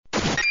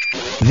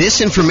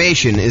This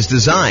information is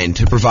designed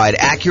to provide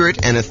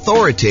accurate and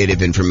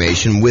authoritative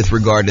information with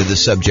regard to the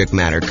subject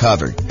matter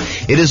covered.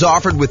 It is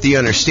offered with the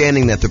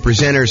understanding that the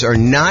presenters are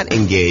not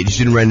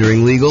engaged in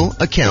rendering legal,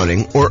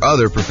 accounting, or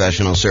other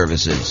professional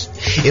services.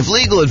 If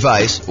legal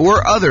advice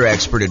or other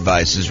expert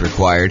advice is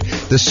required,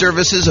 the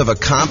services of a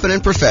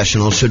competent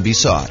professional should be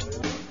sought.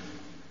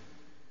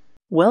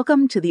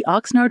 Welcome to the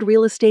Oxnard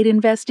Real Estate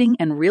Investing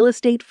and Real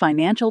Estate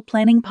Financial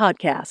Planning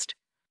Podcast.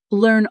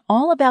 Learn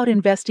all about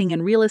investing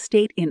in real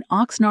estate in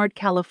Oxnard,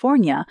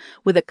 California,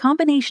 with a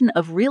combination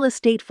of real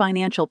estate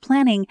financial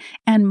planning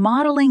and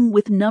modeling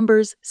with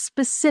numbers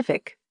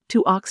specific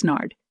to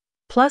Oxnard,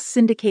 plus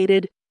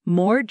syndicated,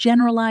 more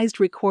generalized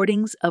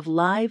recordings of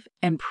live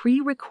and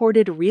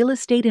pre-recorded real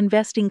estate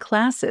investing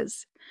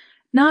classes,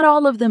 not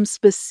all of them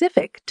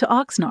specific to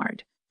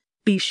Oxnard.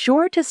 Be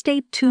sure to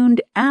stay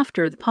tuned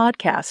after the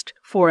podcast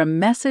for a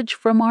message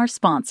from our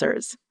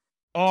sponsors.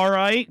 All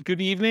right. Good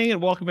evening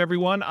and welcome,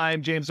 everyone.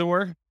 I'm James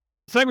Orr.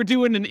 Tonight we're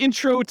doing an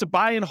intro to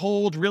buy and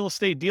hold real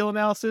estate deal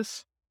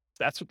analysis.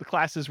 That's what the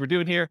class is we're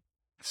doing here.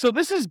 So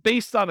this is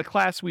based on a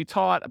class we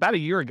taught about a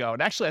year ago.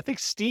 And actually, I think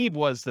Steve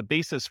was the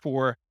basis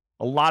for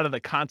a lot of the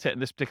content in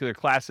this particular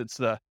class. It's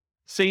the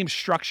same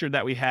structure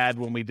that we had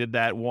when we did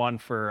that one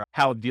for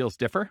how deals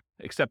differ,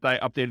 except I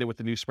updated it with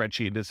the new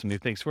spreadsheet and did some new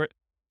things for it.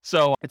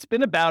 So it's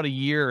been about a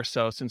year or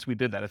so since we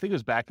did that. I think it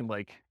was back in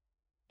like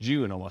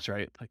June almost,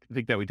 right? Like I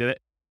think that we did it.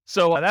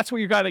 So that's what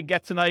you're going to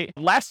get tonight.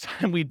 Last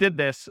time we did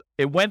this,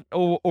 it went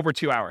over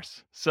 2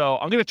 hours. So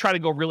I'm going to try to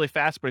go really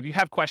fast, but if you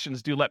have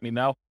questions, do let me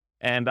know.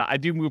 And I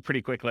do move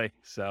pretty quickly.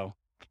 So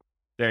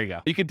there you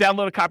go. You can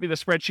download a copy of the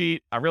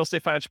spreadsheet on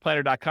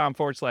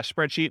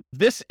realestatefinancialplanner.com/spreadsheet.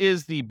 This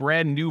is the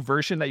brand new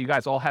version that you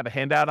guys all have a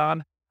handout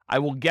on. I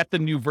will get the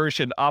new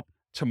version up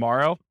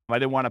tomorrow. I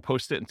didn't want to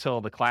post it until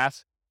the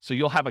class. So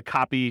you'll have a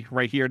copy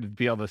right here to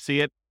be able to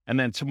see it. And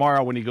then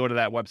tomorrow, when you go to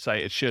that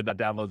website, it should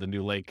download the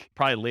new link,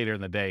 probably later in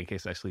the day in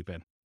case I sleep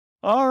in.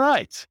 All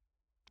right.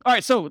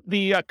 So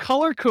the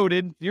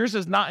color-coded, yours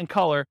is not in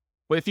color,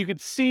 but if you could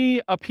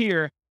see up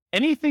here,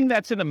 anything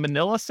that's in a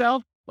manila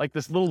cell, like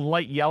this little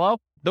light yellow,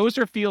 those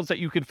are fields that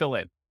you can fill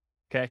in,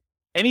 okay?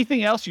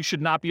 Anything else you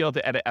should not be able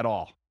to edit at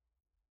all.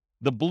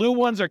 The blue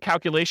ones are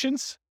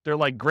calculations. They're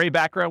like gray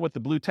background with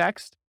the blue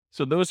text.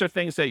 So those are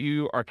things that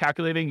you are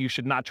calculating. You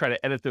should not try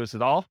to edit those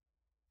at all.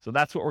 So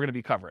that's what we're going to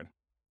be covering.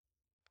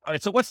 All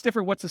right, so what's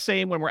different? What's the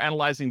same when we're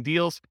analyzing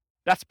deals?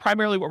 That's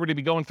primarily what we're going to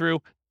be going through.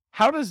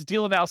 How does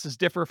deal analysis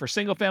differ for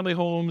single-family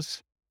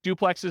homes,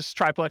 duplexes,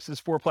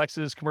 triplexes,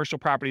 fourplexes, commercial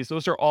properties?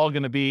 Those are all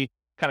going to be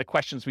kind of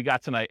questions we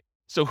got tonight.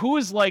 So who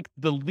is like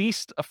the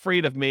least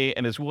afraid of me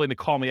and is willing to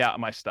call me out on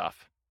my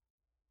stuff?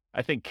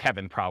 I think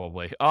Kevin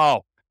probably.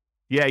 Oh,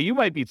 yeah, you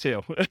might be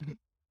too.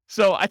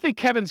 So I think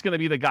Kevin's going to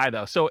be the guy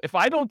though. So if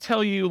I don't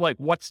tell you like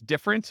what's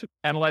different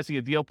analyzing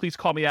a deal, please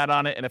call me out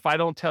on it. And if I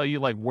don't tell you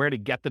like where to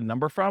get the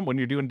number from when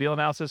you're doing deal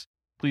analysis,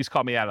 please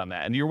call me out on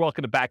that. And you're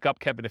welcome to back up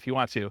Kevin if you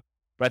want to,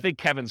 but I think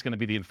Kevin's going to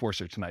be the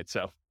enforcer tonight.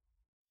 So,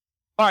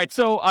 all right.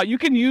 So you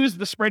can use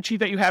the spreadsheet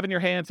that you have in your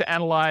hand to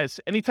analyze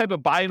any type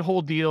of buy and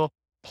hold deal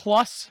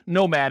plus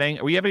nomading.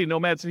 Do we have any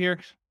nomads in here?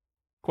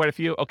 Quite a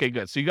few. Okay,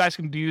 good. So you guys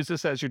can use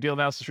this as your deal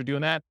analysis for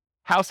doing that.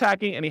 House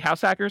hacking, any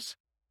house hackers?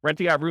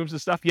 Renting out rooms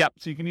and stuff. Yep.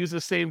 So you can use the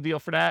same deal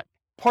for that.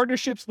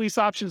 Partnerships, lease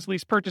options,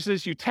 lease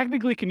purchases. You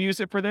technically can use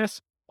it for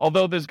this,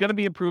 although there's going to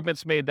be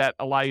improvements made that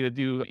allow you to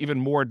do even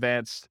more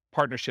advanced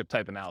partnership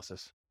type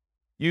analysis.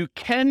 You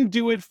can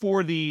do it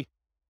for the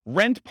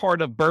rent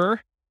part of BRRRR,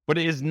 but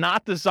it is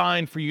not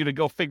designed for you to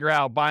go figure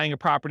out buying a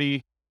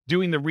property,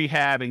 doing the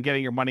rehab and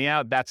getting your money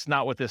out. That's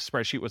not what this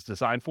spreadsheet was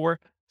designed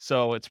for.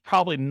 So it's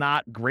probably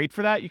not great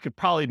for that. You could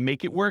probably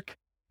make it work,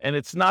 and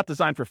it's not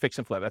designed for fix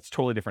and flip. That's a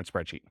totally different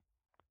spreadsheet.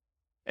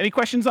 Any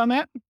questions on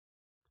that?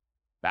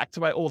 Back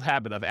to my old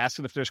habit of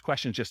asking if there's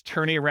questions, just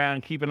turning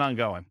around, keeping on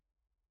going.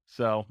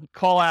 So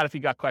call out if you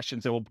got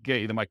questions and we'll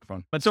get you the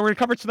microphone. And so we're going to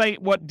cover tonight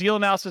what deal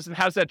analysis and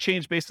how does that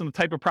change based on the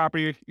type of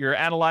property you're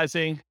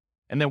analyzing,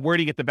 and then where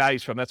do you get the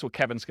values from? That's what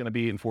Kevin's going to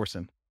be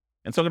enforcing.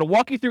 And so I'm going to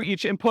walk you through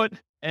each input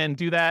and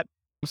do that.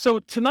 So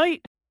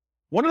tonight,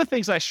 one of the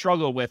things I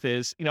struggle with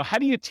is, how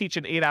do you teach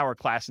an 8-hour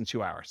class in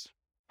 2 hours?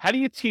 How do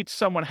you teach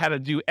someone how to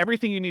do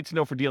everything you need to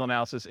know for deal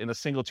analysis in a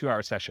single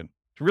 2-hour session?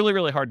 It's really,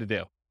 really hard to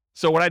do.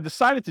 So what I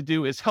decided to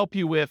do is help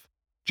you with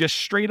just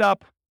straight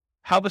up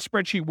how the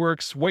spreadsheet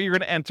works, what you're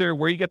going to enter,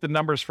 where you get the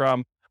numbers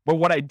from. But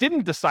what I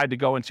didn't decide to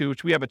go into,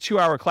 which we have a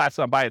 2-hour class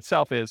on by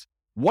itself, is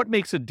what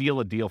makes a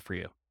deal for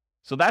you.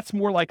 So that's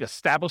more like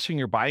establishing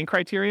your buying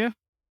criteria.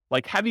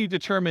 Like, how do you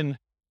determine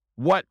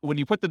when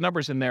you put the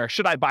numbers in there,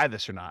 should I buy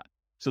this or not?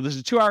 So there's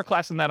a 2-hour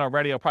class on that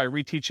already. I'll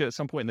probably reteach it at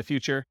some point in the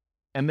future.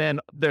 And then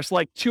there's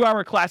like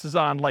 2-hour classes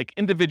on like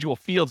individual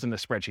fields in the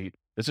spreadsheet.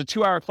 There's a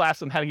 2-hour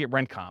class on how to get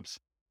rent comps.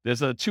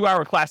 There's a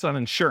 2-hour class on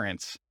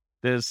insurance.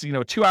 There's, a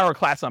 2-hour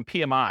class on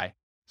PMI.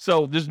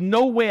 So there's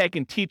no way I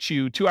can teach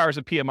you 2 hours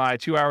of PMI,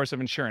 2 hours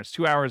of insurance,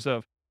 2 hours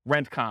of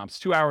rent comps,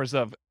 2 hours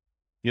of,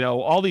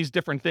 all these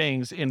different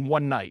things in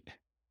one night.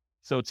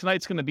 So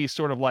tonight's going to be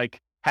sort of like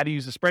how to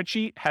use a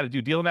spreadsheet, how to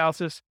do deal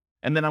analysis,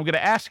 And then I'm going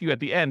to ask you at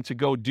the end to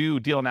go do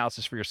deal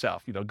analysis for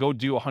yourself. Go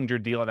do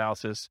 100 deal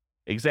analysis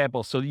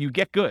examples so that you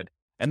get good.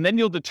 And then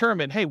you'll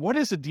determine, hey, what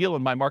is a deal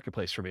in my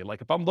marketplace for me?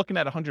 Like if I'm looking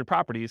at 100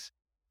 properties,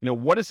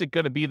 what is it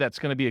going to be that's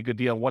going to be a good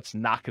deal? What's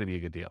not going to be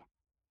a good deal?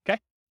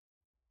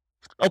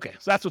 Okay,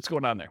 so that's what's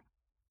going on there.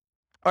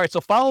 All right, so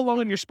follow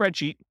along in your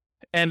spreadsheet.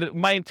 And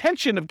my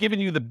intention of giving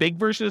you the big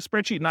version of the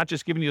spreadsheet, not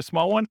just giving you a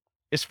small one,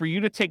 is for you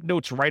to take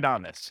notes right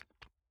on this.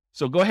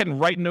 So go ahead and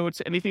write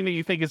notes. Anything that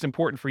you think is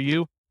important for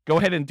you, go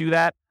ahead and do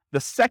that. The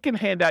second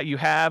handout you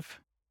have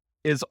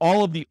is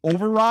all of the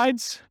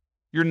overrides.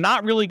 You're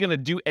not really going to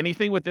do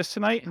anything with this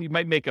tonight. You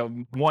might make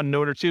one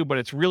note or two, but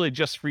it's really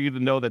just for you to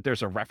know that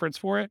there's a reference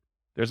for it.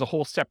 There's a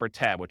whole separate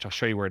tab, which I'll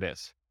show you where it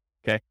is.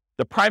 Okay.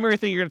 The primary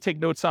thing you're going to take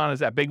notes on is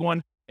that big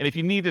one. And if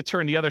you need to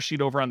turn the other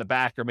sheet over on the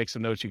back or make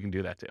some notes, you can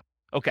do that too.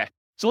 Okay.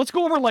 So let's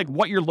go over like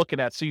what you're looking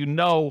at so you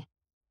know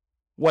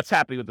what's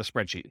happening with the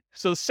spreadsheet.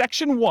 So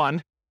section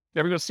 1,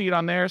 everyone see it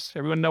on theirs?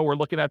 Everyone know we're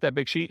looking at that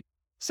big sheet?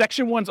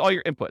 Section 1 is all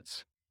your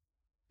inputs.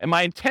 And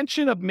my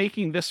intention of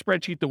making this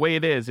spreadsheet the way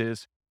it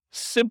is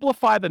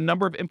simplify the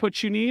number of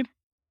inputs you need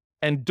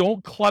and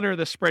don't clutter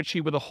the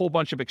spreadsheet with a whole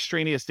bunch of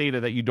extraneous data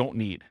that you don't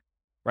need,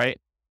 right?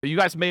 You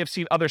guys may have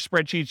seen other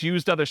spreadsheets,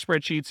 used other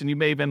spreadsheets, and you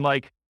may have been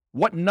like,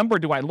 what number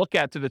do I look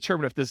at to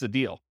determine if this is a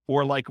deal?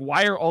 Or like,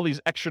 why are all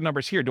these extra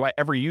numbers here? Do I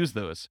ever use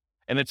those?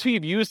 And until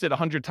you've used it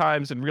 100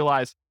 times and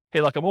realize, hey,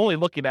 look, I'm only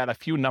looking at a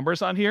few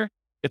numbers on here,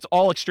 it's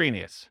all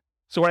extraneous.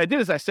 So what I did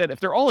is I said, if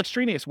they're all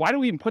extraneous, why do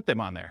we even put them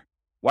on there?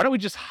 Why don't we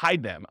just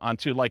hide them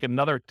onto like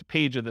another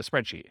page of the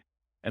spreadsheet?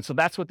 And so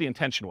that's what the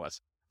intention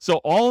was. So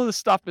all of the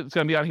stuff that's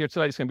going to be on here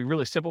tonight is going to be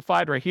really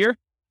simplified right here.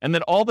 And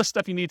then all the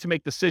stuff you need to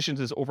make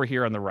decisions is over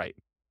here on the right.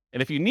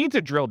 And if you need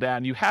to drill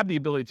down, you have the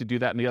ability to do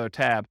that in the other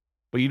tab,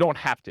 but you don't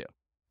have to.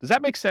 Does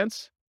that make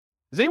sense?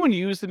 Does anyone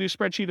use the new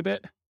spreadsheet a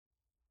bit?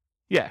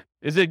 Yeah.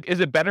 Is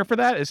it better for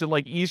that? Is it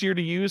like easier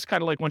to use,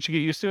 kind of like once you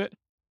get used to it?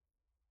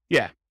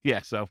 Yeah.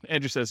 So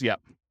Andrew says,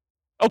 yep.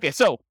 Okay,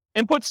 so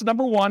inputs,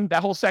 number 1,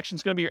 that whole section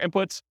is going to be your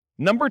inputs.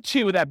 Number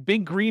 2, that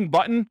big green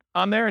button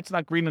on there, it's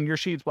not green on your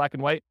sheet, it's black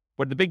and white,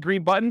 but the big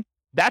green button,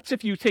 that's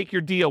if you take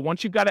your deal.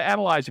 Once you've got to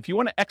analyze, if you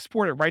want to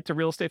export it right to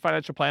Real Estate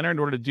Financial Planner in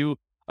order to do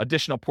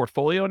additional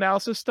portfolio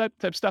analysis type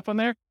stuff on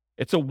there,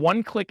 it's a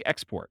one-click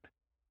export.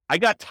 I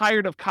got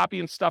tired of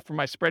copying stuff from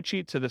my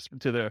spreadsheet to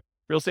the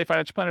Real Estate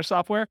Financial Planner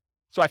software,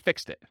 so I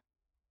fixed it.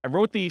 I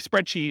wrote the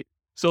spreadsheet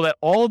so that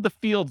all of the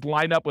fields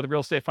line up with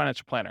Real Estate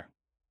Financial Planner.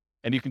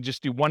 And you can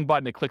just do one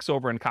button, it clicks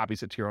over and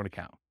copies it to your own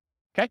account.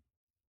 Okay?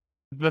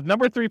 The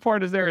number 3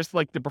 part is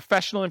like the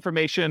professional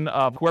information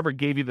of whoever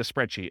gave you the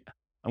spreadsheet.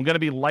 I'm going to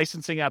be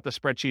licensing out the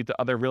spreadsheet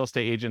to other real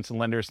estate agents and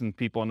lenders and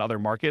people in other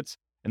markets,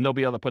 and they'll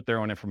be able to put their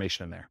own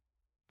information in there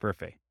for a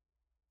fee.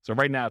 So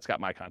right now it's got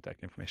my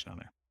contact information on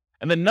there.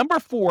 And then number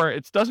 4,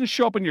 it doesn't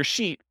show up in your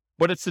sheet,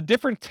 but it's the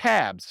different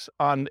tabs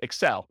on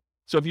Excel.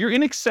 So if you're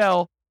in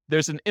Excel,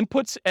 there's an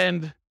inputs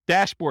and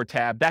dashboard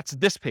tab. That's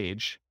this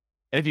page.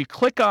 And if you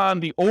click on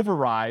the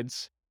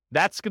overrides,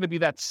 that's going to be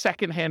that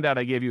second handout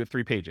I gave you with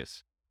 3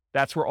 pages.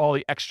 That's where all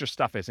the extra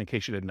stuff is, in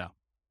case you didn't know.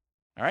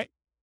 All right.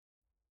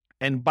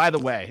 And by the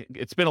way,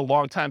 it's been a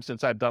long time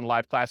since I've done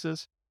live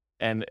classes,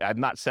 and I've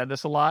not said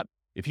this a lot.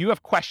 If you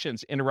have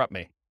questions, interrupt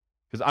me,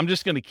 because I'm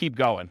just going to keep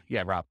going.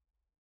 Yeah, Rob.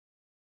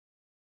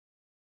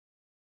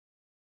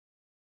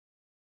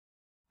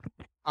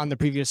 On the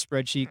previous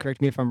spreadsheet,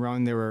 correct me if I'm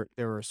wrong, there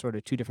were sort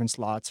of 2 different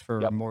slots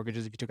for Yep.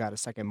 mortgages if you took out a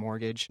second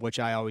mortgage, which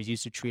I always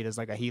used to treat as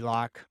like a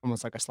HELOC,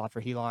 almost like a slot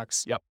for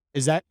HELOCs. Yep.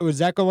 Would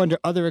that go under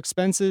other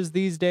expenses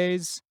these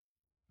days?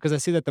 Because I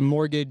see that the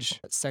mortgage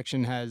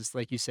section has,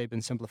 like you say,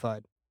 been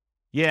simplified.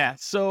 Yeah,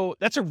 so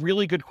that's a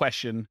really good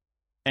question.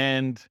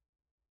 And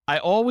I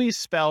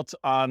always felt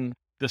on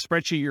the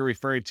spreadsheet you're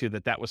referring to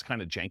that was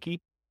kind of janky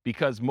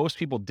because most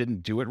people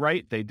didn't do it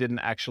right. They didn't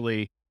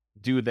actually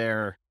do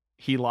their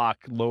HELOC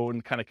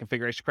loan kind of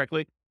configuration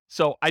correctly.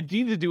 So I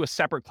need to do a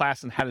separate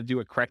class on how to do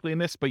it correctly in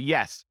this. But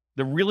yes,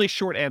 the really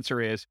short answer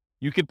is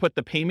you could put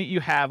the payment you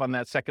have on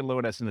that second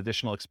loan as an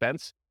additional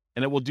expense,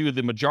 and it will do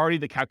the majority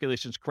of the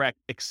calculations correct,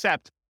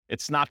 except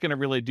it's not going to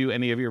really do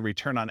any of your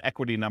return on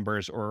equity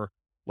numbers or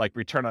like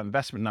return on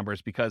investment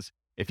numbers, because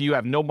if you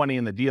have no money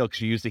in the deal because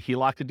you used a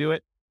HELOC to do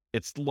it,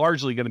 it's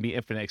largely going to be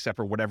infinite except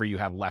for whatever you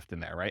have left in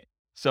there, right?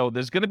 So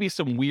there's going to be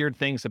some weird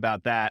things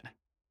about that.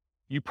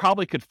 You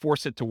probably could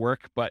force it to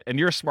work, and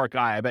you're a smart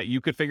guy. I bet you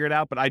could figure it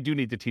out, but I do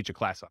need to teach a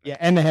class on it. Yeah,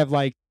 and they have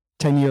like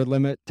 10-year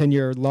limit,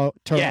 10-year low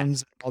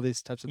terms, all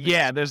these types of things.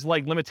 Yeah, there's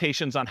like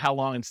limitations on how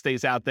long it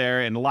stays out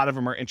there, and a lot of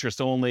them are interest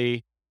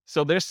only.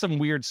 So there's some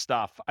weird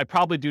stuff. I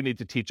probably do need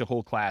to teach a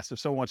whole class. If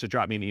someone wants to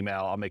drop me an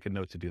email, I'll make a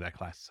note to do that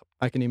class.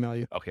 I can email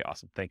you. Okay,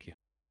 awesome. Thank you.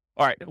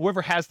 All right,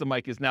 whoever has the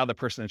mic is now the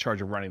person in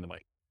charge of running the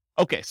mic.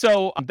 Okay,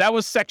 so that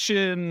was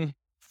section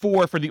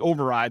 4 for the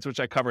overrides, which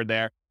I covered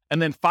there.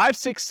 And then 5,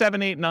 6,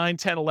 7, 8, 9,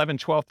 10, 11,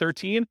 12,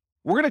 13,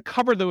 we're going to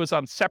cover those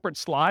on separate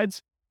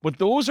slides, but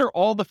those are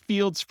all the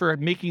fields for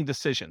making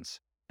decisions.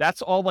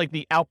 That's all like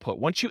the output.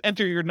 Once you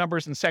enter your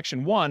numbers in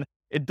section 1,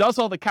 it does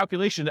all the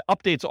calculation. It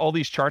updates all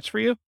these charts for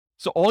you.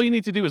 So all you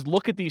need to do is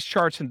look at these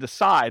charts and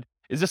decide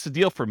is this a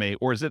deal for me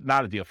or is it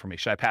not a deal for me?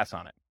 Should I pass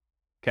on it?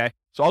 Okay.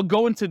 So I'll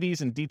go into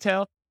these in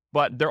detail,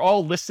 but they're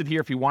all listed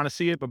here if you want to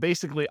see it. But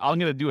basically, I'm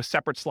going to do a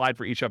separate slide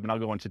for each of them and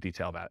I'll go into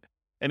detail about it.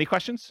 Any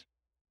questions?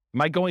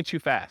 Am I going too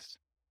fast?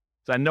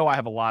 So I know I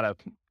have a lot of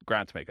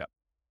ground to make up.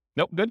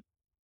 Nope. Good.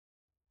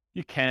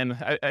 You can.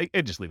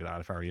 I'd just leave it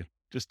on if I were you.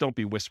 Just don't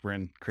be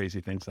whispering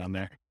crazy things on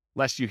there,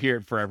 lest you hear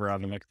it forever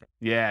on the microphone.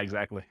 Yeah,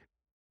 exactly.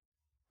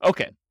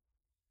 Okay.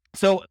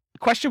 So the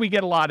question we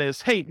get a lot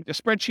is, hey, the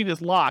spreadsheet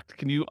is locked.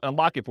 Can you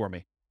unlock it for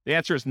me? The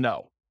answer is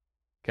no.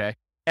 Okay.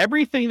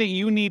 Everything that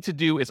you need to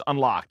do is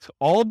unlocked.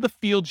 All of the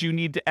fields you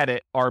need to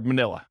edit are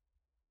Manila.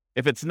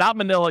 If it's not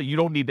Manila, you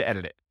don't need to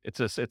edit it.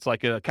 It's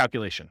like a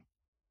calculation.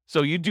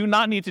 So you do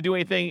not need to do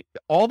anything.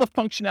 All the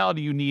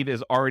functionality you need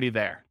is already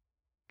there.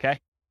 Okay.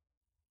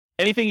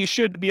 Anything you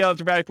should be able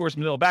to value for is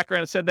Manila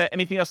background. It said that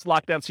anything else is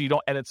locked down so you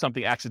don't edit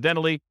something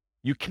accidentally.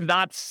 You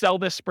cannot sell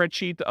this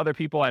spreadsheet to other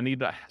people. I need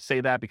to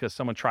say that because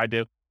someone tried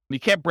to. You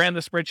can't brand the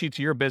spreadsheet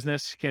to your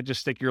business. You can't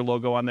just stick your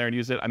logo on there and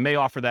use it. I may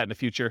offer that in the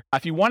future.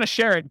 If you want to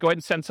share it, go ahead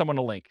and send someone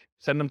a link.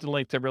 Send them to the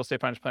link to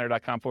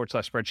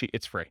realestatefinancialplanner.com/spreadsheet.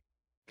 It's free.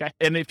 Okay.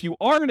 And if you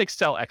are an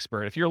Excel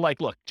expert, if you're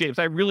like, look, James,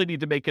 I really need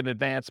to make an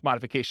advanced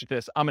modification to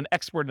this. I'm an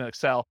expert in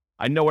Excel.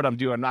 I know what I'm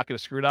doing. I'm not going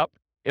to screw it up.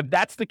 If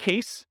that's the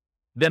case,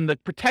 then the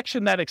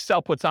protection that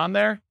Excel puts on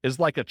there is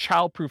like a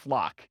childproof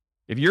lock.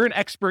 If you're an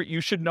expert, you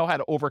should know how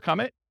to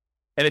overcome it.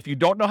 And if you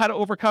don't know how to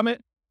overcome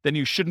it, then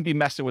you shouldn't be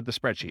messing with the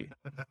spreadsheet.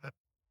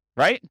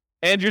 Right?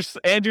 Andrew's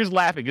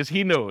laughing because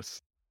he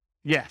knows.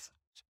 Yes.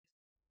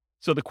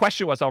 So the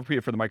question was, I'll repeat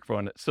it for the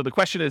microphone. So the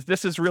question is,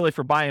 this is really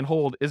for buy and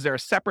hold. Is there a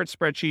separate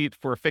spreadsheet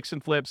for fix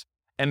and flips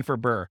and for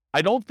BRRRR?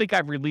 I don't think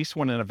I've released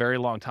one in a very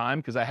long time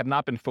because I have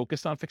not been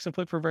focused on fix and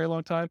flip for a very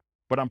long time,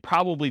 but I'm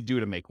probably due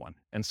to make one.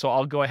 And so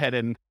I'll go ahead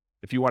and,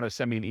 if you want to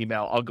send me an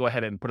email, I'll go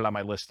ahead and put it on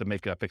my list to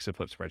make a fix and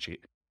flip spreadsheet.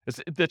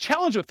 The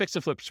challenge with fix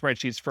and flip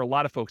spreadsheets for a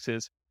lot of folks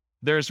is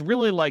there's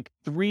really like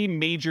 3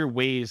 major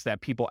ways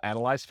that people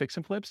analyze fix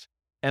and flips,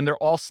 and they're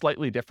all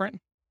slightly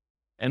different.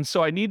 And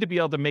so I need to be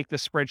able to make the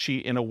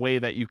spreadsheet in a way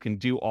that you can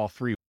do all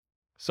 3.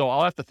 So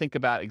I'll have to think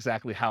about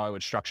exactly how I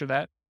would structure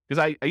that.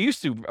 Because I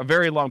used to, a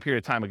very long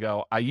period of time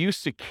ago, I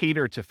used to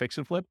cater to fix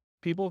and flip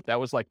people. That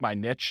was like my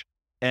niche.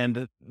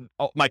 And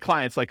my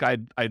clients, like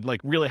I'd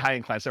like really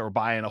high-end clients that were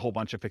buying a whole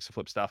bunch of fix and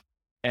flip stuff.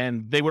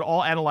 And they would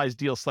all analyze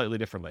deals slightly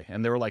differently.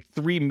 And there were like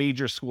 3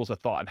 major schools of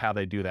thought on how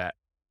they do that.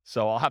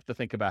 So I'll have to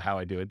think about how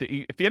I do it.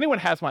 If anyone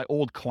has my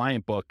old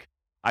client book,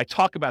 I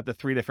talk about the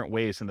 3 different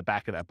ways in the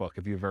back of that book,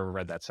 if you've ever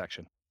read that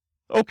section.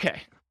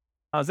 Okay.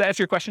 Does that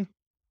answer your question?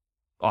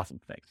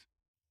 Awesome. Thanks.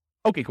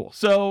 Okay, cool.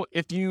 So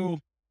if you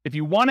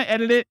want to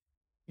edit it,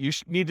 you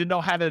need to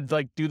know how to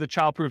like do the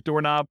childproof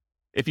doorknob.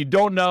 If you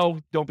don't know,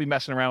 don't be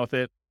messing around with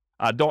it.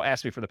 Don't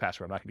ask me for the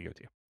password. I'm not going to give it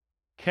to you.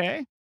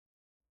 Okay.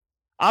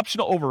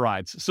 Optional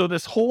overrides. So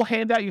this whole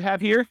handout you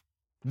have here,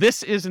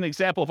 this is an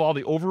example of all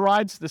the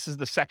overrides. This is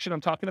the section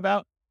I'm talking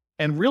about.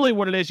 And really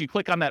what it is, you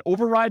click on that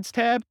overrides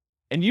tab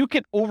and you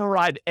can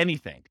override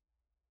anything.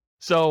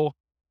 So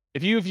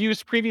if you've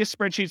used previous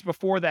spreadsheets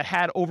before that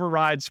had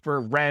overrides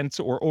for rent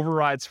or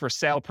overrides for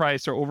sale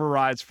price or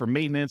overrides for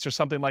maintenance or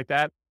something like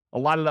that, a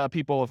lot of the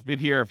people have been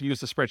here, have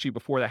used a spreadsheet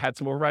before that had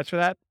some overrides for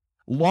that.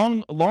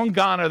 Long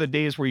gone are the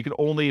days where you could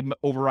only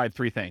override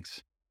 3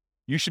 things.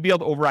 You should be able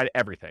to override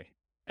everything.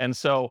 And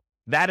so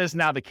that is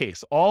now the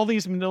case. All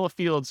these Manila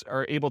fields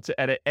are able to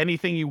edit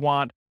anything you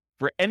want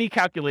for any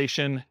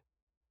calculation,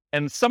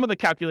 and some of the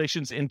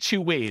calculations in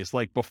 2 ways,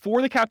 like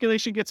before the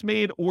calculation gets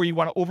made, or you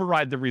want to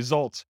override the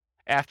results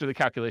after the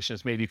calculation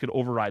is made, you could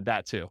override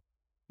that too.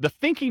 The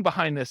thinking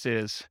behind this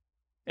is,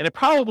 and it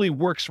probably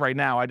works right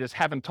now, I just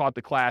haven't taught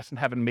the class and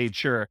haven't made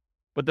sure,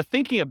 but the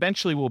thinking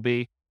eventually will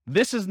be,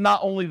 this is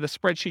not only the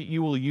spreadsheet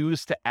you will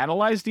use to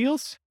analyze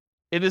deals,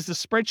 it is the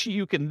spreadsheet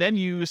you can then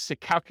use to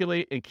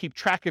calculate and keep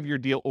track of your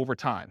deal over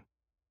time.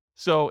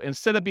 So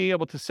instead of being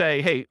able to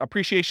say, hey,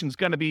 appreciation is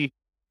going to be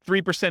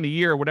 3% a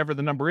year, whatever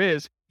the number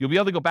is, you'll be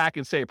able to go back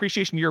and say,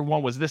 appreciation year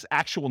 1 was this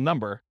actual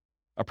number.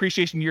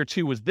 Appreciation year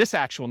 2 was this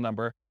actual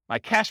number. My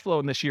cash flow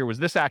in this year was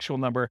this actual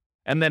number.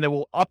 And then it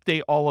will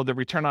update all of the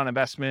return on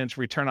investments,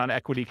 return on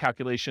equity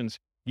calculations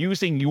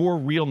using your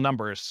real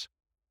numbers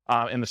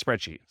in the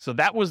spreadsheet. So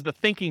that was the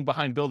thinking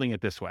behind building it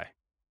this way.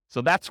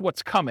 So that's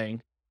what's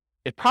coming.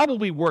 It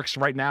probably works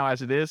right now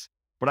as it is,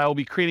 but I will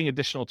be creating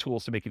additional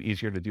tools to make it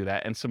easier to do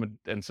that and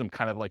some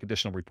kind of like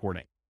additional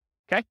reporting.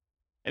 Okay.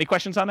 Any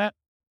questions on that?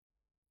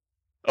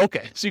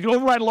 Okay. So you can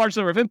override a large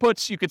number of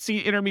inputs. You could see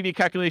intermediate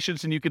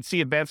calculations and you could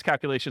see advanced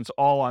calculations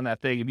all on that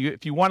thing.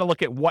 If you want to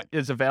look at what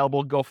is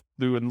available, go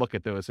through and look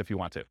at those if you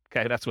want to.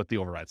 Okay. That's what the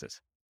overrides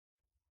is.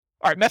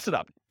 All right. Mess it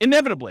up.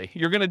 Inevitably,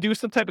 you're going to do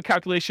some type of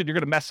calculation. You're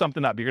going to mess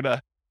something up. You're going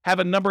to have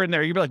a number in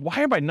there. You'll be like,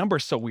 why are my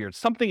numbers so weird?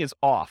 Something is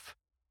off.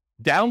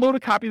 Download a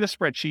copy of the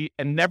spreadsheet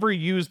and never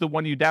use the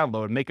one you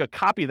download. Make a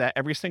copy of that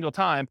every single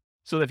time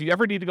so that if you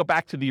ever need to go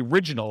back to the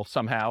original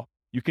somehow,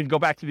 you can go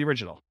back to the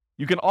original.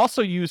 You can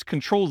also use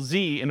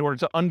Control-Z in order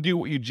to undo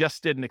what you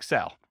just did in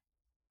Excel,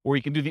 or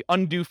you can do the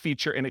undo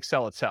feature in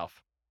Excel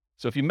itself.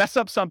 So if you mess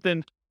up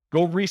something,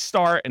 Go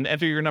restart and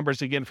enter your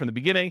numbers again from the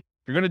beginning.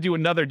 If you're going to do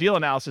another deal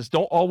analysis,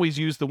 don't always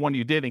use the one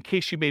you did in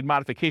case you made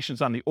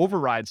modifications on the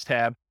overrides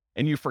tab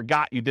and you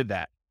forgot you did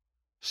that.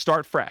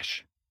 Start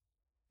fresh.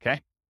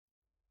 Okay?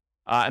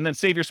 And then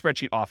save your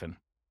spreadsheet often.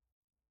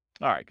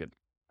 All right, good.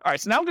 All right,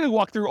 so now I'm going to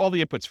walk through all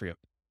the inputs for you.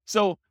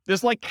 So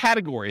there's like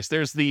categories.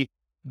 There's the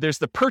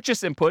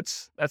purchase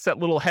inputs. That's that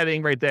little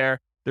heading right there.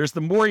 There's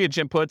the mortgage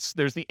inputs.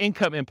 There's the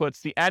income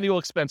inputs, the annual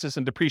expenses,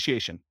 and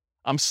depreciation.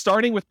 I'm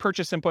starting with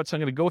purchase inputs. I'm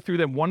going to go through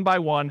them one by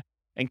one,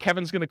 and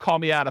Kevin's going to call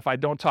me out if I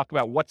don't talk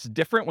about what's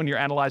different when you're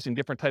analyzing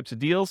different types of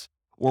deals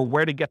or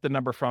where to get the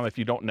number from if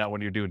you don't know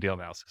when you're doing deal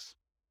analysis.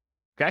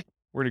 Okay?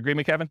 We're in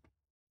agreement, Kevin?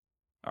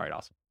 All right,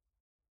 awesome.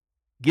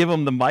 Give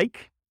him the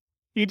mic.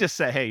 You just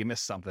say, hey, you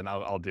missed something.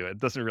 I'll do it.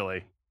 Doesn't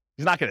really,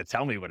 he's not going to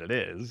tell me what it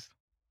is.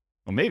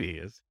 Well, maybe he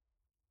is.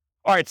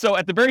 All right, so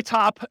at the very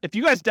top, if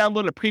you guys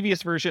downloaded a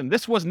previous version,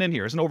 this wasn't in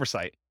here. It's an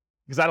oversight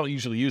because I don't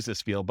usually use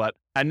this field, but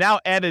I now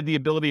added the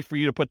ability for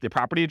you to put the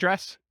property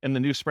address in the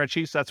new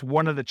spreadsheet. So that's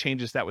one of the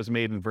changes that was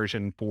made in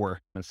version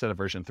 4 instead of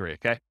version 3,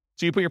 okay?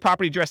 So you put your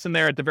property address in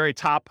there at the very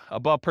top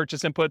above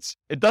purchase inputs.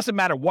 It doesn't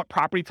matter what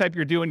property type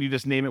you're doing. You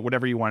just name it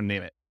whatever you want to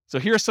name it. So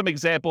here's some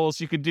examples.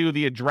 You could do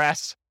the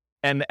address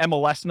and the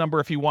MLS number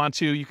if you want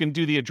to. You can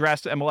do the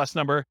address, MLS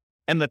number,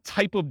 and the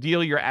type of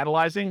deal you're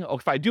analyzing. Oh,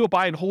 if I do a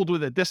buy and hold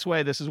with it this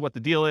way, this is what the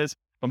deal is.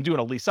 If I'm doing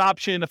a lease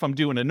option, if I'm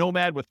doing a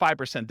Nomad with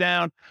 5%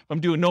 down, if I'm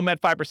doing Nomad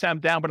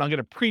 5% down, but I'm going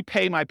to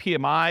prepay my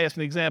PMI as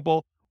an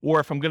example, or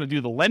if I'm going to do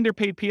the lender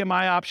paid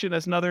PMI option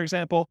as another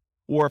example,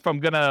 or if I'm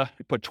going to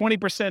put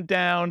 20%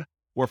 down,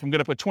 or if I'm going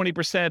to put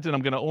 20% and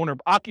I'm going to own or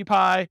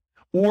occupy,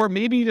 or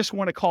maybe you just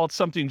want to call it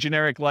something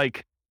generic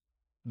like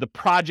the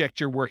project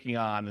you're working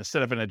on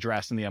instead of an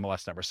address and the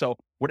MLS number. So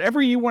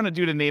whatever you want to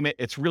do to name it,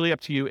 it's really up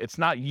to you. It's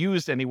not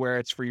used anywhere.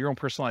 It's for your own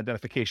personal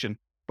identification,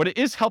 but it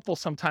is helpful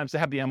sometimes to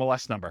have the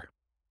MLS number.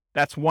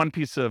 That's one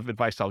piece of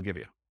advice I'll give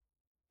you.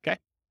 Okay.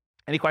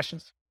 Any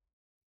questions?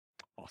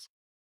 Awesome.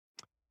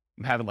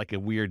 I'm having like a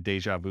weird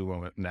deja vu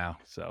moment now.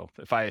 So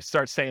if I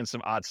start saying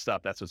some odd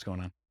stuff, that's what's going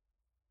on.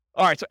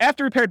 All right. So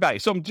after repaired value.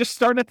 So I'm just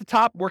starting at the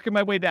top, working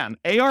my way down.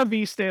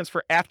 ARV stands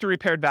for after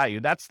repaired value.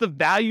 That's the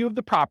value of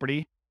the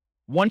property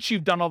once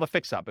you've done all the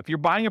fix up. If you're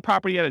buying a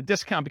property at a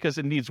discount because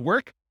it needs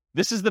work,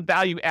 this is the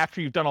value after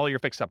you've done all your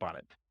fix up on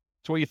it.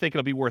 So what you think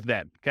it'll be worth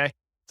then. Okay.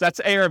 So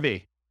that's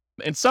ARV.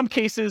 In some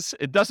cases,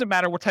 it doesn't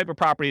matter what type of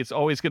property, it's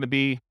always going to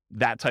be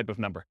that type of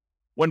number.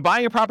 When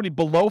buying a property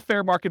below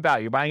fair market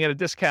value, buying at a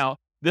discount,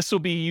 this will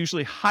be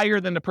usually higher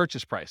than the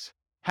purchase price.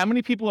 How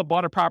many people have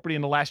bought a property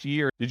in the last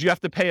year? Did you have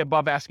to pay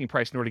above asking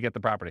price in order to get the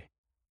property?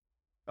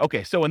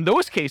 Okay, so in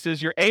those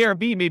cases, your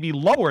ARV may be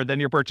lower than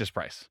your purchase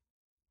price.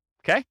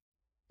 Okay?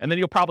 And then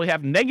you'll probably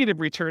have negative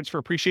returns for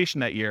appreciation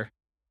that year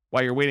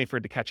while you're waiting for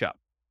it to catch up.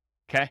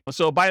 Okay?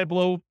 So buy it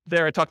below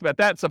there, I talked about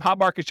that. Some hot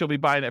markets, you'll be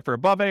buying it for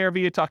above ARV,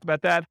 I talked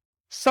about that.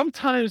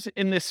 Sometimes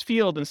in this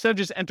field, instead of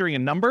just entering a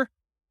number,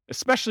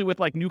 especially with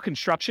like new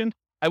construction,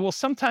 I will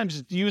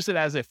sometimes use it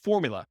as a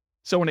formula.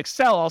 So in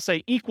Excel, I'll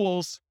say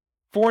equals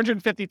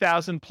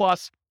 450,000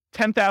 plus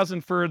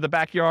 10,000 for the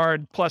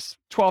backyard, plus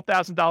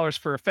 $12,000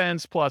 for a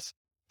fence, plus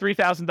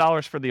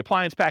 $3,000 for the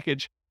appliance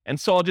package. And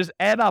so I'll just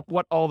add up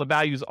what all the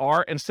values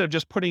are instead of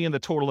just putting in the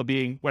total of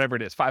being whatever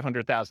it is,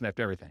 500,000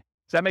 after everything.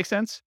 Does that make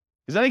sense?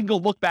 Because then I can go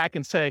look back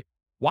and say,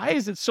 why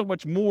is it so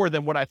much more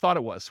than what I thought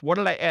it was? What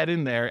did I add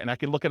in there? And I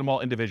can look at them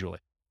all individually.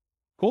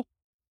 Cool?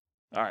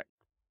 All right.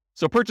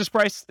 So purchase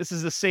price, this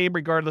is the same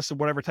regardless of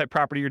whatever type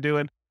property you're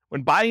doing.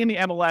 When buying in the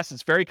MLS,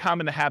 it's very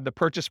common to have the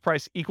purchase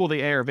price equal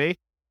the ARV.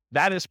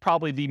 That is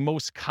probably the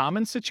most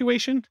common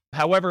situation.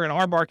 However, in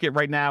our market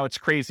right now, it's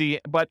crazy.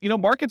 But,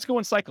 markets go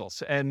in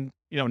cycles. And,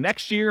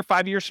 next year,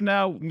 5 years from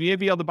now, we may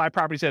be able to buy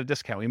properties at a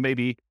discount. We may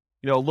be,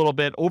 a little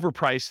bit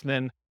overpriced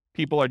than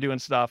people are doing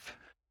stuff.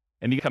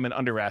 And you come in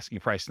under asking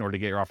price in order to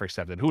get your offer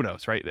accepted. Who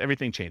knows, right?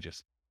 Everything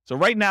changes. So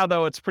right now,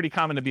 though, it's pretty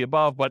common to be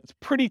above, but it's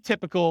pretty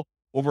typical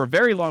over a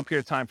very long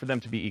period of time for them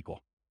to be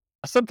equal.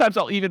 Sometimes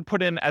I'll even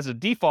put in as a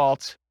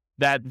default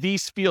that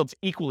these fields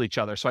equal each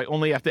other. So I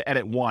only have to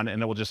edit one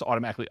and it will just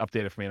automatically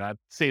update it for me. And that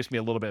saves me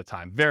a little bit of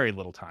time, very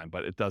little time,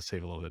 but it does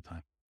save a little bit of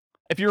time.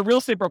 If you're a real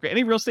estate broker,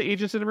 any real estate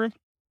agents in the room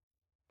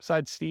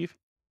besides Steve?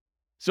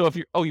 So if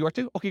you are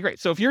too? Okay, great.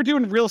 So if you're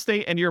doing real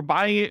estate and you're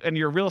buying it and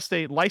your real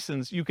estate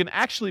license, you can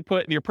actually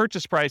put in your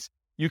purchase price,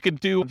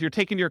 if you're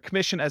taking your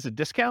commission as a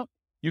discount,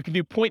 you can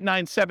do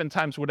 0.97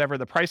 times whatever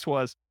the price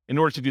was in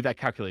order to do that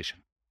calculation.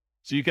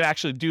 So you can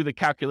actually do the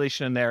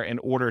calculation in there in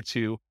order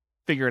to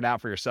figure it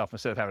out for yourself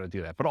instead of having to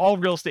do that. But all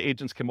real estate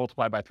agents can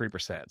multiply by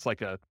 3%. It's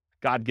like a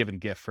God-given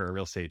gift for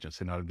real estate agents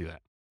to know how to do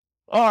that.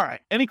 All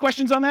right. Any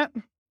questions on that?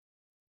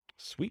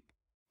 Sweet.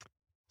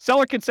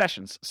 Seller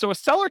concessions. So a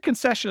seller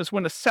concession is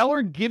when a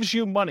seller gives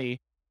you money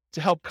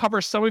to help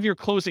cover some of your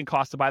closing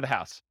costs to buy the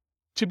house.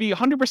 To be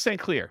 100%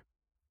 clear,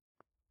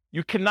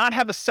 you cannot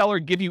have a seller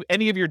give you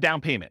any of your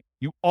down payment.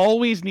 You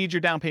always need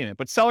your down payment,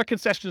 but seller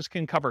concessions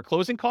can cover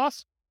closing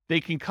costs. They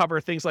can cover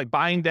things like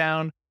buying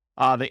down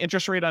the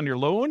interest rate on your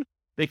loan.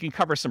 They can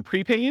cover some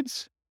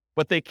prepaids,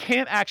 but they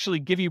can't actually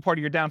give you part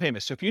of your down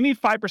payment. So if you need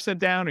 5%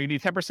 down or you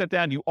need 10%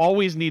 down, you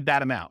always need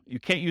that amount. You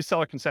can't use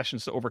seller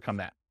concessions to overcome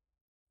that.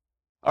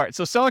 All right,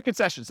 so seller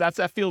concessions, that's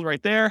that field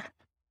right there.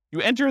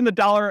 You enter in the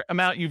dollar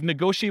amount you've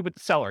negotiated with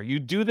the seller. You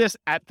do this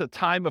at the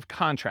time of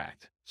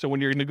contract. So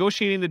when you're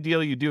negotiating the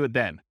deal, you do it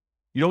then.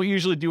 You don't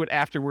usually do it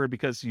afterward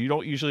because you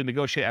don't usually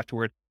negotiate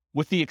afterward,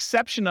 with the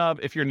exception of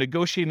if you're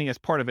negotiating as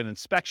part of an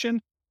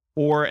inspection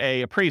or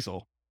a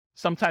appraisal.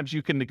 Sometimes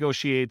you can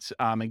negotiate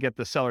and get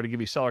the seller to give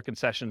you seller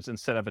concessions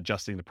instead of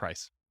adjusting the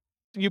price.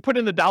 You put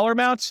in the dollar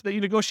amounts that you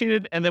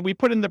negotiated, and then we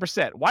put in the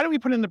percent. Why do we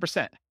put in the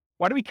percent?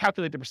 Why do we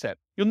calculate the percent?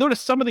 You'll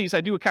notice some of these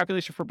I do a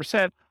calculation for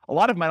percent. A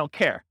lot of them I don't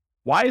care.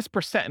 Why is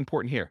percent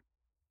important here?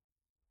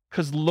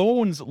 Because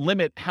loans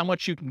limit how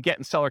much you can get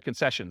in seller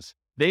concessions.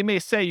 They may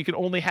say you can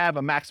only have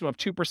a maximum of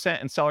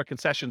 2% in seller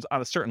concessions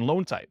on a certain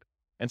loan type.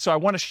 And so I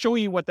want to show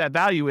you what that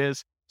value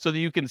is so that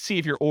you can see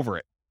if you're over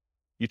it.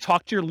 You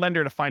talk to your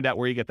lender to find out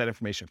where you get that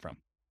information from.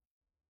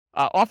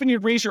 Often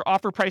you'd raise your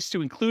offer price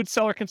to include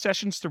seller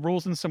concessions to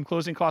rules and some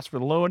closing costs for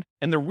the loan.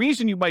 And the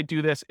reason you might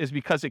do this is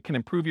because it can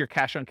improve your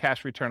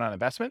cash-on-cash return on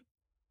investment.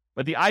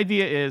 But the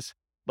idea is,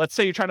 let's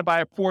say you're trying to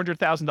buy a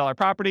 $400,000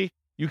 property.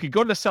 You could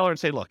go to the seller and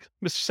say, look,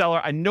 Mr. Seller,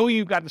 I know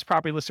you've got this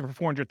property listed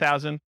for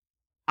 $400,000.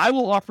 I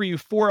will offer you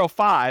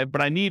 $405,000,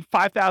 but I need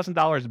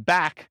 $5,000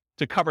 back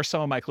to cover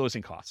some of my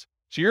closing costs.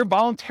 So you're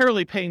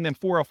voluntarily paying them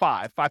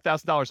 $405,000,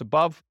 $5,000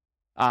 above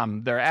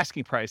their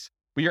asking price,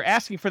 but you're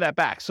asking for that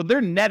back. So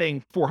they're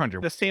netting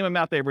 $400,000, the same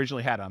amount they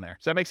originally had on there.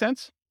 Does that make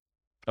sense?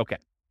 Okay.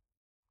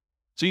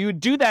 So you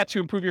would do that to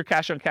improve your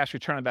cash-on-cash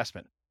return on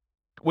investment.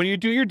 When you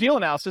do your deal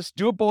analysis,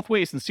 do it both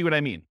ways and see what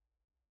I mean.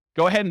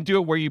 Go ahead and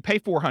do it where you pay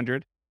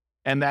 $400,000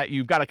 and that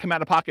you've got to come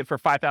out of pocket for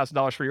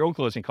 $5,000 for your own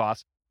closing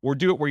costs, or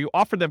do it where you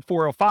offer them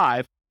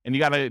 $405,000 and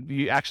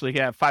you actually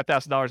have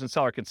 $5,000 in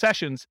seller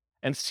concessions,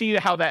 and see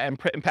how that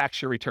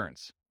impacts your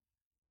returns.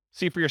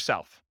 See for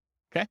yourself.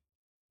 Okay.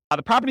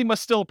 The property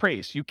must still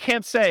appraise. You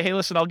can't say, hey,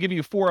 listen, I'll give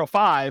you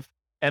 $405,000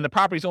 and the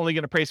property's only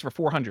going to appraise for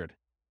 $400,000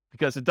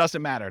 because it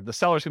doesn't matter. The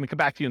seller's going to come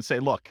back to you and say,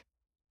 look,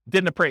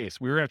 didn't appraise.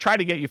 We were going to try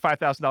to get you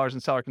 $5,000 in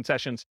seller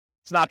concessions.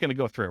 It's not going to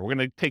go through. We're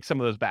going to take some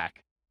of those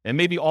back. And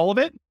maybe all of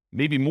it,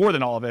 maybe more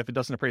than all of it if it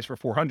doesn't appraise for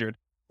 $400,000,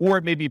 or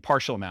it may be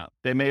partial amount.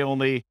 They may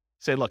only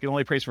say, look, it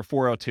only appraised for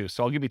 $402,000.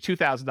 So I'll give you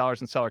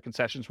 $2,000 in seller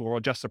concessions. We'll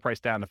adjust the price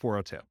down to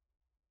 $402,000.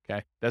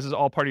 Okay. This is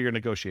all part of your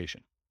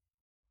negotiation.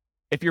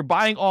 If you're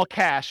buying all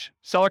cash,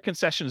 seller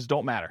concessions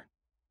don't matter.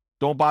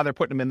 Don't bother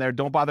putting them in there.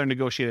 Don't bother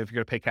negotiating if you're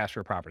going to pay cash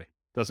for a property.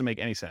 Doesn't make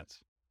any sense.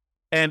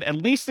 And at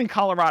least in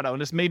Colorado,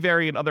 and this may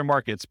vary in other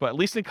markets, but at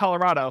least in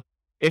Colorado,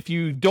 if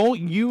you don't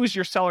use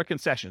your seller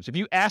concessions, if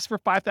you ask for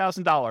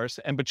 $5,000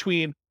 and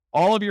between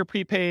all of your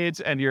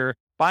prepaids and your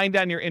buying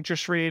down your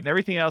interest rate and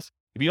everything else,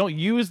 if you don't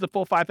use the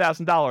full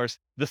 $5,000,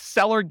 the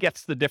seller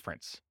gets the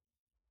difference.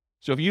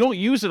 So if you don't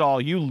use it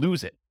all, you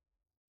lose it.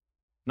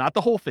 Not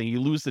the whole thing,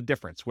 you lose the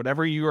difference,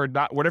 whatever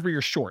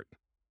you're short.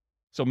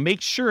 So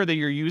make sure that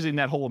you're using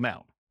that whole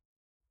amount.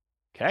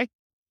 Okay?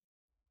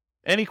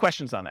 Any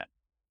questions on that?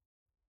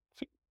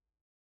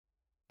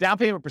 Down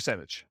payment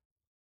percentage.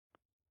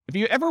 If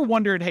you ever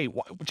wondered, hey,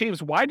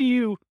 James, why do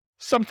you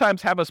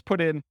sometimes have us put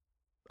in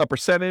a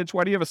percentage?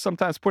 Why do you have us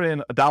sometimes put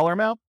in a dollar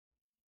amount?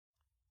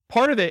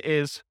 Part of it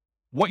is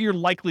what you're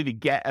likely to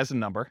get as a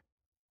number.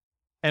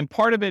 And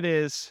part of it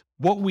is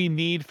what we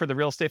need for the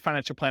real estate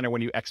financial planner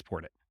when you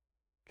export it.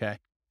 Okay.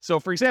 So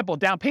for example,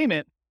 down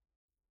payment,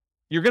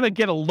 you're going to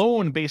get a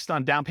loan based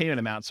on down payment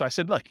amount. So I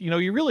said, look,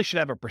 you really should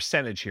have a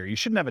percentage here. You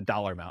shouldn't have a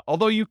dollar amount.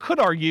 Although you could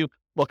argue,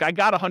 look, I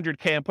got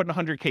 $100K, I'm putting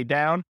 $100K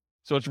down.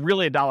 So it's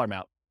really a dollar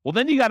amount. Well,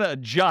 then you got to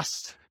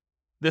adjust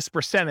this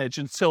percentage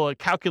until it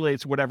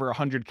calculates whatever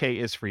 $100K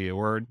is for you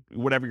or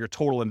whatever your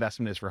total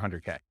investment is for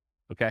 $100K.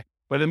 Okay.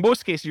 But in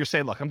most cases, you're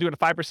saying, look, I'm doing a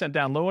 5%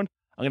 down loan.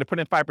 I'm going to put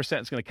in 5%.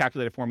 It's going to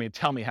calculate it for me and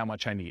tell me how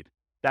much I need.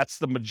 That's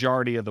the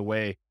majority of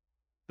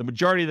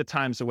the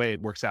times the way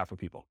it works out for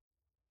people.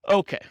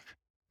 Okay.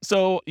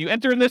 So you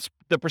enter in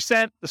the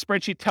percent, the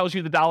spreadsheet tells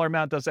you the dollar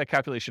amount, does that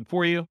calculation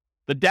for you.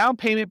 The down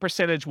payment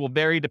percentage will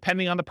vary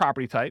depending on the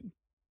property type.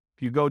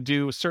 If you go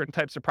do certain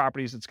types of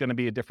properties, it's going to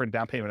be a different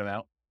down payment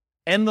amount.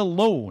 And the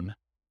loan.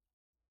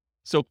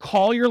 So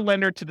call your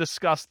lender to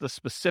discuss the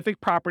specific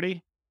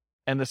property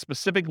and the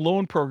specific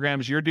loan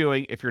programs you're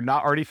doing if you're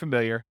not already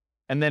familiar.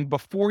 And then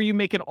before you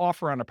make an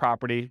offer on a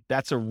property,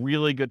 that's a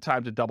really good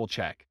time to double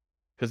check.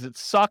 Because it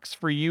sucks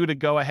for you to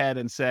go ahead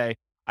and say,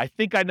 I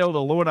think I know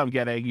the loan I'm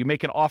getting. You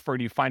make an offer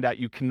and you find out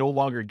you can no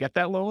longer get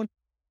that loan,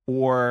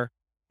 or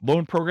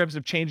loan programs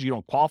have changed. You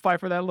don't qualify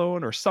for that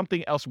loan, or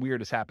something else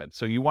weird has happened.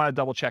 So you want to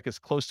double check as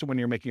close to when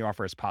you're making your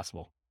offer as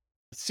possible.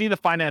 See the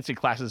financing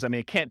classes. I mean,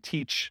 I can't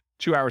teach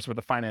 2 hours worth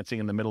of financing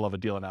in the middle of a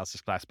deal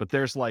analysis class, but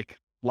there's like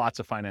lots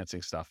of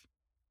financing stuff.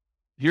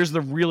 Here's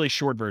the really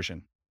short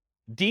version.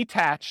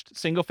 Detached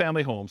single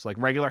family homes, like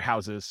regular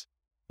houses,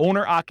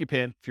 owner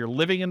occupant, if you're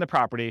living in the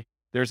property,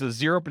 there's a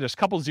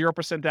couple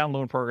 0% down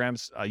loan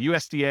programs.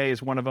 USDA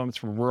is one of them. It's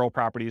for rural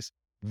properties.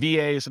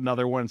 VA is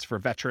another one. It's for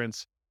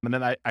veterans. And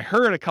then I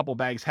heard a couple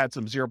banks had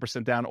some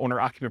 0% down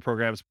owner occupant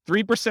programs.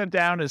 3%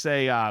 down is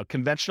a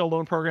conventional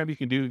loan program you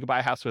can do. You can buy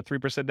a house with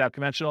 3% down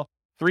conventional.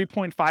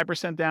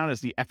 3.5% down is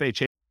the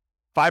FHA.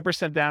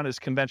 5% down is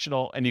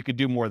conventional, and you could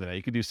do more than that.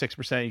 You could do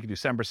 6%, you could do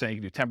 7%,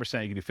 you could do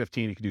 10%, you could do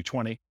 15%, you could do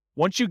 20%.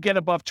 Once you get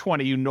above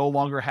 20%, you no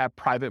longer have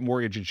private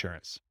mortgage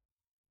insurance.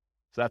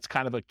 So that's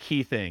kind of a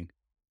key thing.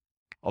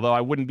 Although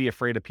I wouldn't be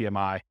afraid of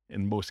PMI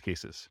in most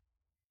cases.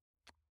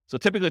 So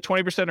typically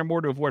 20% or more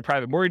to avoid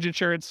private mortgage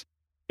insurance.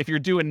 If you're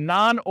doing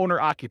non-owner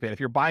occupant, if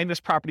you're buying this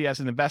property as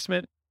an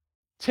investment,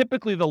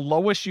 typically the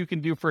lowest you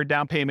can do for a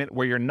down payment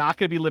where you're not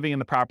going to be living in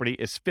the property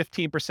is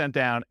 15%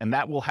 down, and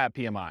that will have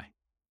PMI.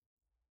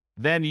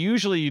 Then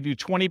usually you do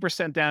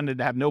 20% down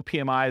to have no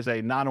PMI as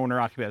a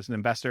non-owner occupant as an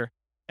investor,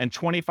 and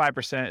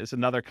 25% is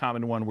another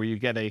common one where you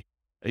get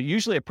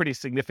usually a pretty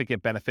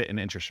significant benefit in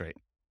interest rate.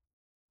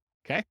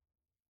 Okay?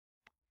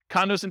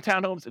 Condos and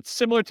townhomes, it's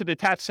similar to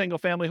detached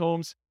single-family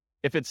homes.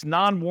 If it's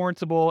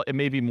non-warrantable, it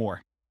may be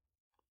more.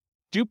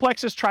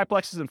 Duplexes,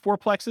 triplexes, and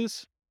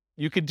fourplexes,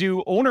 you could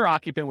do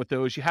owner-occupant with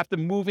those. You have to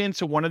move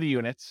into one of the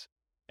units,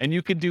 and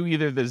you could do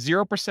either the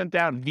 0%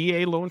 down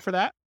VA loan for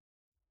that.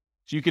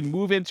 So you can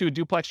move into a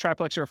duplex,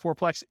 triplex, or a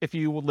fourplex if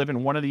you live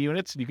in one of the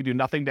units, and you can do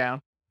nothing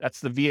down. That's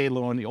the VA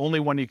loan, the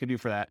only one you can do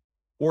for that.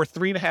 Or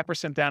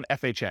 3.5% down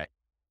FHA.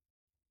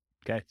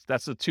 Okay, so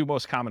that's the two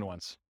most common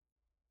ones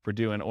for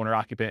doing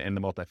owner-occupant in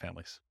the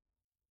multifamilies.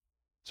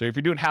 So if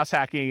you're doing house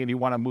hacking and you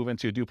want to move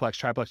into a duplex,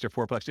 triplex, or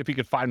fourplex, if you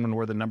could find one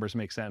where the numbers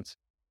make sense,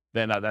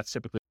 then that's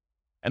typically.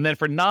 And then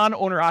for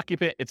non-owner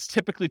occupant, it's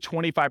typically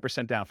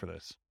 25% down for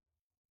those.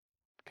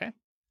 Okay.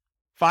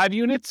 5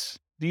 units,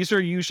 these are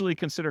usually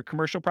considered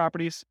commercial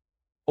properties.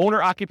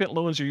 Owner occupant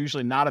loans are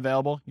usually not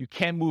available. You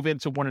can move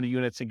into one of the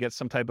units and get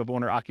some type of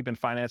owner occupant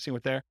financing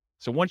with there.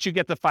 So once you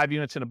get the 5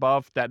 units and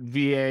above, that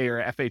VA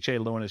or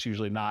FHA loan is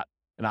usually not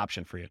an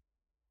option for you.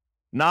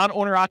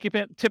 Non-owner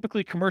occupant,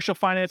 typically commercial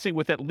financing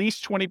with at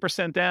least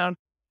 20% down.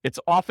 It's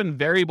often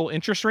variable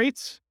interest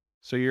rates.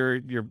 So you're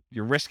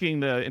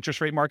risking the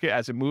interest rate market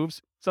as it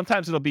moves.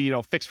 Sometimes it'll be,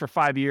 fixed for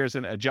 5 years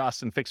and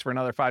adjust, and fixed for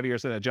another 5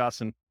 years and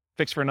adjust, and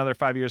fixed for another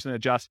 5 years and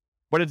adjust.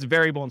 But it's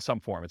variable in some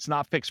form. It's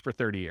not fixed for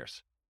 30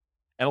 years.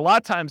 And a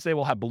lot of times they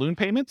will have balloon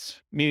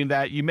payments, meaning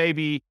that you may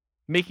be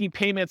making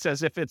payments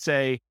as if it's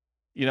a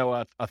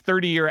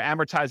 30-year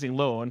amortizing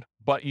loan,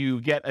 but you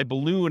get a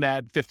balloon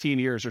at 15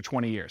 years or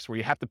 20 years where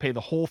you have to pay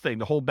the whole thing,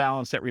 the whole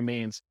balance that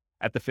remains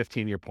at the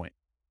 15-year point.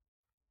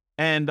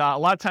 And a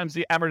lot of times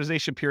the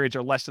amortization periods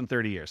are less than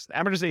 30 years. The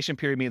amortization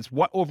period means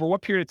over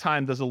what period of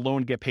time does a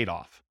loan get paid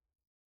off?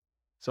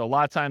 So a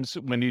lot of times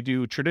when you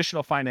do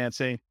traditional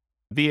financing,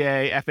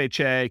 VA,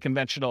 FHA,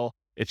 conventional,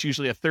 it's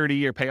usually a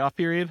 30-year payoff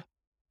period.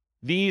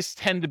 These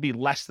tend to be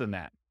less than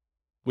that,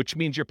 which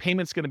means your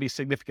payment's going to be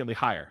significantly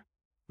higher,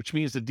 which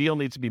means the deal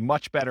needs to be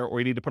much better, or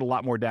you need to put a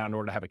lot more down in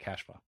order to have a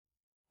cash flow.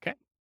 Okay.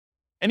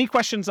 Any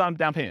questions on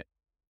down payment?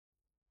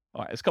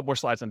 All right, there's a couple more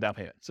slides on down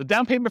payment. So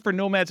down payment for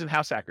nomads and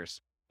house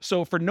hackers.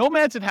 So for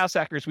nomads and house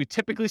hackers, we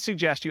typically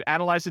suggest you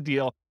analyze the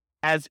deal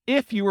as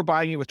if you were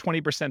buying it with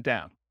 20%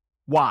 down.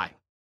 Why?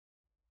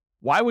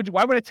 Why would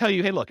I tell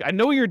you, hey, look, I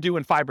know you're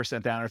doing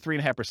 5% down or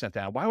 3.5%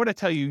 down. Why would I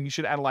tell you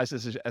should analyze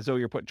this as though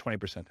you're putting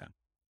 20% down?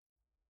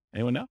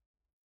 Anyone know?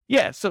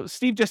 Yeah, so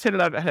Steve just hit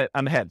it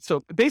on the head.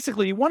 So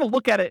basically, you want to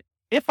look at it,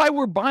 if I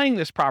were buying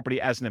this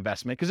property as an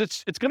investment, because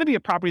it's going to be a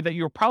property that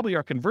you probably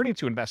are converting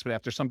to investment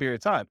after some period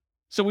of time.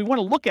 So we want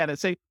to look at it and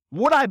say,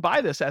 would I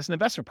buy this as an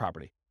investment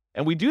property?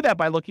 And we do that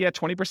by looking at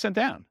 20%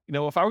 down.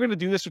 If I were going to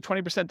do this with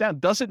 20% down,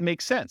 does it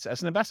make sense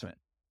as an investment?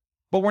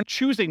 But we're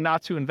choosing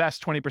not to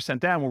invest 20%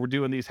 down when we're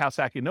doing these house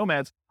hacking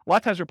nomads. A lot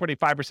of times we're putting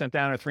 5%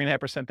 down or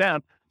 3.5%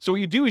 down. So what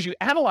you do is you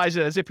analyze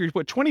it as if you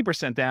put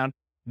 20% down.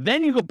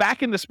 Then you go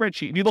back in the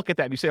spreadsheet and you look at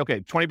that and you say,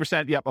 okay,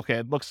 20%, yep, okay,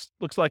 it looks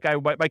like I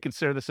might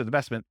consider this an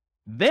investment.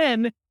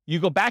 Then you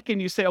go back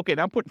and you say, okay,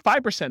 now I'm putting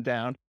 5%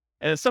 down.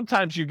 And then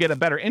sometimes you get a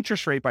better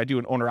interest rate by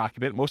doing owner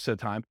occupant most of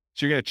the time.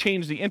 So you're going to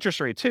change the interest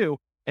rate too,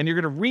 and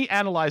you're going to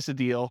reanalyze the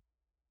deal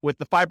with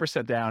the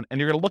 5% down, and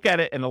you're going to look at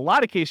it. In a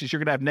lot of cases, you're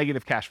going to have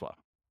negative cash flow.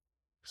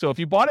 So if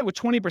you bought it with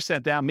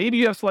 20% down, maybe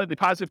you have slightly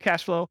positive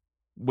cash flow.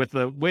 With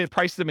the way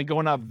prices have been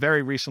going up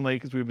very recently,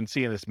 because we've been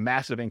seeing this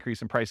massive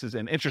increase in prices,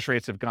 and interest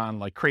rates have gone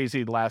like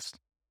crazy the last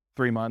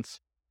 3 months.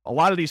 A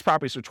lot of these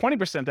properties with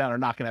 20% down are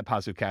not going to have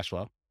positive cash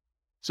flow.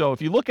 So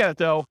if you look at it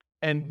though,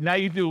 and now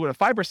you do it with a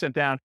 5%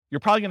 down, you're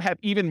probably going to have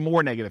even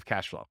more negative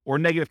cash flow, or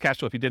negative cash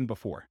flow if you didn't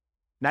before.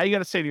 Now you got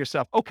to say to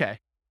yourself, okay,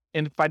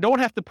 and if I don't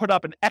have to put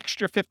up an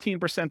extra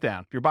 15%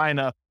 down, if you're buying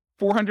a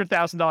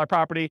 $400,000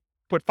 property,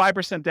 put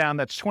 5% down,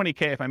 that's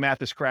 $20K if my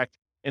math is correct,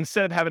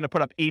 instead of having to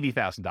put up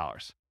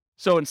 $80,000.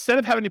 So instead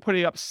of having to put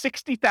up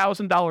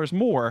 $60,000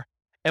 more,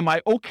 am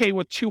I okay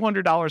with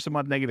 $200 a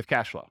month negative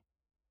cash flow?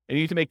 And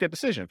you need to make that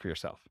decision for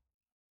yourself.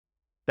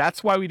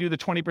 That's why we do the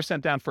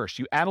 20% down first.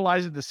 You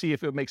analyze it to see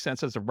if it makes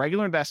sense as a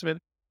regular investment.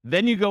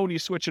 Then you go and you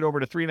switch it over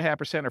to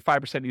 3.5% or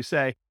 5%. And you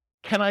say,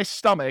 can I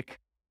stomach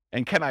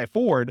and can I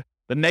afford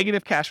the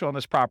negative cash flow on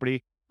this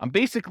property? I'm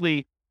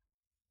basically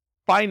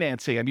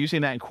financing, I'm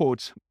using that in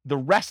quotes, the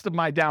rest of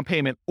my down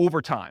payment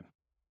over time.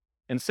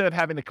 instead of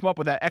having to come up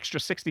with that extra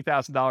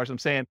 $60,000, I'm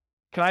saying,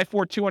 can I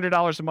afford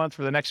 $200 a month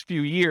for the next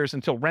few years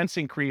until rents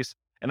increase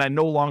and I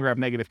no longer have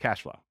negative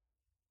cash flow?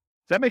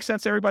 Does that make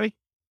sense, everybody?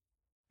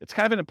 It's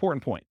kind of an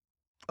important point.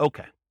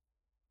 Okay.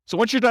 So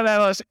once you're done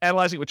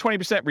analyzing with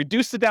 20%,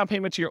 reduce the down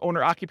payment to your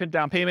owner-occupant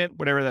down payment,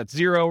 whatever that's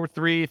 0,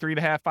 3,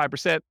 3.5%,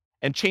 5%,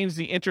 and change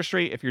the interest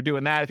rate if you're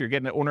doing that, if you're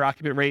getting an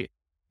owner-occupant rate.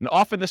 And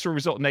often this will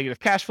result in negative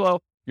cash flow.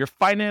 You're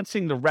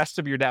financing the rest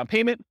of your down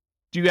payment.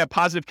 Do you have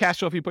positive cash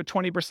flow if you put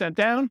 20%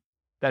 down?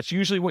 That's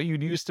usually what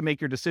you'd use to make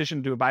your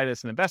decision to buy it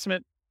as an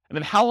investment. And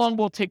then how long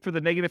will it take for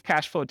the negative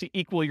cash flow to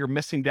equal your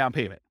missing down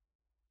payment?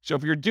 So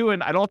if you're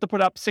doing, I don't have to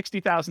put up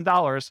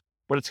 $60,000,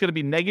 but it's going to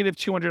be negative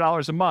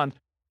 $200 a month.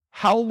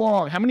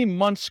 How many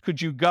months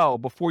could you go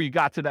before you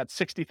got to that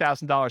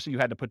 $60,000 that you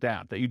had to put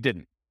down, that you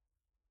didn't?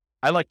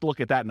 I like to look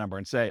at that number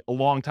and say a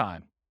long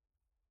time.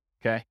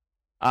 Okay.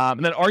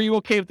 And then are you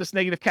okay with this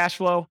negative cash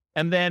flow?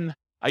 And then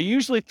I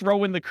usually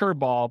throw in the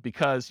curveball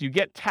because you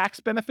get tax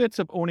benefits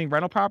of owning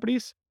rental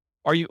properties.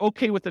 Are you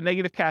okay with the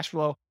negative cash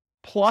flow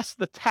plus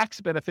the tax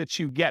benefits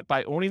you get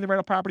by owning the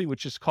rental property,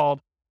 which is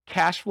called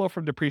cash flow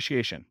from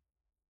depreciation?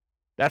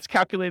 That's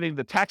calculating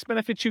the tax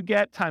benefits you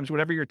get times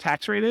whatever your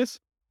tax rate is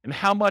and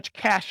how much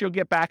cash you'll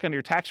get back on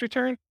your tax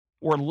return,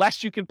 or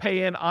less you can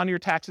pay in on your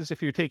taxes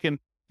if you're taking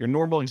your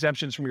normal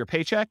exemptions from your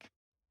paycheck.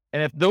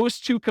 And if those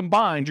two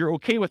combined, you're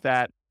okay with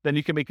that, then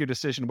you can make your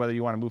decision whether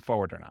you want to move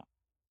forward or not.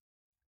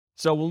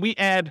 So when we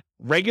add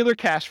regular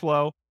cash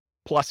flow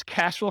plus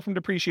cash flow from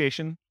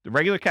depreciation, the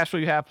regular cash flow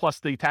you have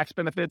plus the tax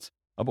benefits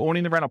of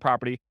owning the rental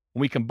property,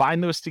 when we combine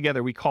those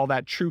together, we call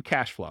that true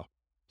cash flow.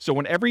 So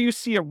whenever you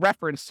see a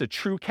reference to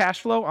true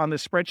cash flow on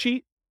this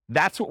spreadsheet,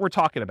 that's what we're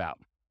talking about.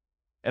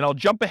 And I'll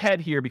jump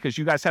ahead here because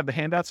you guys have the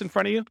handouts in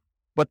front of you.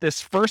 But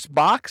this first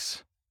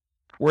box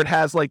where it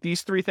has like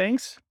these three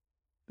things,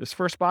 this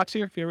first box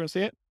here, if you ever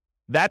see it,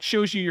 that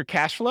shows you your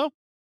cash flow.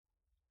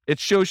 It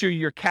shows you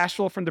your cash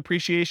flow from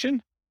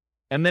depreciation.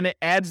 And then it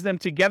adds them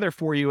together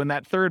for you in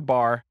that third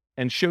bar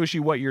and shows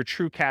you what your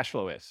true cash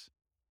flow is.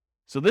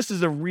 So this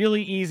is a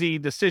really easy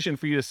decision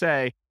for you to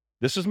say,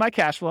 this is my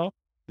cash flow.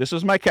 This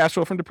is my cash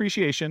flow from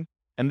depreciation.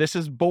 And this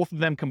is both of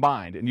them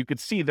combined. And you could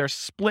see they're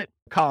split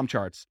column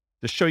charts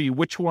to show you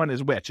which one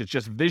is which. It's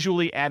just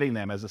visually adding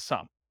them as a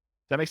sum. Does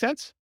that make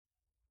sense?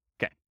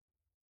 Okay.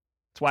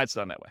 That's why it's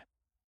done that way.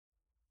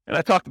 And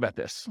I talked about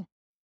this.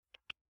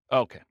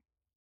 Okay.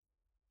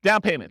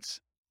 Down payments.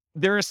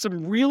 There are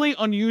some really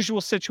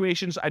unusual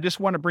situations. I just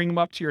want to bring them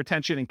up to your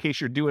attention in case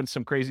you're doing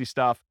some crazy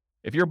stuff.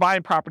 If you're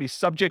buying property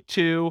subject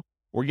to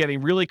or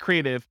getting really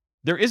creative,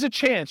 there is a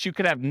chance you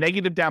could have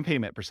negative down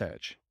payment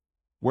percentage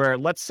where,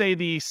 let's say,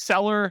 the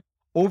seller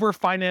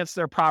overfinanced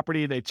their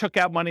property. They took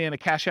out money in a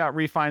cash out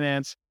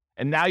refinance.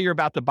 And now you're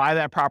about to buy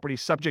that property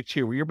subject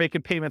to where you're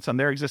making payments on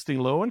their existing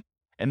loan.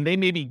 And they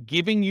may be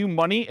giving you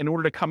money in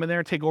order to come in there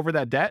and take over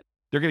that debt.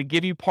 They're going to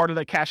give you part of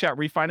the cash out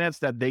refinance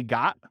that they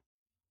got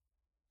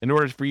in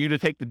order for you to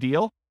take the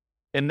deal.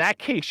 In that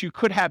case, you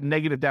could have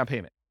negative down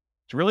payment.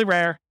 It's really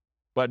rare,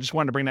 but I just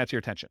wanted to bring that to your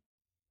attention.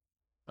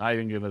 I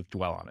ain't going to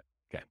dwell on it.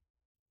 Okay.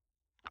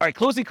 All right,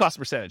 closing cost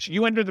percentage.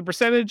 You enter the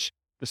percentage.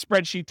 The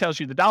spreadsheet tells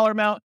you the dollar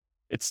amount.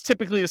 It's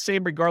typically the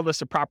same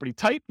regardless of property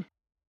type,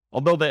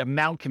 although the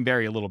amount can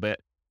vary a little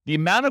bit. The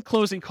amount of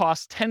closing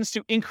costs tends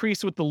to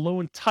increase with the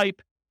loan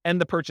type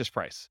and the purchase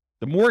price.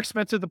 The more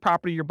expensive the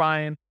property you're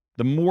buying,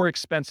 the more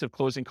expensive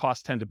closing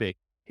costs tend to be.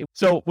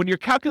 So when you're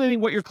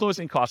calculating what your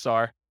closing costs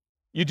are,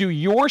 you do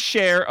your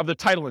share of the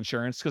title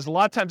insurance, because a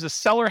lot of times the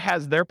seller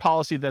has their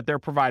policy that they're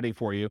providing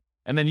for you,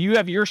 and then you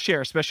have your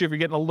share, especially if you're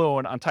getting a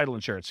loan on title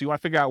insurance. So you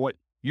want to figure out what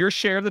your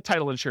share of the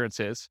title insurance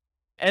is,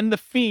 and the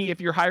fee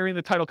if you're hiring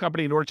the title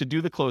company in order to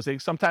do the closing.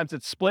 Sometimes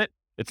it's split.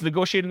 It's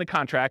negotiated in the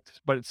contract,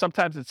 but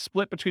sometimes it's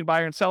split between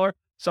buyer and seller.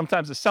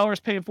 Sometimes the seller is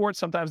paying for it.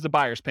 Sometimes the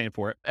buyer's paying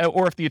for it,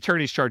 or if the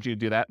attorneys charge you to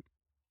do that.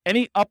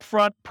 Any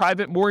upfront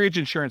private mortgage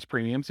insurance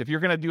premiums, if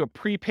you're going to do a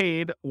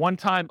prepaid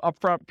one-time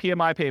upfront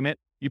PMI payment,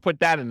 you put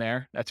that in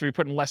there. That's if you're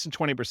putting less than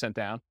 20%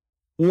 down.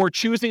 Or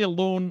choosing a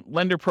loan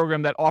lender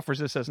program that offers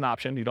this as an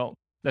option. You don't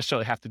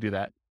necessarily have to do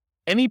that.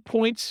 Any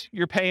points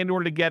you're paying in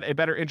order to get a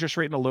better interest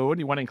rate in a loan,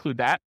 you want to include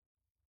that.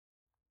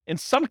 In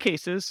some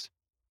cases,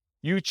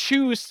 you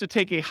choose to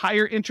take a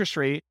higher interest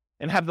rate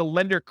and have the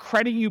lender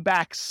credit you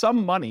back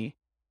some money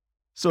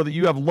so that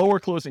you have lower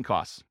closing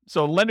costs.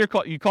 So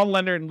you call the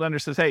lender and the lender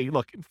says, hey,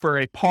 look, for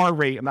a par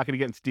rate, I'm not going to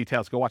get into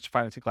details, go watch the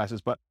financing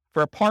classes, but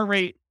for a par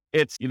rate,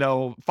 it's,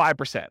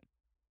 5%.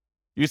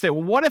 You say,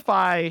 well, what if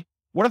I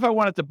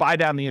wanted to buy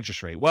down the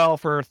interest rate? Well,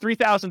 for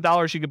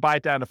 $3,000, you could buy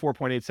it down to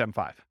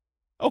 4.875.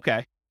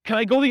 Okay. Can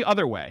I go the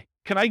other way?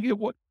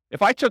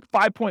 If I took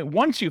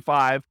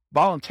 5.125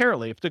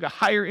 voluntarily, if I took a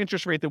higher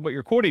interest rate than what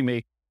you're quoting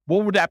me,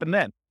 what would happen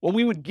then? Well,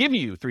 we would give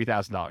you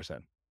 $3,000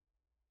 then.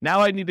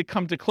 Now I need to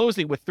come to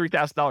closing with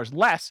 $3,000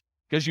 less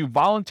because you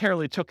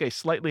voluntarily took a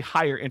slightly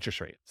higher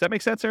interest rate. Does that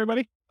make sense,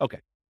 everybody? Okay.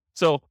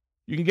 So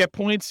you can get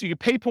points, you can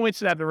pay points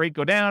to have the rate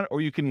go down, or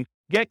you can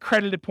get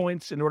credited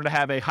points in order to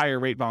have a higher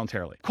rate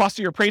voluntarily. Cost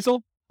of your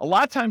appraisal. A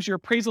lot of times your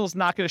appraisal is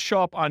not going to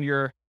show up on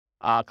your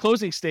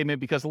closing statement,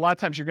 because a lot of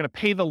times you're going to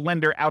pay the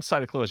lender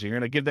outside of closing. You're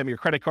going to give them your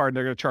credit card and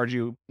they're going to charge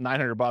you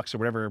 $900 or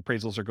whatever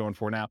appraisals are going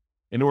for now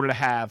in order to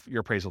have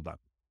your appraisal done.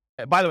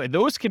 By the way,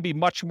 those can be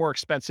much more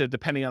expensive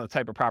depending on the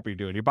type of property you're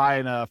doing. You're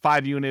buying a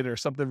 5-unit or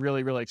something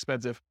really, really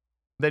expensive,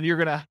 then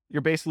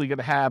you're basically going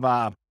to have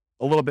a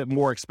little bit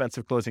more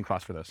expensive closing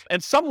costs for those.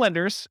 And some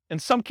lenders, in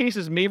some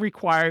cases, may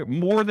require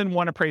more than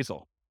one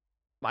appraisal.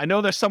 I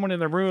know there's someone in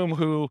the room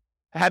who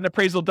had an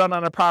appraisal done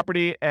on a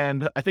property,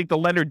 and I think the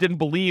lender didn't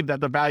believe that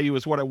the value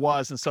is what it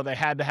was, and so they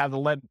had to have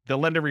the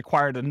lender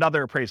required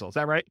another appraisal. Is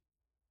that right?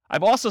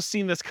 I've also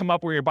seen this come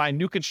up where you're buying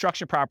new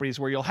construction properties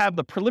where you'll have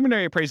the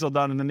preliminary appraisal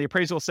done, and then the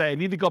appraisal will say, I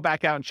need to go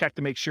back out and check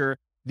to make sure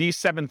these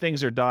 7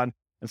 things are done.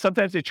 And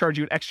sometimes they charge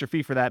you an extra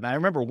fee for that. And I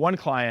remember one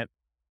client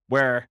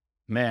where,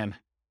 man,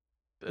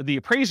 the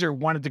appraiser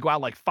wanted to go out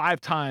like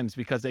 5 times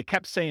because they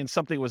kept saying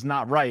something was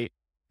not right.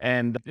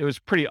 And it was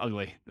pretty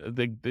ugly.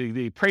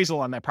 The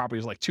appraisal on that property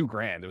was like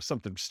 $2,000. It was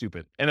something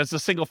stupid. And it's a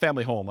single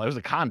family home. It was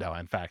a condo,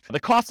 in fact. The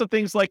cost of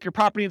things like your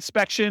property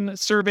inspection,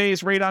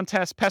 surveys, radon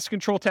tests, pest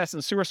control tests,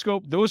 and sewer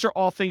scope, those are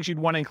all things you'd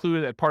want to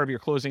include as part of your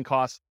closing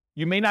costs.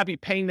 You may not be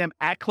paying them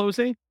at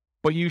closing,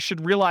 but you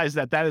should realize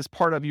that that is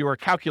part of your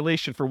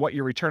calculation for what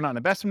your return on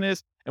investment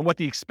is and what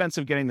the expense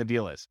of getting the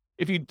deal is.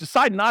 If you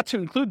decide not to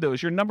include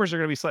those, your numbers are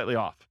going to be slightly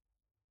off,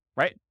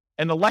 right?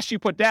 And the less you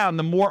put down,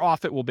 the more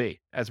off it will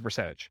be as a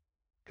percentage.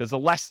 Because the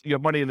less you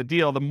have money in the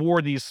deal, the more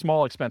these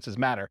small expenses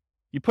matter.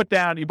 You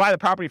buy the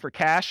property for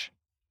cash,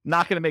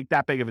 not going to make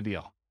that big of a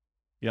deal.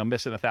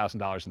 Missing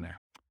 $1,000 in there.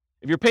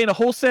 If you're paying a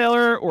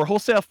wholesaler or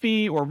wholesale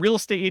fee or real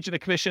estate agent a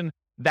commission,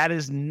 that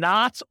is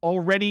not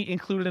already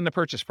included in the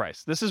purchase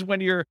price. This is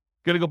when you're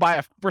going to go buy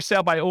a for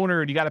sale by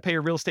owner and you got to pay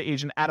your real estate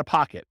agent out of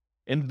pocket.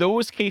 In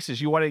those cases,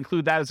 you want to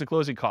include that as a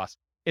closing cost.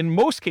 In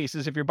most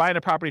cases, if you're buying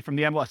a property from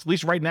the MLS, at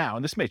least right now,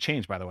 and this may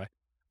change, by the way,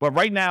 but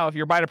right now, if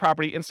you're buying a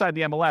property inside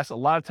the MLS, a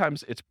lot of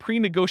times it's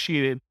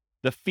pre-negotiated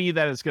the fee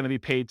that is going to be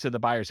paid to the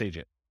buyer's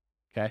agent,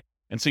 okay?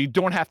 And so you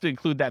don't have to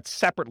include that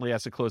separately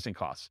as a closing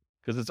cost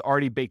because it's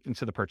already baked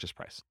into the purchase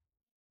price.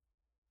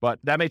 But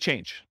that may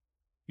change.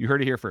 You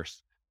heard it here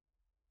first.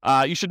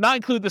 You should not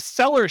include the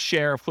seller's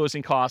share of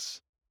closing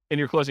costs in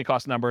your closing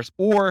cost numbers,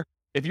 or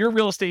if your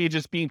real estate agent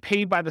is being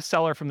paid by the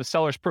seller from the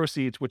seller's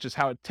proceeds, which is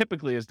how it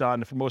typically is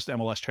done for most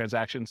MLS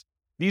transactions,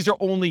 these are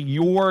only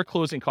your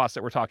closing costs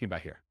that we're talking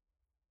about here.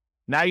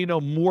 Now you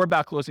know more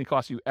about closing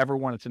costs you ever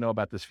wanted to know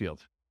about this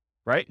field,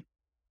 right?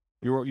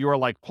 You were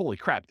like, holy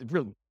crap,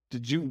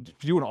 did you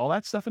doing all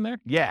that stuff in there?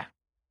 Yeah.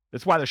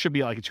 That's why there should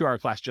be like a 2-hour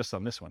class just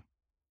on this one.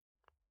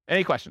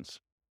 Any questions?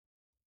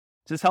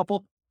 Is this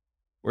helpful?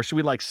 Or should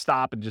we like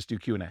stop and just do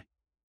Q&A?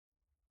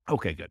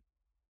 Okay, good.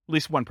 At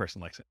least one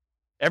person likes it.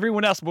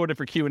 Everyone else voted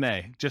for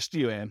Q&A. Just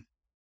you, Ann.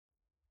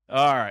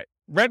 All right.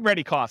 Rent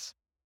ready costs.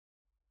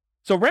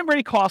 So rent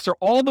ready costs are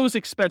all those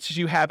expenses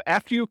you have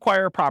after you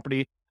acquire a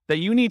property that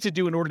you need to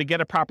do in order to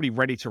get a property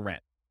ready to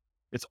rent.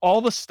 It's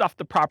all the stuff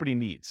the property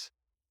needs.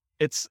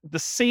 It's the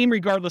same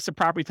regardless of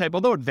property type,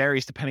 although it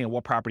varies depending on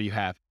what property you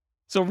have.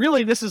 So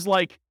really, this is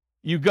like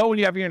you go and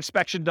you have your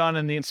inspection done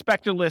and the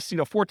inspector lists,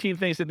 14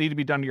 things that need to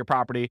be done to your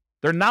property.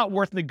 They're not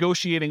worth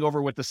negotiating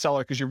over with the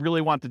seller because you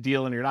really want the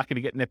deal and you're not going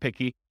to get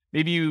nitpicky.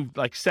 Maybe you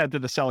said to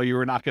the seller you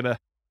were not going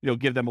to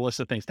give them a list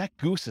of things. That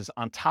goose is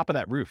on top of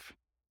that roof.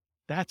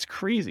 That's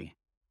crazy.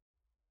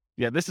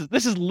 Yeah, this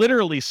is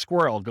literally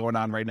squirrel going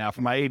on right now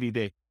for my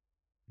ADD.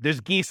 There's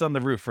geese on the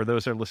roof for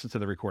those that listen to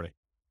the recording.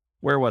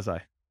 Where was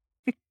I?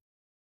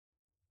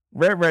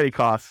 Rent ready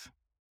costs.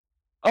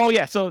 Oh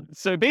yeah, so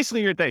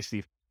basically you're there,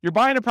 Steve. You're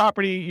buying a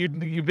property,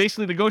 you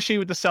basically negotiate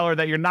with the seller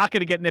that you're not going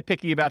to get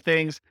nitpicky about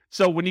things.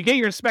 So when you get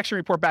your inspection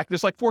report back,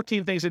 there's like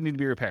 14 things that need to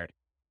be repaired.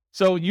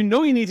 So you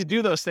need to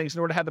do those things in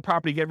order to have the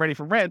property get ready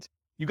for rent.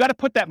 You got to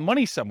put that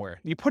money somewhere.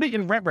 You put it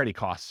in rent ready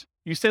costs.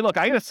 You say, look,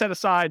 I got to set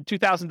aside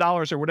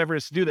 $2,000 or whatever it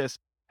is to do this.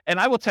 And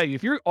I will tell you,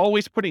 if you're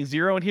always putting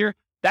zero in here,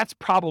 that's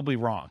probably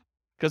wrong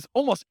because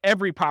almost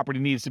every property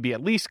needs to be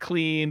at least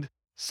cleaned.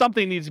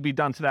 Something needs to be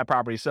done to that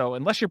property. So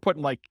unless you're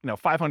putting $500 or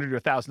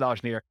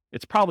 $1,000 in here,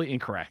 it's probably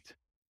incorrect.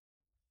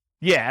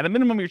 Yeah, at a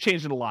minimum, you're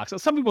changing the locks. So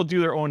some people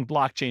do their own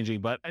block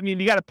changing, but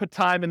you got to put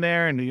time in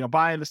there and,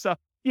 buying the stuff.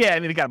 Yeah,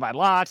 you got to buy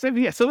locks.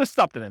 Yeah, so there's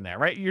something in there,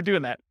 right? You're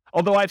doing that.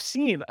 Although I've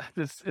seen,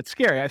 it's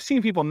scary. I've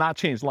seen people not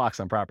change locks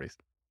on properties.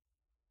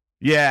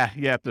 Yeah,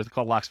 you have to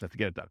call locksmith to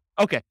get it done.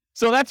 Okay,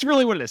 so that's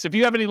really what it is. If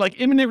you have any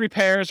imminent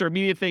repairs or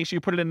immediate things, you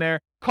put it in there.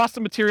 Cost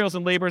of materials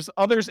and labors,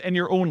 others and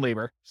your own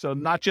labor. So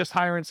not just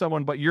hiring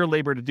someone, but your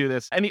labor to do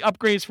this. Any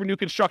upgrades for new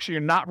construction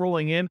you're not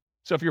rolling in.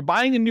 So if you're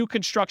buying a new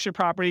construction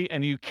property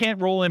and you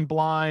can't roll in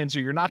blinds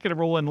or you're not going to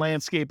roll in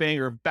landscaping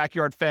or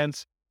backyard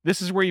fence,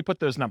 this is where you put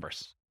those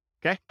numbers.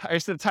 Okay, I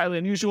said it's highly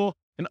unusual.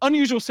 An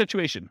unusual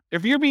situation.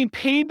 If you're being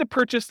paid to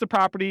purchase the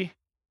property,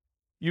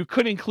 you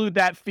could include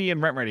that fee in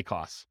rent ready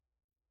costs.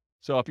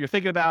 So if you're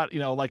thinking about,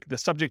 like the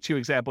subject to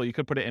example, you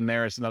could put it in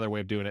there as another way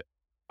of doing it.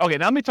 Okay,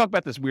 now let me talk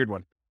about this weird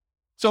one.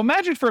 So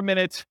imagine for a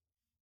minute,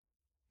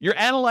 you're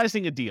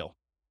analyzing a deal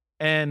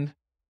and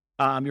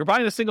you're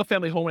buying a single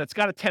family home and it's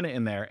got a tenant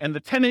in there. And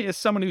the tenant is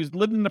someone who's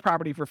lived in the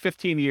property for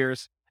 15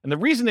 years And the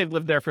reason they've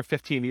lived there for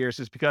 15 years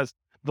is because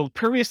the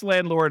previous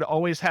landlord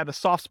always had a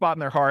soft spot in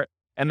their heart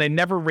and they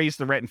never raised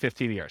the rent in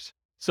 15 years.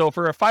 So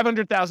for a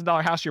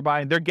 $500,000 house you're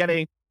buying,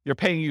 you're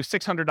paying you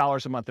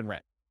 $600 a month in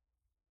rent.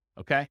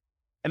 Okay.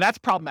 And that's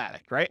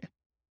problematic, right?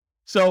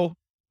 So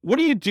what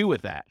do you do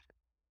with that?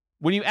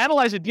 When you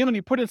analyze a deal and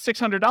you put in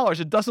 $600,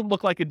 it doesn't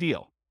look like a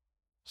deal.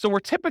 So we're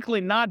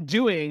typically not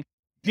doing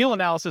deal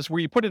analysis where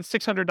you put in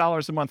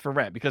 $600 a month for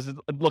rent because it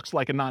looks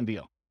like a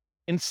non-deal.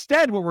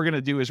 Instead, what we're going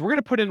to do is we're going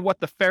to put in what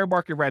the fair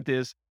market rent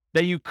is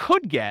that you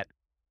could get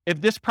if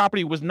this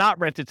property was not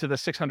rented to the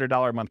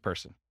 $600 a month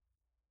person.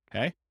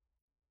 Okay.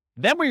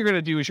 Then what you're going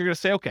to do is you're going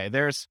to say, okay,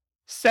 there's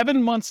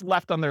 7 months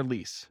left on their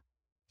lease.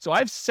 So I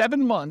have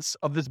 7 months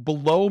of this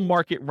below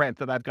market rent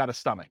that I've got to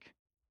stomach.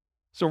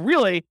 So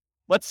really,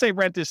 let's say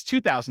rent is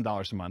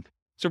 $2,000 a month.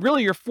 So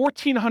really you're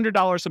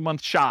 $1,400 a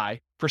month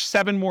shy for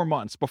 7 more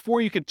months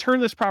before you can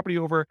turn this property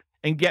over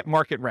and get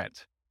market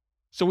rent.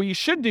 So what you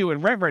should do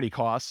in rent ready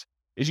costs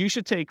is you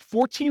should take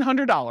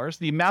 $1,400,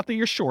 the amount that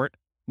you're short,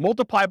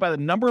 multiply by the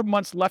number of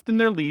months left in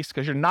their lease,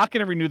 because you're not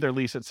going to renew their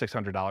lease at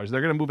 $600.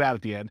 They're going to move out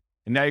at the end.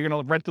 And now you're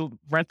going to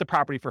rent the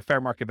property for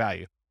fair market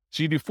value.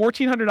 So you do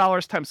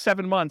 $1,400 times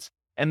 7 months,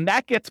 and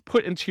that gets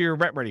put into your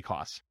rent ready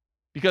costs.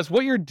 Because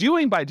what you're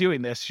doing by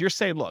doing this, you're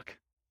saying, look,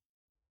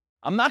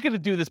 I'm not going to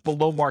do this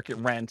below market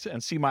rent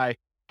and see my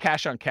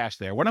cash on cash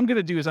there. What I'm going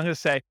to do is I'm going to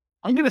say,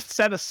 I'm going to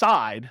set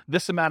aside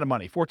this amount of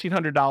money,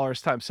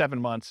 $1,400 times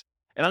 7 months,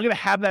 and I'm going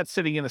to have that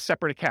sitting in a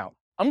separate account.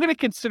 I'm going to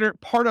consider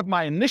it part of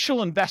my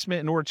initial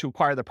investment in order to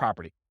acquire the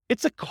property.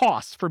 It's a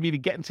cost for me to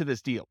get into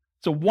this deal.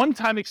 It's a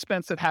one-time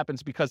expense that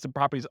happens because the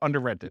property is under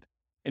rented.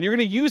 And you're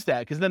going to use that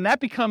because then that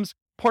becomes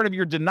part of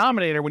your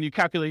denominator when you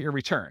calculate your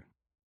return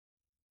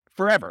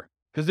forever,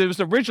 because it was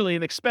originally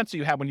an expense that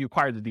you had when you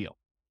acquired the deal.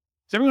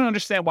 Does everyone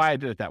understand why I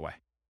did it that way?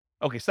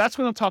 Okay, so that's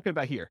what I'm talking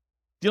about here.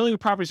 Dealing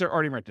with properties that are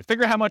already rented.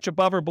 Figure out how much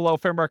above or below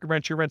fair market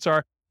rent your rents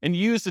are and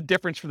use the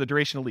difference for the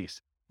duration of lease.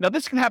 Now,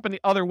 this can happen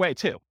the other way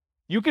too.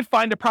 You could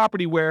find a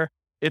property where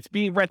it's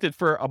being rented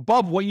for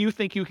above what you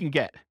think you can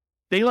get.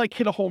 They like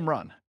hit a home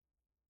run.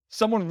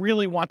 Someone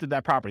really wanted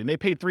that property and they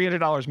paid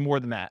 $300 more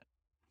than that.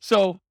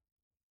 So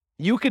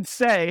you could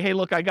say, hey,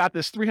 look, I got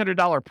this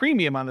 $300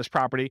 premium on this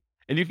property,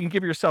 and you can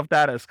give yourself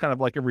that as kind of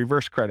like a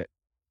reverse credit.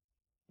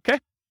 Okay?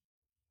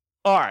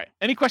 All right.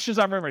 Any questions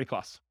on rent ready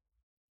costs?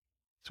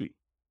 Sweet.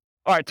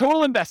 All right.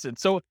 Total invested.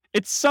 So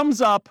it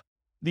sums up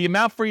the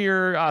amount for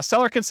your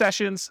seller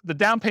concessions, the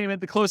down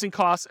payment, the closing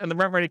costs, and the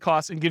rent ready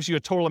costs, and gives you a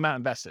total amount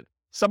invested.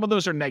 Some of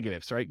those are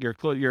negatives, right?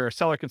 Your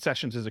seller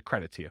concessions is a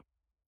credit to you.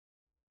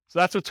 So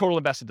that's what total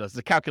invested does. It's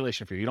a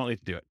calculation for you. You don't need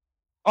to do it.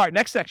 All right,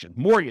 next section,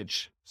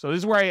 mortgage. So this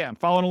is where I am.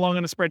 Following along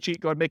on the spreadsheet.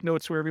 Go ahead and make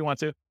notes wherever you want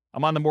to.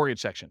 I'm on the mortgage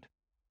section.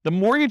 The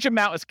mortgage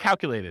amount is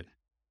calculated.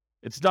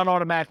 It's done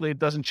automatically. It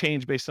doesn't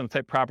change based on the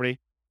type of property.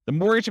 The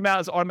mortgage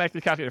amount is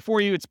automatically calculated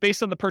for you. It's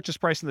based on the purchase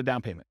price and the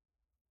down payment.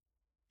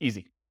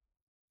 Easy.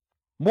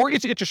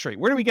 Mortgage interest rate.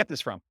 Where do we get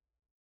this from?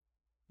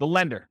 The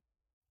lender.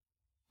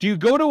 Do you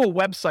go to a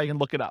website and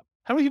look it up?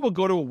 How many people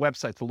go to a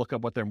website to look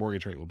up what their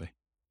mortgage rate will be?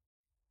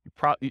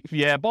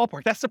 Yeah,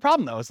 ballpark. That's the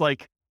problem, though. It's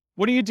like,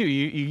 what do?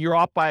 You're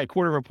off by a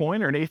quarter of a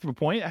point or an eighth of a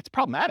point. That's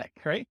problematic,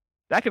 right?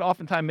 That could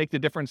oftentimes make the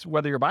difference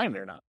whether you're buying it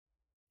or not.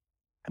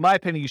 In my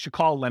opinion, you should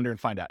call a lender and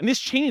find out. And this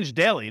changes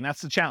daily, and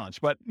that's the challenge.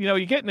 But,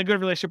 you get in a good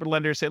relationship with a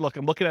lender, say, look,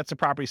 I'm looking at some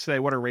properties today.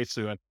 What are rates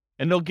doing?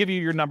 And they'll give you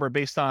your number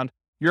based on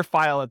your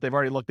file that they've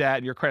already looked at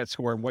and your credit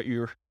score and what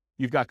you've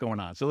got going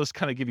on. So let's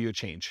kind of give you a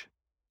change.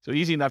 So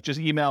easy enough, just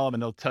email them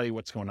and they'll tell you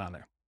what's going on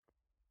there.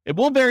 It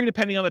will vary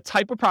depending on the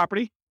type of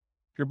property.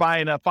 If you're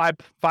buying a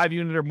five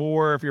unit or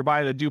more, if you're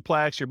buying a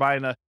duplex, you're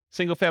buying a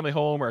single family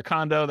home or a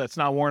condo that's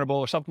not warrantable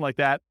or something like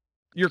that,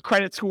 your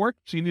credit score.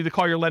 So you need to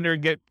call your lender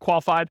and get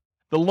qualified.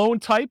 The loan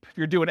type, if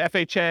you're doing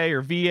FHA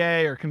or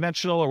VA or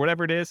conventional or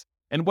whatever it is,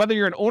 and whether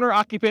you're an owner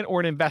occupant or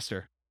an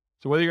investor.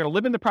 So whether you're going to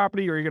live in the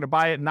property or you're going to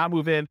buy it and not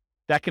move in,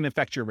 that can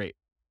affect your rate.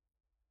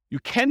 You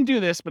can do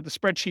this, but the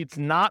spreadsheet's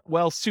not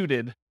well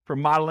suited for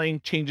modeling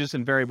changes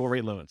in variable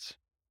rate loans.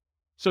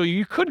 So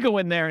you could go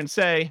in there and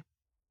say,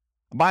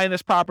 I'm buying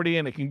this property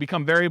and it can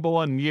become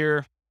variable in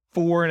year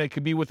 4 and it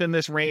could be within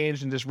this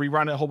range and just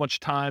rerun it a whole bunch of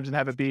times and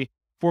have it be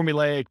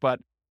formulaic, but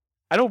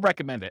I don't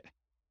recommend it.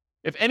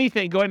 If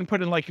anything, go ahead and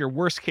put in like your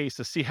worst case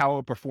to see how it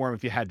would perform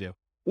if you had to.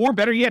 Or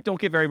better yet, don't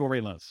get variable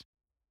rate loans.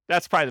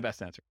 That's probably the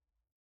best answer.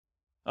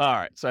 All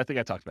right, so I think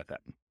I talked about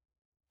that.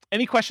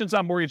 Any questions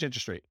on mortgage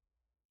interest rate?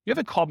 You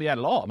haven't called me out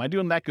at all. Am I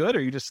doing that good or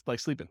are you just like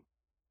sleeping?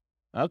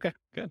 Okay,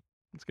 good.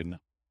 That's good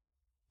enough.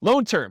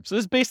 Loan term. So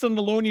this is based on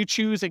the loan you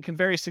choose and can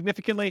vary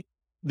significantly.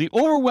 The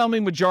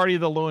overwhelming majority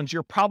of the loans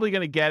you're probably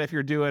going to get if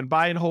you're doing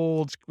buy and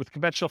holds with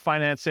conventional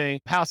financing,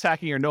 house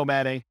hacking or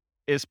nomading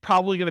is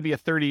probably going to be a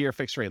 30-year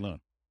fixed rate loan.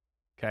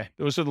 Okay.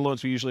 Those are the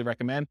loans we usually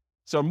recommend.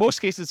 So in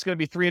most cases, it's going to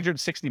be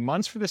 360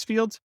 months for this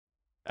field.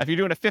 If you're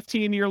doing a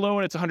 15-year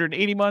loan, it's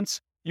 180 months.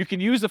 You can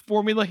use the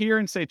formula here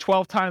and say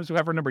 12 times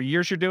whatever number of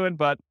years you're doing,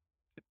 but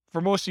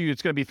for most of you,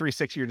 it's going to be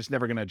 360. You're just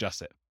never going to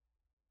adjust it.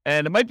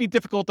 And it might be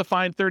difficult to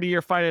find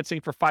 30-year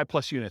financing for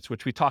 5+ units,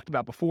 which we talked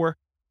about before.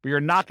 but you're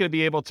not going to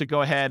be able to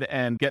go ahead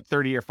and get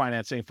 30-year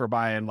financing for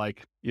buying a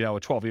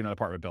 12-unit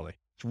apartment building.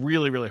 It's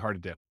really, really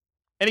hard to do.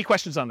 Any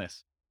questions on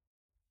this?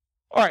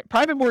 All right,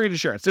 private mortgage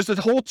insurance. There's a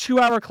whole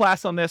 2-hour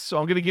class on this, so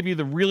I'm going to give you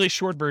the really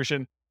short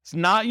version. It's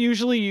not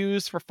usually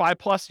used for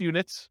 5+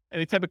 units,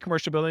 any type of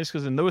commercial buildings,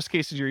 because in those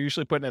cases, you're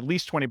usually putting at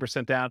least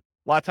 20% down.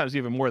 A lot of times,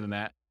 even more than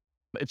that.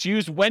 It's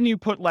used when you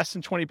put less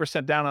than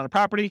 20% down on a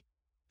property.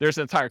 There's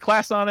an entire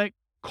class on it.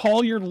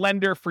 Call your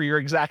lender for your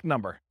exact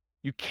number.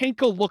 You can't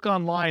go look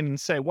online and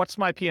say, what's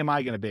my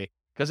PMI going to be?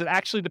 Because it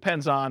actually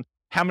depends on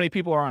how many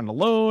people are on the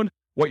loan,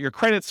 what your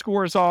credit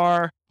scores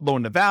are,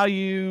 loan to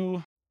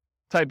value,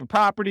 type of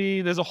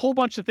property. There's a whole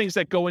bunch of things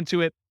that go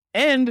into it,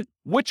 and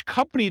which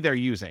company they're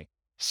using.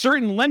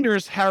 Certain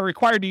lenders are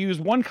required to use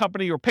one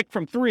company or pick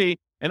from 3,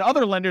 and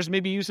other lenders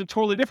may be using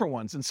totally different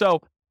ones. And so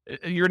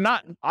you're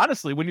not,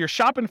 honestly, when you're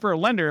shopping for a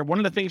lender, one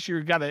of the things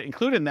you've got to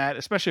include in that,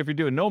 especially if you're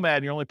doing Nomad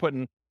and you're only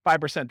putting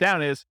 5%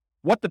 down, is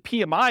what the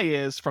PMI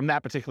is from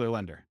that particular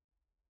lender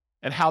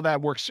and how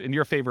that works in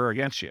your favor or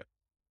against you.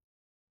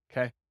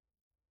 Okay.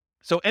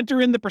 So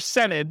enter in the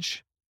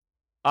percentage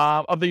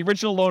of the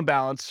original loan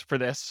balance for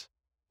this,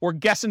 or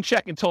guess and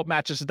check until it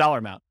matches the dollar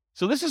amount.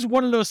 So this is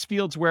one of those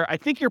fields where I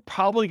think you're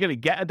probably going to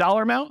get a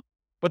dollar amount,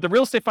 but the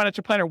real estate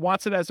financial planner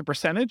wants it as a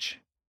percentage,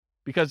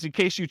 because in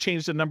case you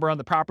change the number on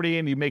the property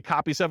and you make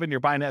copies of it and you're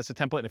buying it as a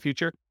template in the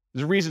future,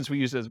 there's reasons we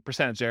use it as a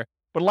percentage there.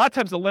 But a lot of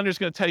times the lender's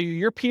going to tell you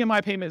your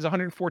PMI payment is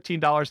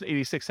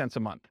 $114.86 a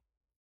month.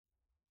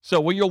 So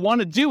what you'll want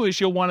to do is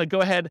you'll want to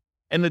go ahead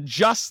and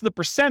adjust the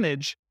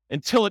percentage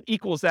until it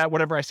equals that,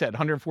 whatever I said,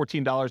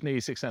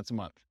 $114.86 a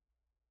month.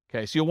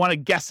 Okay, so you'll want to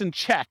guess and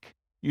check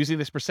using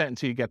this percent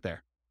until you get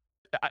there.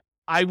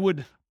 I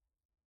would,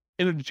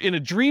 in a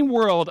dream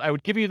world, I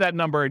would give you that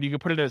number and you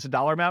could put it as a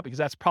dollar amount, because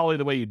that's probably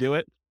the way you do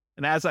it.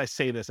 And as I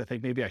say this, I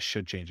think maybe I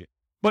should change it.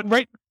 But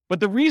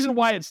the reason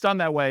why it's done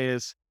that way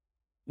is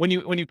when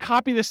you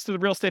copy this to the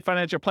real estate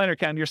financial planner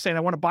account, you're saying, I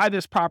want to buy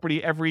this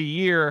property every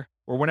year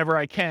or whenever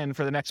I can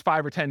for the next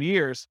 5 or 10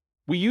 years.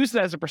 We use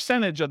it as a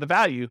percentage of the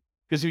value,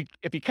 because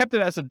if you kept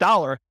it as a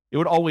dollar, it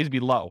would always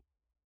be low.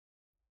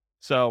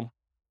 So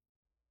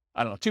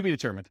I don't know, to be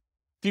determined.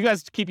 If you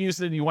guys keep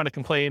using it and you want to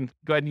complain,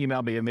 go ahead and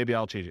email me and maybe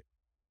I'll change it.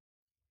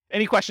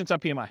 Any questions on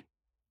PMI?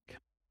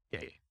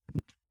 Yeah.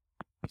 You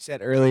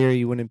said earlier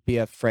you wouldn't be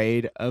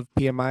afraid of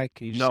PMI.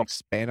 Can you just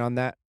expand on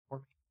that for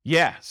me?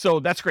 Yeah, so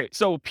that's great.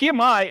 So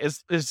PMI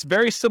is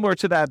very similar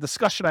to that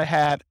discussion I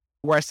had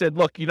where I said,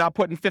 look, you're not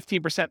putting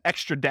 15%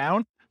 extra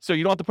down, so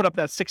you don't have to put up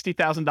that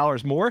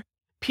 $60,000 more.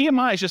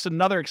 PMI is just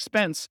another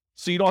expense,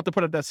 so you don't have to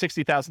put up that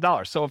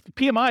 $60,000. So if the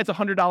PMI is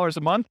 $100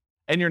 a month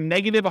and you're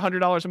negative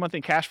 $100 a month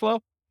in cash flow,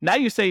 now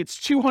you say it's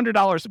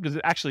 $200, because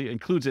it actually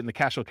includes it in the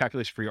cash flow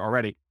calculation for you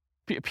already.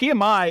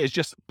 PMI is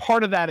just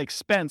part of that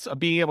expense of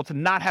being able to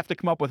not have to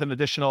come up with an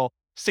additional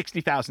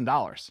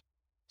 $60,000.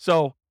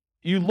 So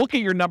you look at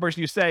your numbers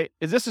and you say,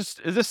 is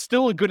this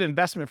still a good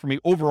investment for me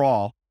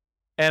overall?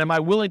 And am I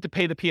willing to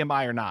pay the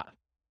PMI or not?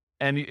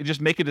 And you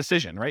just make a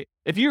decision, right?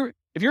 If you're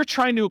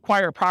trying to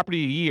acquire a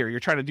property a year, you're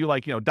trying to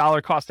do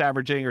dollar cost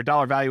averaging or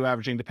dollar value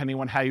averaging, depending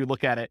on how you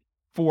look at it,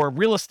 for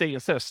real estate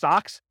instead of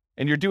stocks,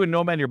 and you're doing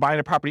Nomad, you're buying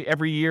a property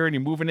every year and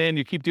you're moving in,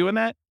 you keep doing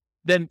that,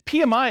 then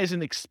PMI is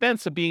an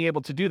expense of being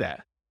able to do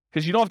that,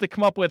 because you don't have to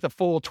come up with a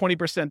full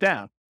 20%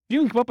 down. If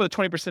you can come up with a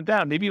 20%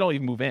 down, maybe you don't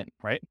even move in,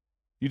 right?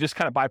 You just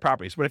kind of buy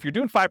properties. But if you're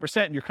doing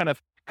 5% and you're kind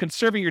of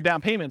conserving your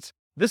down payments,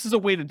 this is a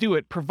way to do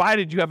it,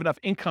 provided you have enough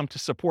income to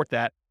support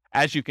that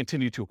as you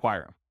continue to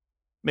acquire them.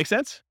 Make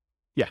sense?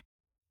 Yeah.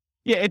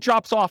 Yeah, it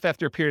drops off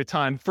after a period of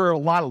time for a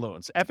lot of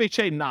loans.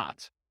 FHA,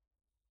 not.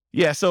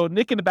 Yeah, so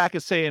Nick in the back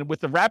is saying, with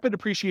the rapid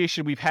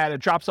appreciation we've had,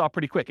 it drops off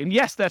pretty quick. And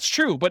yes, that's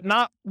true, but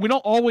we don't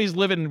always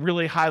live in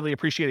really highly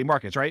appreciating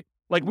markets, right?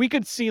 Like we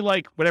could see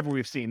whatever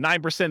we've seen,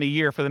 9% a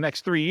year for the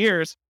next 3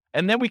 years,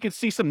 and then we could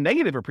see some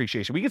negative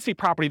appreciation. We could see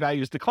property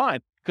values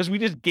decline because we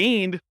just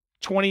gained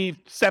 27%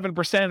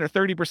 or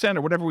 30%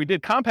 or whatever we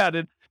did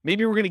compounded.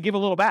 Maybe we're going to give a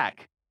little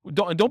back.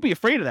 Don't be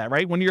afraid of that,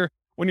 right? When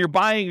you're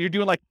buying, you're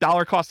doing like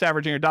dollar cost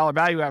averaging or dollar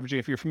value averaging.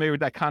 If you're familiar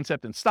with that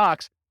concept in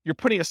stocks, you're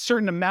putting a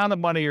certain amount of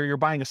money or you're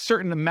buying a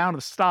certain amount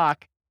of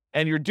stock,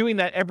 and you're doing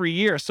that every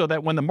year so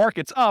that when the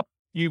market's up,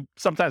 you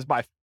sometimes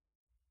buy.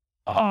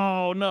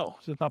 Oh no,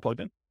 is it not plugged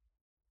in?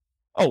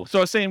 Oh, so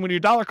I was saying when you're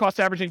dollar cost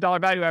averaging, dollar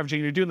value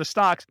averaging, you're doing the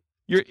stocks,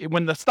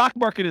 when the stock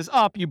market is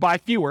up, you buy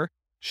fewer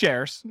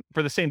shares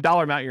for the same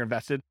dollar amount you're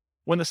invested.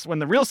 When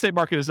the real estate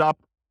market is up,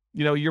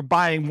 you're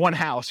buying one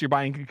house, you're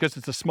buying because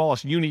it's the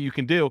smallest unit you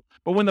can do.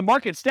 But when the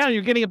market's down,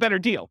 you're getting a better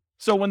deal.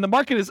 So when the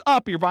market is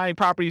up, you're buying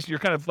properties, you're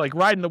kind of like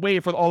riding the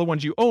wave for all the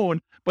ones you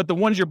own, but the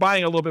ones you're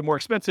buying are a little bit more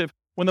expensive.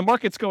 When the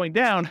market's going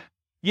down,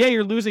 yeah,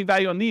 you're losing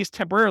value on these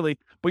temporarily,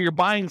 but you're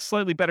buying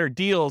slightly better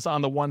deals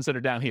on the ones that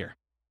are down here.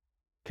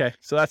 Okay,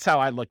 so that's how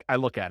I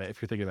look at it, if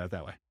you're thinking about it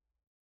that way.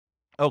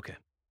 Okay.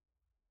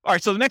 All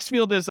right, so the next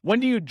field is, when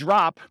do you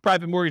drop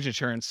private mortgage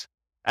insurance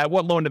at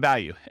what loan to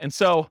value? And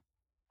so,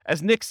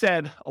 as Nick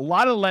said, a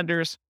lot of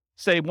lenders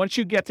say once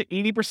you get to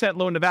 80%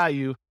 loan to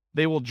value,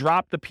 they will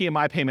drop the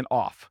PMI payment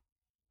off.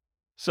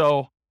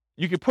 So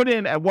you can put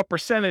in at what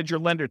percentage your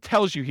lender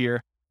tells you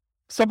here.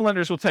 Some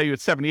lenders will tell you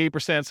it's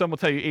 78%. Some will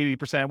tell you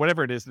 80%,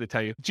 whatever it is they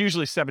tell you. It's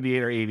usually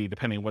 78 or 80,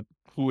 depending on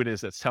who it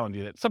is that's telling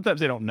you that. Sometimes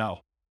they don't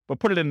know, but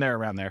put it in there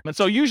around there. And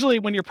so usually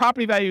when your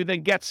property value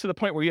then gets to the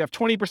point where you have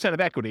 20%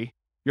 of equity,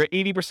 you're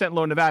 80%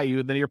 loan to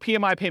value, then your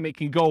PMI payment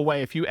can go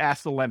away if you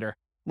ask the lender,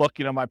 look,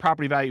 my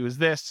property value is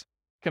this.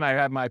 Can I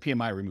have my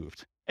PMI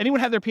removed? Anyone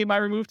have their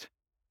PMI removed?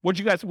 What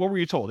were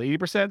you told?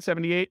 80%,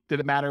 78? Did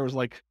it matter? It was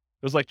like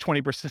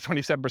 20%,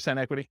 27%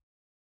 equity.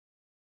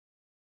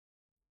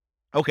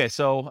 Okay,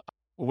 so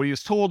what he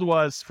was told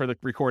was, for the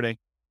recording,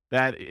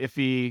 that if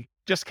he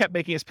just kept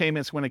making his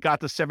payments, when it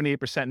got to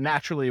 78%,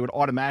 naturally it would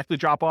automatically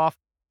drop off.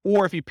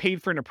 Or if he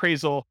paid for an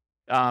appraisal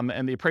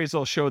and the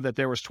appraisal showed that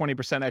there was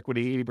 20%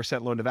 equity,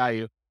 80% loan to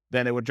value,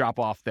 then it would drop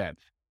off then.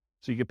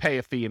 So you could pay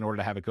a fee in order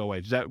to have it go away.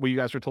 Is that what you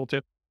guys were told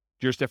too?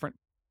 Yours different?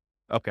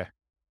 Okay.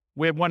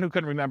 We had one who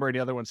couldn't remember and the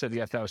other one said,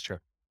 yes, that was true.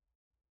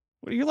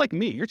 Well, you're like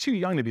me. You're too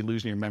young to be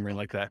losing your memory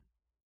like that.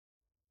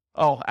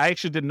 Oh, I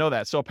actually didn't know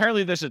that. So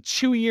apparently there's a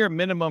 2-year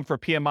minimum for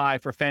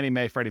PMI for Fannie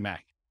Mae, Freddie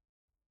Mac.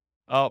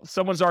 Oh,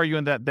 someone's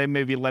arguing that they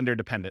may be lender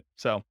dependent.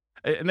 So,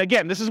 and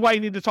again, this is why you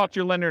need to talk to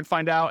your lender and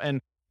find out,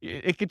 and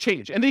it could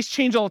change. And these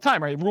change all the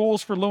time, right?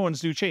 Rules for loans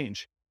do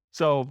change.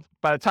 So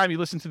by the time you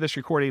listen to this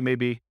recording, it may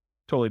be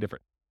totally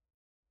different.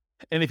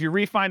 And if you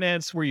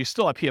refinance where you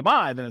still have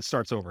PMI, then it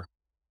starts over.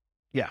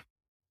 Yeah.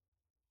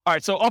 All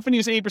right, so often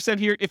use 80%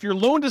 here. If your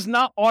loan does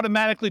not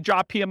automatically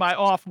drop PMI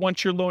off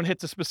once your loan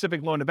hits a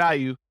specific loan to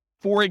value,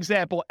 for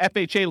example,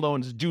 FHA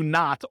loans do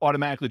not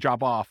automatically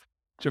drop off.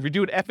 So if you're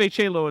doing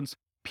FHA loans,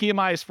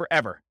 PMI is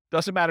forever.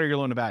 Doesn't matter your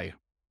loan to value.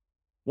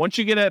 Once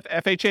you get an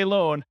FHA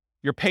loan,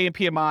 you're paying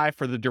PMI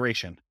for the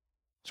duration.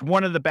 It's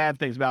one of the bad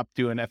things about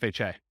doing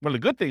FHA. One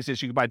of the good things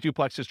is you can buy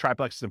duplexes,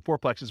 triplexes, and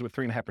fourplexes with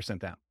 3.5%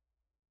 down.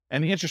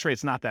 And the interest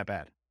rate's not that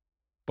bad.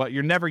 But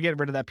you're never getting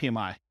rid of that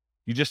PMI.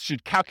 You just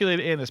should calculate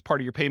it in as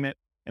part of your payment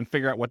and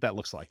figure out what that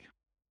looks like.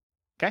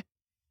 Okay?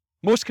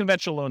 Most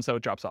conventional loans, though,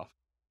 it drops off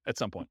at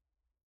some point.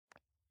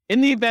 In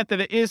the event that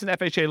it is an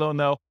FHA loan,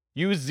 though,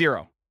 use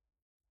 0.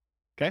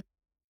 Okay?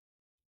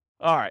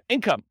 All right.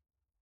 Income.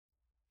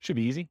 Should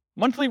be easy.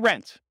 Monthly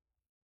rent.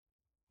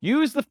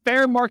 Use the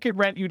fair market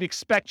rent you'd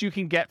expect you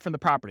can get from the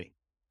property.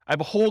 I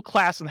have a whole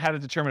class on how to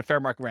determine fair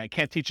market rent. I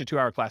can't teach a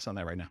 2-hour class on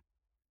that right now.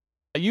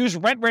 I use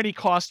rent-ready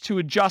costs to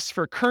adjust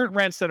for current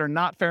rents that are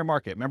not fair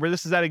market. Remember,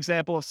 this is that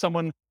example of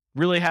someone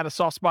really had a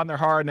soft spot in their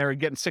heart and they were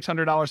getting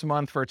 $600 a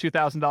month for a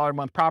 $2,000 a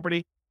month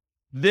property.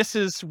 This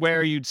is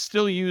where you'd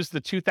still use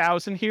the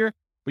 $2,000 here,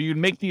 but you'd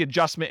make the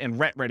adjustment in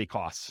rent-ready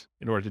costs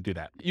in order to do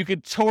that. You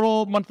could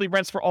total monthly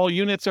rents for all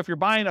units. So if you're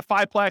buying a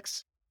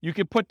 5-plex, you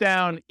could put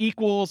down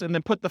equals and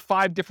then put the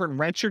 5 different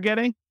rents you're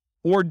getting,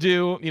 or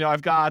do,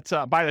 I've got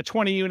buy the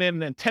 20 unit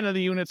and then 10 of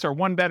the units are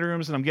 1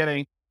 bedrooms and I'm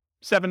getting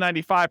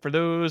 $795 for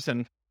those,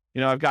 and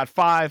I've got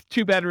 5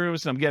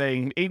 2-bedrooms and I'm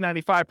getting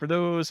 $895 for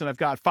those, and I've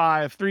got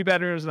 5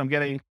 3-bedrooms and I'm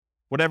getting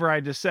whatever I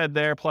just said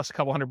there plus a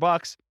couple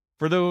 $100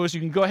 for those. You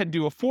can go ahead and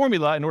do a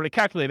formula in order to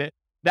calculate it.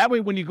 That way,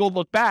 when you go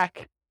look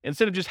back,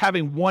 instead of just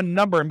having one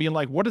number and being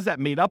like, what is that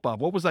made up of?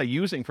 What was I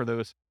using for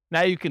those?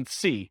 Now you can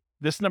see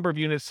this number of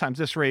units times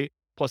this rate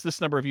plus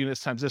this number of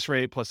units times this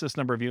rate plus this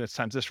number of units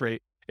times this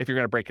rate if you're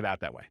going to break it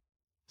out that way.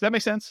 Does that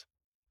make sense?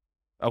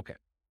 Okay.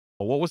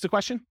 Well, what was the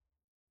question?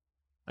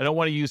 I don't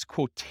want to use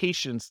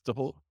quotations to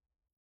hold.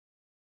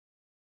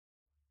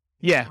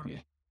 Yeah.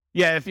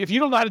 If you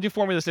don't know how to do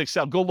formulas in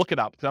Excel, go look it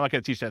up. I'm not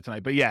going to teach that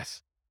tonight. But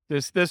yes,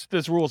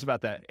 there's rules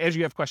about that. Andrew,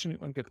 you have a question? You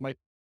want to get the mic?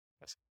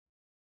 Yes.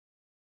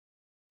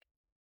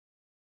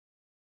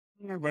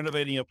 You're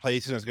renovating a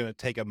place and it's going to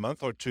take a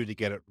month or 2 to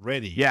get it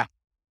ready. Yeah.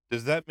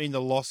 Does that mean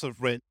the loss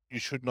of rent, you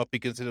should not be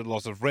considered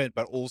loss of rent,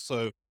 but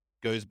also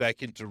goes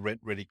back into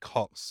rent-ready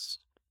costs?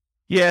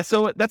 Yeah,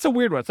 so that's a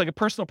weird one. It's like a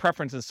personal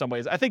preference in some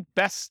ways. I think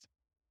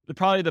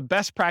probably the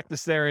best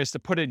practice there is to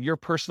put in your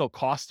personal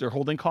cost or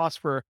holding costs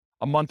for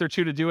a month or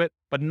 2 to do it,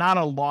 but not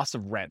a loss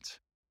of rent.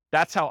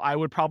 That's how I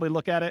would probably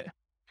look at it.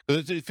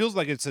 It feels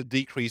like it's a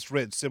decreased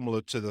rent,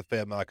 similar to the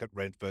fair market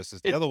rent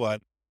versus the other one.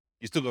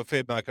 You still got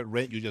fair market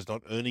rent, you're just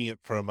not earning it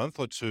for a month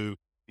or 2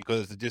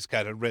 because it's a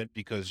discounted rent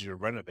because you're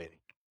renovating.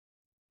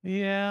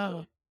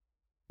 Yeah.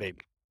 Maybe.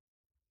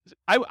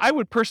 I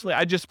would personally,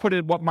 I just put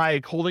in what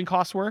my holding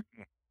costs were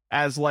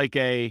as like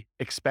a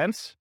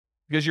expense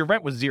because your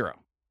rent was 0.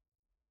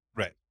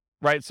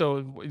 Right.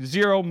 So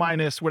 0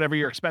 minus whatever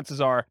your expenses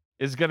are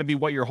is going to be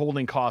what your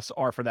holding costs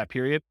are for that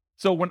period.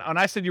 So when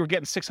I said you were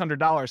getting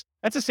 $600,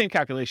 that's the same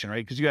calculation,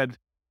 right? Because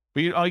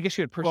I guess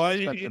you had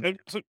personal.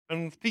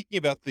 I'm thinking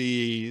about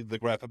the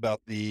graph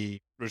about the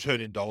return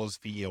in dollars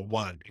for year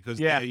 1, because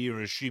there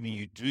you're assuming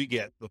you do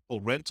get the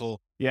full rental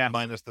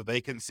minus the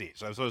vacancy.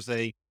 So I was sort of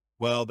saying,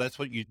 well, that's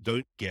what you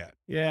don't get.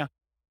 Yeah.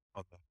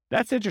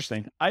 That's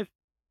interesting.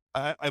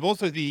 I'm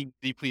also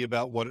deeply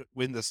about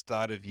when the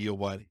start of year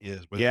 1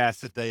 is, whether it's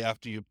the day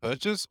after you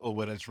purchase or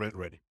when it's rent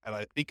ready. And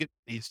I think it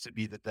needs to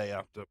be the day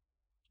after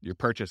your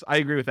purchase. I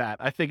agree with that.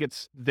 I think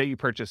it's the day you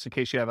purchase in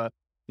case you have a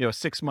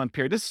 6-month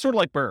period. This is sort of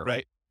like Burr,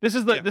 right? This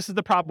is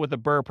the problem with the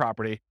Burr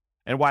property.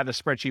 and why the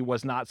spreadsheet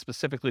was not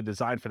specifically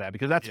designed for that,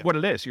 because that's what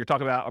it is. You're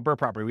talking about a BRRRR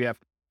property. We have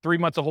 3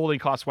 months of holding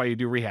costs while you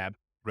do rehab,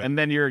 and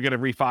then you're going to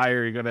refi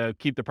or you're going to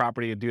keep the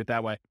property and do it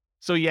that way.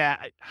 So yeah,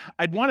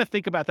 I'd want to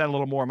think about that a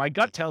little more. My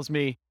gut tells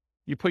me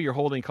you put your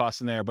holding costs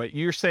in there, but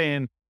you're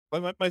saying...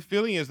 My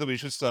feeling is that we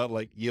should start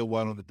like year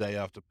one on the day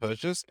after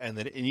purchase, and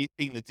then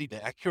anything that's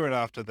inaccurate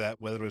after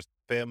that, whether it's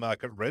fair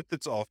market rent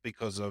that's off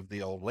because of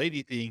the old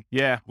lady thing,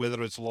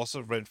 whether it's loss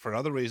of rent for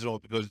another reason or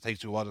because it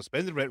takes you a while to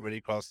spend the rent ready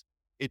costs,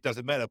 it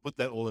doesn't matter. Put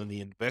that all in the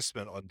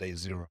investment on day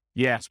zero.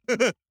 Yeah.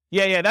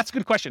 Yeah, that's a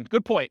good question.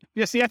 Good point.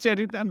 Yes, the answer,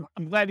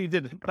 I'm glad you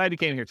did. Glad you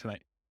came here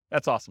tonight.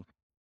 That's awesome.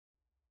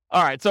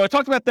 All right, so I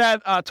talked about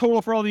that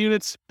total for all the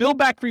units. Bill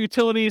back for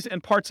utilities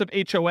and parts of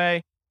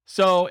HOA.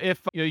 So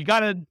if you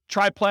got a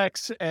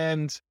triplex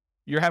and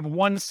you have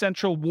one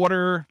central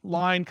water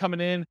line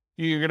coming in,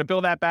 you're going to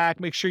bill that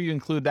back. Make sure you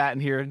include that in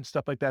here and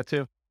stuff like that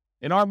too.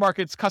 In our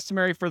market, it's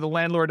customary for the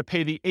landlord to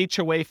pay the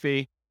HOA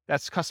fee.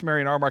 That's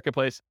customary in our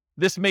marketplace.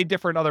 This may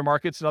differ in other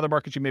markets. In other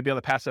markets, you may be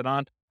able to pass it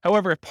on.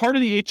 However, if part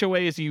of the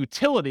HOA is a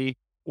utility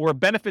or a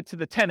benefit to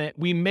the tenant,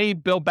 we may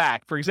bill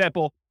back. For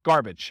example,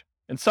 garbage.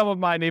 In some of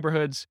my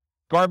neighborhoods,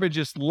 garbage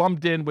is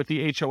lumped in with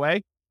the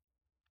HOA.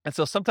 And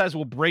so sometimes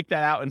we'll break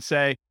that out and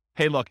say,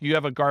 hey, look, you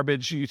have a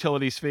garbage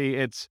utilities fee.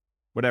 It's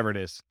whatever it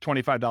is,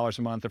 $25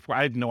 a month. Or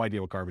I have no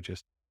idea what garbage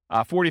is.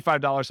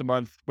 $45 a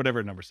month,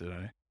 whatever numbers it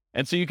is.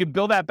 And so you can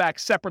bill that back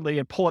separately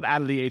and pull it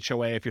out of the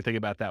HOA if you're thinking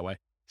about it that way.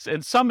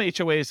 In some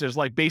HOAs, there's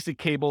like basic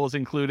cables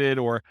included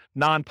or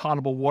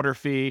non-potable water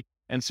fee.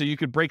 And so you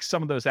could break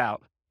some of those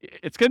out.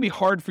 It's going to be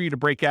hard for you to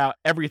break out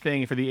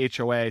everything for the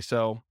HOA.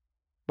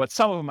 But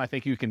some of them, I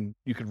think you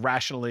could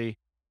rationally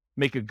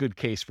make a good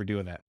case for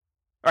doing that.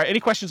 All right. Any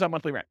questions on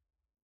monthly rent?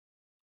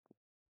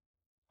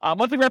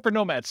 Monthly rent for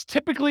nomads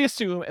typically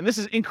assume, and this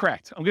is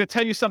incorrect. I'm going to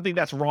tell you something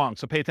that's wrong.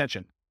 So pay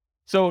attention.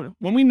 So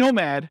when we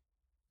nomad,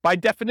 by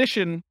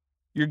definition,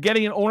 you're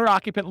getting an owner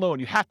occupant loan.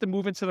 You have to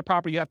move into the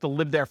property. You have to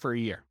live there for a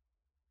year.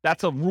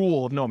 That's a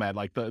rule of nomad.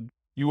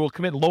 You will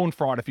commit loan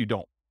fraud if you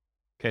don't.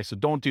 Okay. So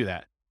don't do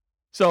that.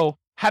 So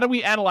how do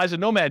we analyze a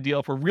nomad deal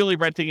if we're really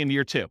renting in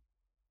year 2?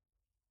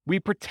 We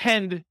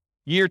pretend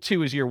year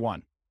 2 is year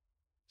 1.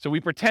 So we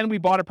pretend we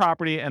bought a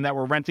property and that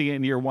we're renting it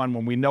in year 1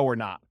 when we know we're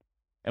not.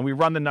 And we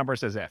run the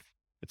numbers as if.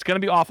 It's going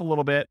to be off a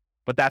little bit,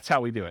 but that's how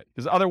we do it.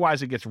 Because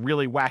otherwise it gets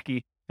really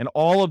wacky. And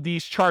all of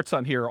these charts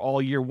on here are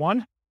all year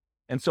 1.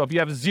 And so if you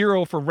have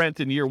 0 for rent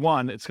in year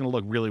 1, it's going to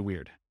look really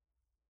weird.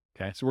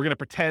 Okay, so we're going to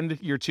pretend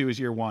year 2 is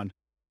year 1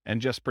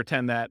 and just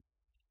pretend that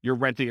you're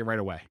renting it right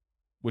away,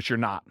 which you're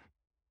not.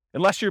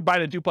 Unless you're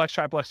buying a duplex,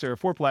 triplex, or a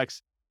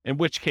fourplex, in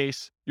which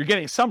case you're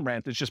getting some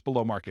rent that's just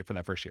below market for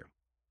that first year.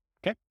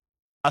 Okay,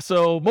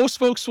 so most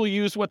folks will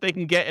use what they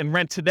can get in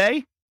rent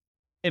today.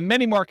 In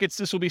many markets,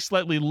 this will be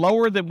slightly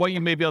lower than what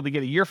you may be able to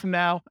get a year from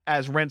now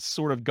as rents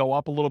sort of go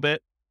up a little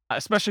bit,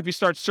 especially if you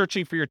start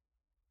searching for your...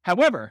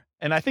 However,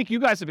 and I think you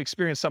guys have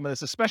experienced some of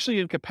this,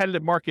 especially in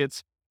competitive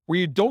markets where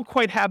you don't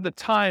quite have the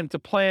time to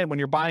plan when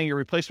you're buying your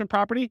replacement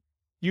property,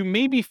 you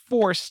may be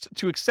forced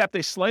to accept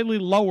a slightly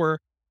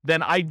lower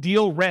than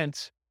ideal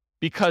rent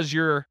because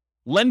your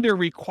lender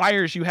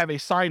requires you have a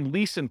signed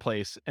lease in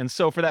place. And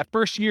so for that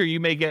first year, you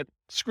may get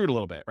screwed a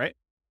little bit, right?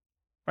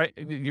 Right?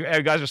 You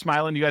guys are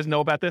smiling. You guys know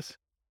about this?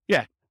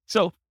 Yeah.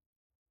 So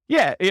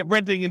yeah,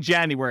 renting in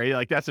January,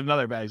 like that's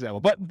another bad example,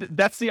 but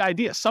that's the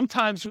idea.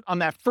 Sometimes on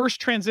that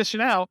first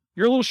transition out,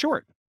 you're a little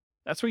short.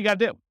 That's what you got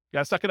to do. You got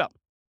to suck it up.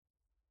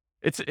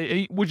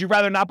 Would you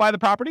rather not buy the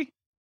property?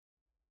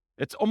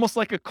 It's almost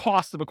like a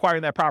cost of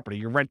acquiring that property,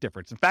 your rent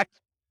difference. In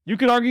fact, you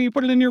could argue you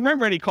put it in your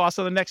rent ready cost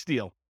on the next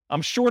deal.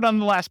 I'm short on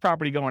the last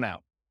property going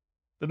out.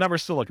 The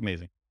numbers still look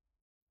amazing.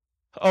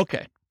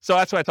 Okay. So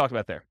that's what I talked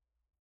about there.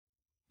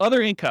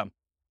 Other income.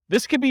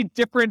 This could be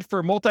different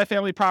for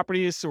multifamily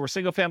properties or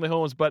single family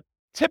homes, but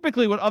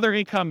typically what other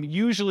income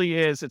usually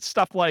is, it's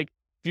stuff like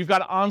if you've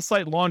got an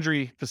on-site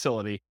laundry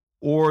facility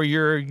or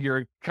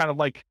you're kind of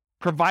like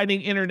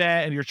providing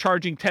internet and you're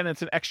charging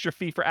tenants an extra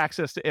fee for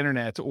access to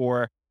internet,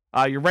 or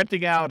you're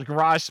renting out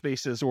garage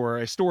spaces or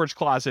a storage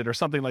closet or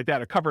something like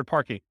that, or covered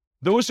parking.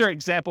 Those are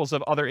examples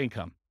of other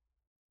income.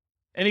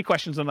 Any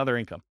questions on other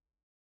income?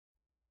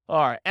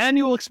 All right,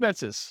 annual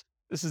expenses.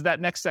 This is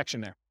that next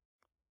section there.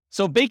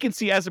 So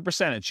vacancy as a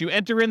percentage. You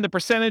enter in the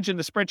percentage and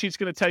the spreadsheet's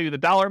going to tell you the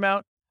dollar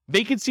amount.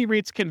 Vacancy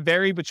rates can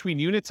vary between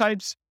unit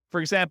types.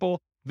 For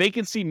example,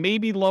 vacancy may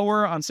be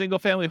lower on single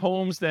family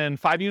homes than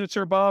 5 units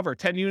or above or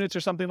 10 units or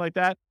something like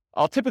that.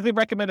 I'll typically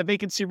recommend a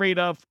vacancy rate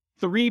of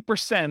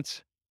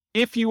 3%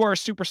 if you are a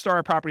superstar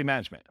at property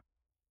management.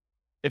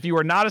 If you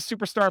are not a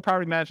superstar at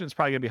property management, it's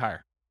probably going to be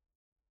higher.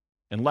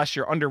 Unless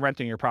you're under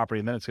renting your property,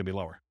 and then it's going to be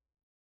lower.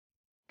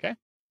 Okay?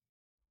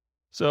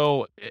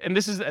 So, and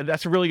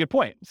that's a really good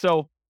point.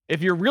 So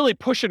if you're really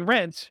pushing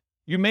rent,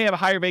 you may have a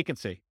higher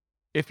vacancy.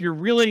 If you're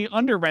really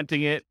under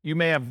renting it, you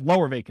may have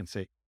lower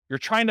vacancy. You're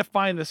trying to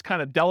find this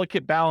kind of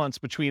delicate balance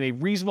between a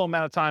reasonable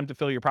amount of time to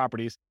fill your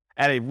properties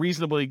at a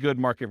reasonably good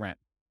market rent.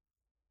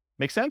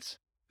 Make sense?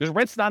 Because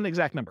rent's not an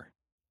exact number.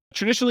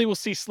 Traditionally, we'll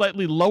see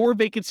slightly lower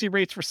vacancy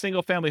rates for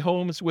single-family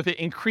homes, with it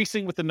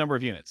increasing with the number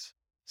of units.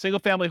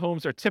 Single-family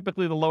homes are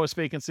typically the lowest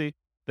vacancy,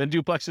 then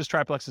duplexes,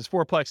 triplexes,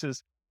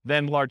 fourplexes,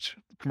 then large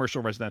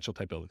commercial residential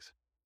type buildings.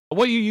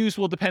 What you use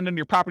will depend on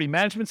your property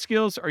management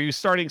skills. Are you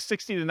starting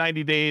 60 to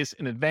 90 days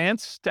in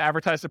advance to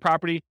advertise the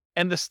property,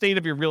 and the state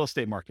of your real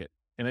estate market?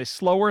 In a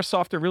slower,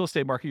 softer real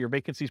estate market, your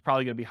vacancy is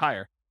probably going to be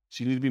higher.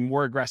 So you need to be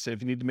more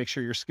aggressive. You need to make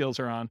sure your skills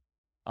are on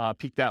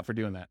peaked out for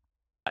doing that.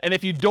 And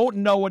if you don't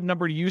know what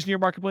number to use in your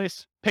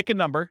marketplace, pick a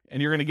number,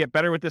 and you're going to get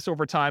better with this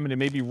over time, and it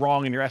may be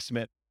wrong in your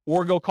estimate,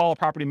 or go call a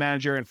property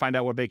manager and find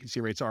out what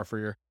vacancy rates are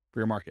for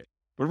your market.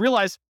 But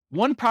realize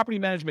one property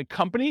management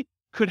company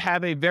could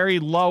have a very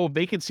low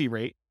vacancy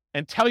rate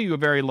and tell you a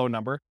very low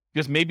number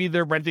because maybe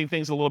they're renting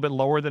things a little bit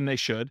lower than they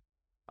should,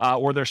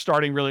 or they're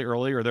starting really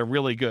early, or they're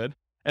really good.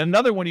 And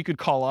another one you could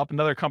call up,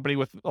 another company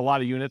with a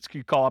lot of units,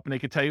 could call up and they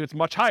could tell you it's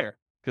much higher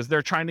because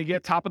they're trying to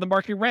get top of the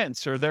market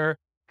rents, or they're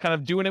kind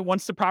of doing it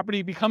once the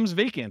property becomes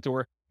vacant,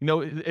 or,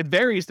 it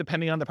varies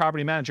depending on the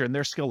property manager and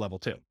their skill level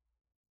too,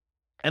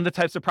 and the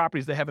types of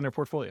properties they have in their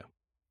portfolio.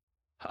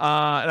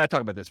 And I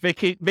talk about this.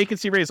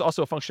 Vacancy rate is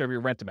also a function of your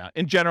rent amount.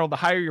 In general, the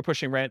higher you're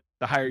pushing rent,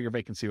 the higher your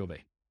vacancy will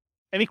be.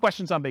 Any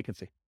questions on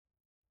vacancy?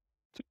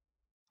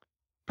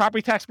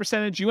 Property tax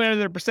percentage, you enter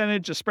the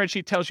percentage, a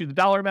spreadsheet tells you the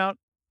dollar amount.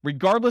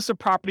 Regardless of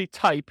property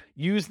type,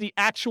 use the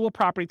actual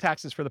property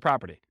taxes for the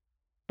property.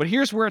 But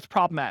here's where it's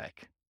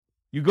problematic.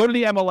 You go to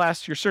the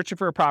MLS, you're searching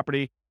for a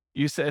property,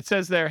 it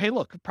says there, hey,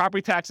 look,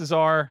 property taxes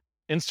are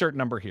insert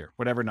number here,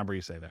 whatever number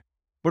you say there.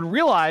 But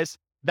realize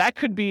that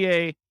could be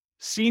a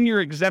senior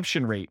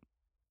exemption rate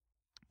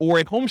or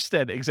a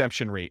homestead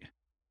exemption rate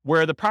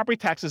where the property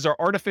taxes are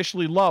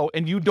artificially low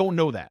and you don't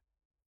know that.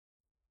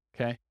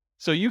 Okay.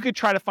 So you could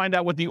try to find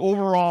out what the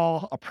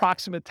overall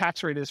approximate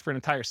tax rate is for an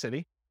entire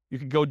city. You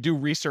could go do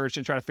research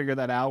and try to figure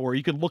that out, or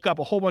you could look up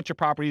a whole bunch of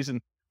properties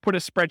and put a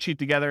spreadsheet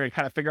together and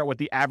kind of figure out what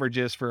the average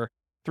is for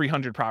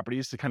 300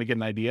 properties to kind of get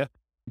an idea,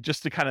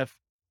 just to kind of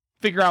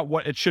figure out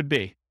what it should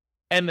be.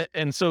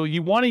 And so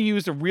you want to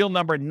use a real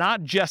number,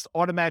 not just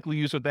automatically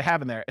use what they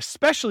have in there,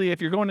 especially if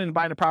you're going in and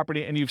buying a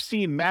property and you've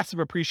seen massive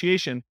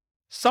appreciation.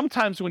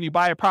 Sometimes when you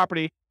buy a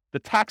property, the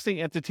taxing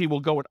entity will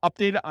go and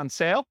update it on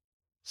sale.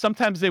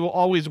 Sometimes they will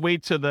always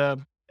wait to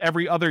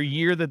every other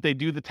year that they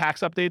do the tax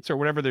updates or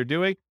whatever they're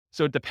doing.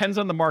 So it depends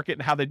on the market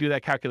and how they do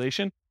that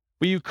calculation.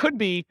 But you could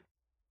be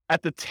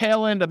at the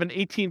tail end of an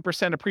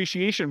 18%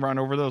 appreciation run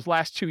over those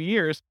last 2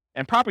 years,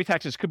 and property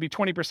taxes could be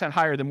 20%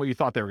 higher than what you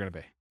thought they were going to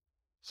be.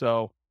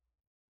 So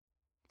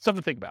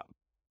something to think about.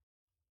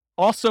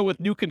 Also,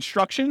 with new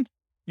construction,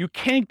 you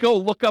can't go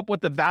look up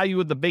what the value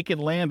of the vacant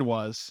land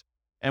was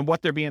and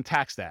what they're being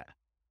taxed at,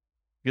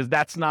 because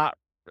that's not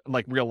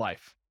like real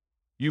life.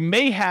 You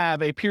may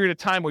have a period of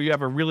time where you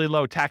have a really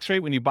low tax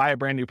rate when you buy a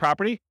brand new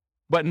property,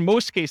 but in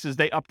most cases,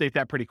 they update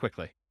that pretty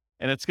quickly.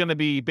 And it's going to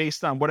be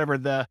based on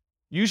whatever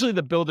usually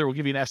the builder will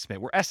give you an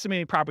estimate. We're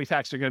estimating property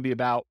taxes are going to be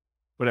about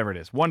whatever it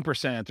is,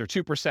 1% or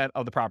 2%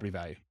 of the property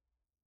value.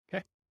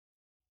 Okay.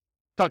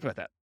 Talked about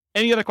that.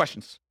 Any other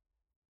questions?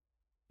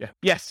 Yeah.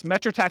 Yes,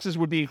 metro taxes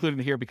would be included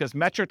in here because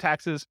metro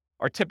taxes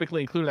are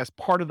typically included as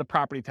part of the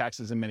property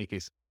taxes in many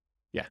cases.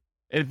 Yeah.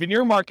 And if in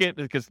your market,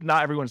 because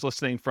not everyone's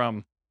listening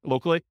from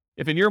locally,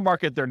 if in your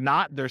market they're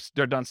not,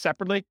 they're done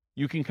separately,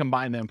 you can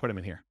combine them and put them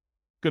in here.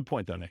 Good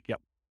point though, Nick.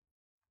 Yep.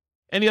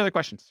 Any other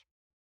questions?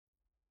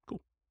 Cool.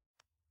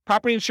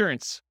 Property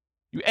insurance.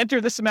 You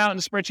enter this amount and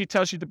the spreadsheet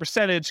tells you the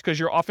percentage because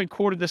you're often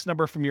quoted this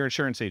number from your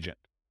insurance agent.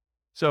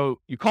 So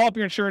you call up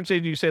your insurance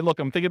agent, you say, look,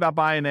 I'm thinking about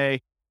buying a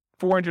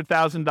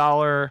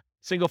 $400,000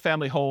 single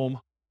family home.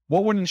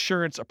 What would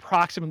insurance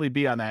approximately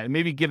be on that? And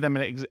maybe give them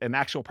an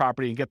actual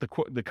property and get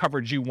the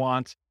coverage you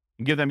want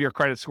and give them your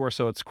credit score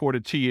so it's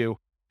quoted to you,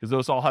 because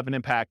those all have an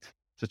impact.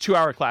 It's a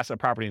 2-hour class on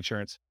property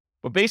insurance.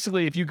 But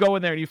basically, if you go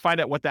in there and you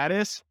find out what that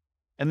is,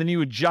 and then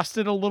you adjust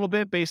it a little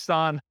bit based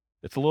on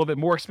it's a little bit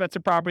more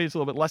expensive property, it's a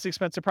little bit less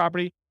expensive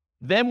property,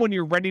 then when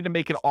you're ready to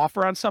make an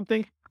offer on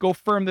something, go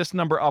firm this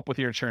number up with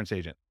your insurance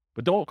agent.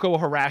 But don't go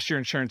harass your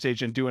insurance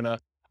agent doing an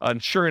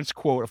insurance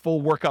quote, a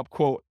full workup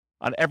quote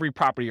on every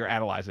property you're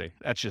analyzing.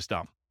 That's just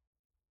dumb.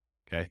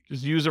 Okay.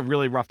 Just use a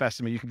really rough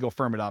estimate. You can go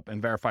firm it up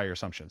and verify your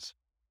assumptions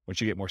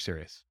once you get more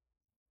serious.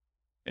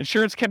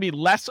 Insurance can be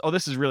less. Oh,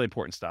 this is really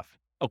important stuff.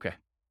 Okay.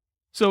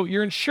 So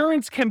your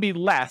insurance can be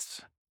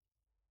less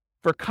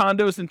for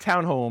condos and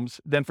townhomes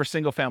than for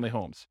single family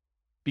homes,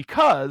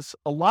 because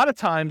a lot of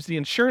times the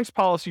insurance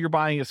policy you're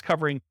buying is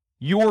covering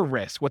your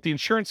risk, what the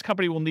insurance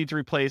company will need to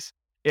replace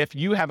if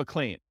you have a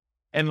claim.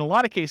 And in a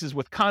lot of cases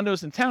with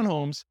condos and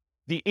townhomes,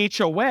 the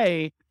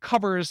HOA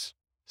covers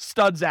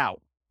studs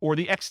out or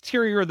the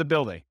exterior of the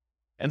building.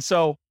 And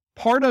so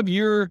part of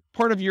your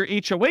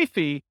HOA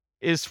fee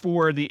is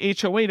for the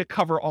HOA to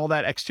cover all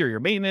that exterior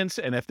maintenance,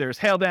 and if there's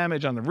hail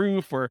damage on the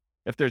roof or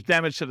if there's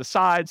damage to the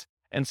sides.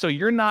 And so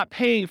you're not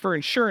paying for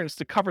insurance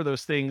to cover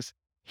those things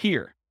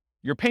here.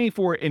 You're paying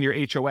for it in your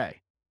HOA.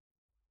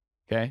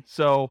 Okay.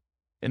 So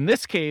in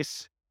this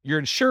case, your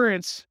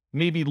insurance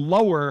may be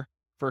lower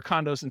for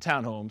condos and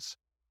townhomes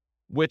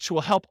which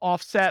will help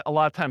offset a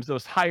lot of times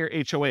those higher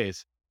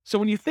HOAs. So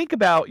when you think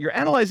about, you're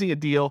analyzing a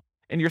deal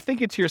and you're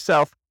thinking to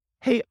yourself,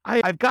 hey,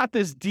 I've got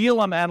this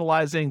deal I'm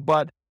analyzing,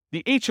 but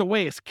the HOA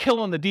is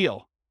killing the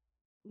deal.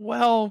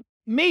 Well,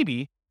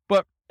 maybe,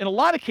 but in a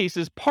lot of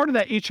cases, part of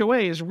that HOA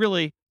is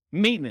really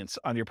maintenance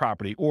on your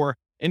property or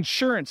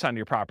insurance on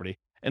your property.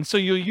 And so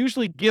you'll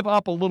usually give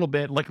up a little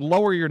bit, like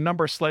lower your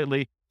number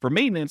slightly for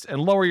maintenance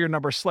and lower your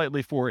number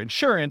slightly for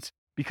insurance,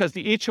 because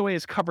the HOA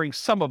is covering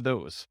some of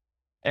those.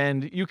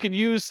 And you can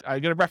use,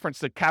 I'm going to reference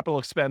the capital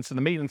expense and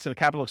the maintenance and the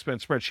capital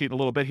expense spreadsheet a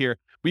little bit here,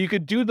 but you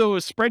could do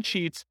those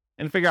spreadsheets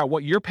and figure out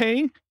what you're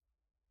paying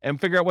and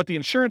figure out what the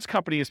insurance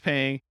company is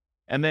paying,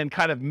 and then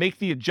kind of make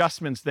the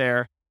adjustments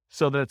there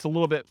so that it's a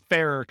little bit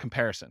fairer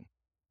comparison.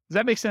 Does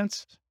that make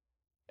sense?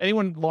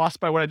 Anyone lost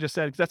by what I just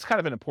said? Because that's kind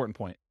of an important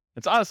point.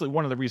 It's honestly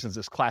one of the reasons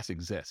this class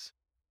exists.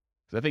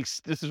 Because I think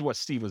this is what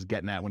Steve was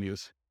getting at when he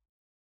was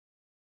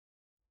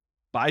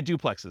buy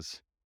duplexes.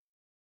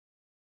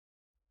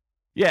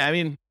 Yeah, I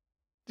mean,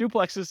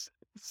 duplexes,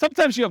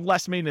 sometimes you have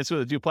less maintenance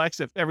with a duplex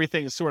if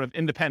everything is sort of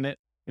independent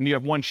and you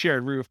have one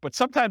shared roof, but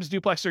sometimes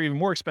duplexes are even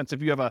more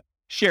expensive. You have a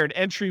shared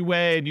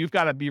entryway and you've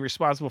got to be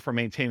responsible for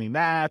maintaining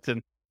that.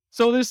 And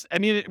so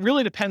it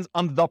really depends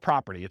on the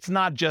property. It's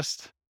not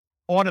just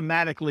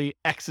automatically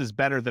X is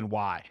better than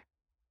Y.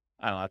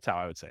 I don't know, that's how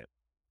I would say it.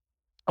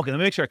 Okay, let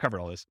me make sure I covered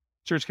all this.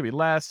 Insurance can be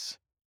less.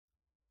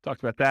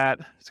 Talked about that.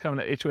 It's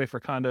coming to HOA for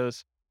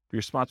condos. Be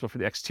responsible for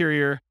the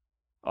exterior.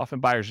 Often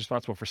buyers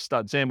responsible for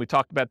studs in. We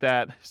talked about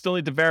that. Still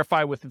need to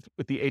verify with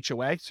the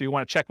HOA. So you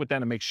want to check with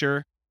them to make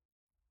sure.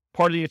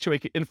 Part of the HOA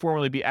can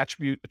informally be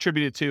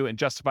attributed to and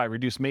justify a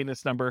reduced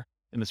maintenance number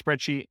in the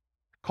spreadsheet.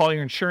 Call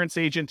your insurance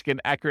agent to get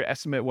an accurate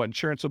estimate of what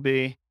insurance will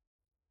be.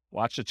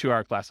 Watch the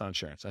 2-hour class on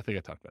insurance. I think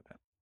I talked about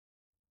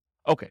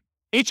that. Okay,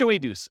 HOA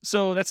dues.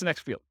 So that's the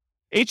next field.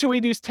 HOA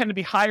dues tend to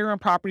be higher on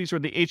properties where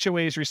the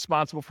HOA is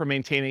responsible for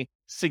maintaining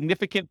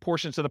significant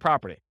portions of the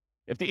property.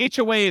 If the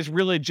HOA is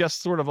really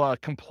just sort of a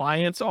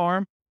compliance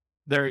arm,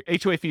 their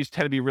HOA fees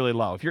tend to be really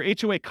low. If your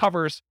HOA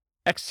covers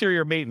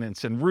exterior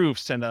maintenance and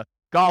roofs and a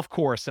golf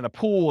course and a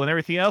pool and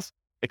everything else,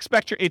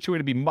 expect your HOA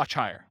to be much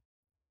higher.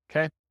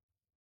 Okay?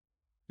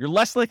 You're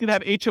less likely to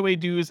have HOA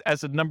dues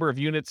as the number of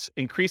units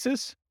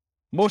increases,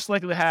 most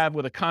likely to have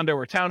with a condo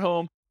or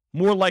townhome,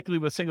 more likely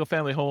with a single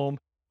family home,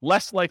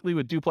 less likely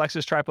with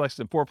duplexes, triplexes,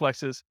 and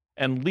fourplexes,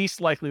 and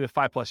least likely with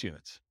 5+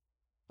 units.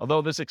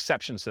 Although there's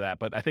exceptions to that,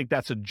 but I think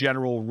that's a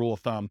general rule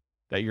of thumb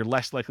that you're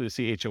less likely to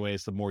see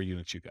HOAs the more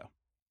units you go.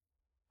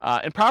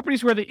 In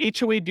properties where the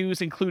HOA dues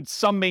include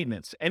some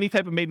maintenance, any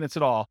type of maintenance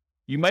at all,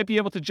 you might be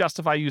able to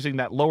justify using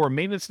that lower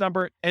maintenance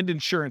number and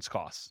insurance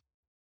costs.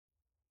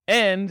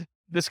 And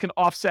this can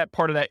offset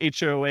part of that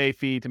HOA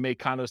fee to make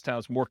condos,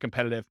 towns more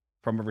competitive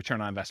from a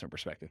return on investment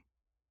perspective.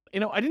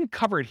 I didn't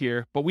cover it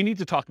here, but we need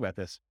to talk about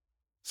this.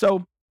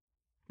 So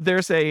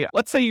let's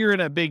say you're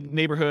in a big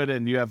neighborhood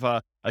and you have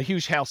a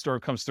huge hailstorm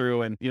comes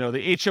through and,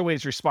 the HOA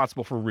is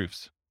responsible for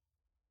roofs.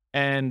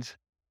 And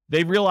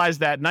they realize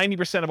that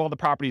 90% of all the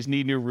properties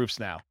need new roofs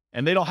now.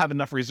 And they don't have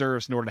enough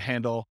reserves in order to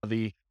handle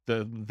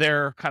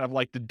their kind of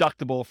like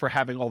deductible for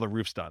having all the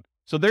roofs done.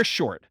 So they're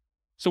short.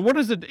 So what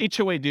does the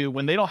HOA do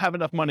when they don't have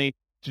enough money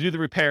to do the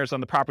repairs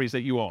on the properties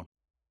that you own?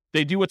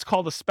 They do what's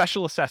called a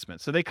special assessment.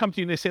 So they come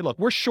to you and they say, look,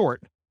 we're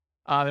short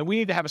and we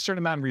need to have a certain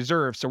amount of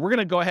reserves. So we're going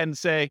to go ahead and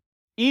say,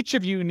 each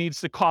of you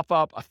needs to cough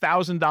up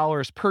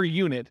 $1,000 per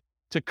unit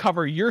to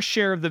cover your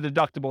share of the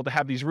deductible to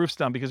have these roofs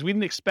done, because we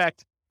didn't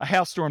expect a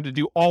hailstorm to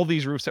do all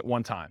these roofs at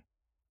one time.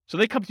 So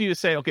they come to you to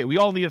say, okay, we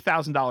all need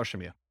 $1,000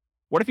 from you.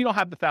 What if you don't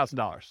have the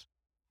 $1,000?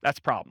 That's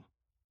a problem.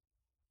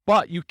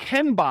 But you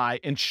can buy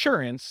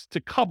insurance to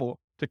cover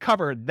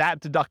that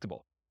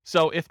deductible.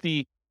 So if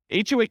the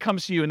HOA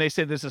comes to you and they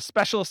say there's a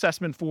special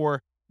assessment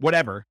for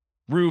whatever,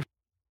 roof,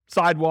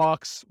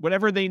 sidewalks,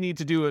 whatever they need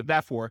to do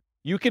that for,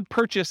 you can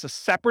purchase a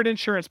separate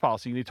insurance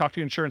policy. You need to talk to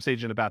your insurance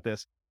agent about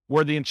this,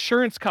 where the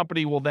insurance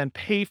company will then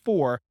pay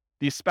for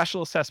the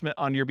special assessment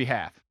on your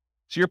behalf.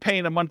 So you're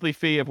paying a monthly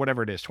fee of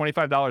whatever it is,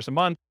 $25 a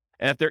month.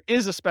 And if there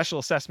is a special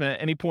assessment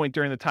at any point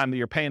during the time that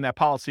you're paying that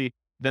policy,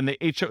 then the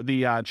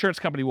insurance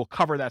company will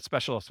cover that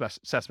special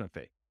assessment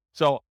fee.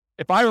 So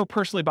if I were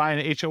personally buying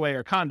an HOA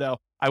or condo,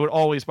 I would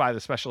always buy the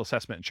special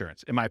assessment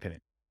insurance, in my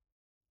opinion.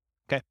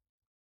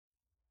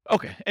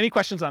 Okay. Any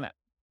questions on that?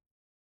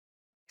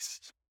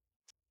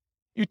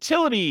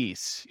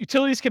 Utilities.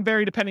 Utilities can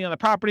vary depending on the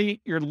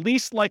property. You're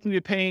least likely to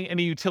be paying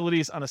any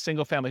utilities on a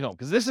single family home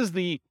because this is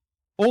the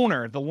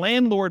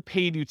landlord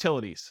paid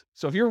utilities.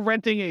 So if you're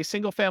renting a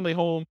single family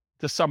home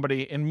to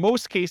somebody, in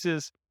most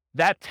cases,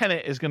 that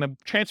tenant is going to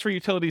transfer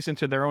utilities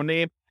into their own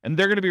name and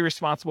they're going to be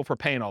responsible for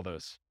paying all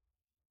those.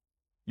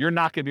 You're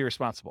not going to be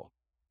responsible.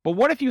 But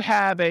what if you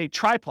have a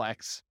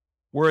triplex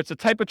where it's a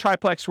type of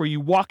triplex where you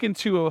walk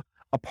into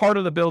a part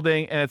of the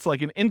building and it's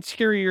like an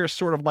interior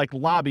sort of like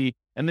lobby,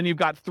 and then you've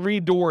got 3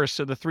 doors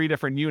to the 3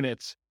 different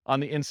units on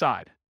the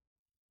inside?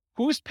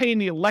 Who's paying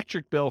the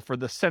electric bill for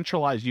the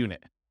centralized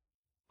unit?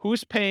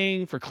 Who's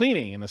paying for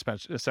cleaning in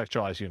the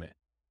centralized unit?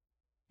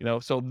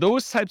 So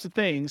those types of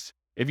things,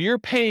 If you're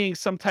paying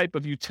some type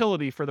of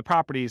utility for the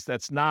properties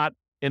that's not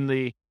in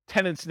the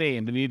tenant's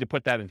name, then you need to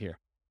put that in here.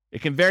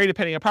 It can vary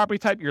depending on property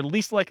type. You're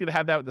least likely to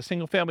have that with the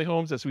single family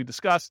homes, as we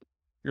discussed.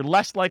 You're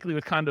less likely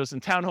with condos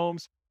and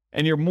townhomes,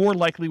 and you're more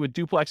likely with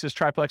duplexes,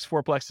 triplexes,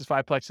 fourplexes,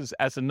 fiveplexes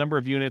as the number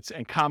of units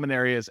and common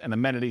areas and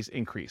amenities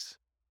increase.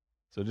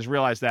 So just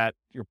realize that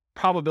your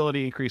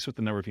probability increase with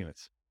the number of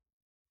units.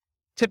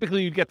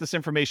 Typically, you'd get this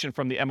information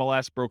from the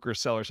MLS, brokers,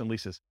 sellers, and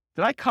leases.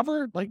 Did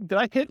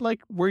I hit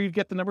where you'd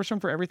get the numbers from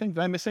for everything? Did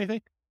I miss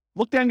anything?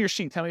 Look down your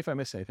sheet. Tell me if I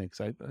missed anything, because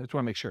I just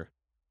want to make sure.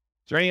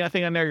 Is there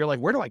anything on there you're like,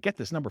 where do I get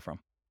this number from?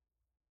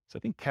 So I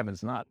think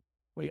Kevin's not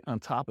way on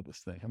top of this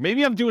thing. Or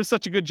maybe I'm doing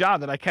such a good job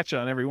that I catch it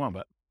on every one,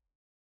 but.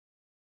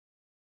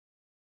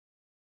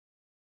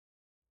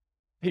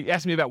 He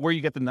asked me about where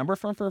you get the number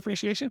from for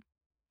appreciation.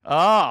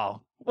 Oh,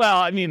 well,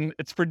 I mean,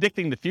 it's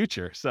predicting the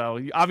future. So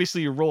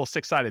obviously you roll a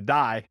 6-sided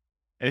die.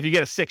 And if you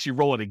get a 6, you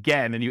roll it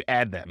again and you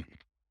add them.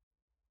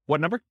 What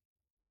number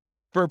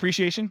for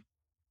appreciation?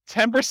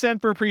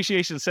 10% for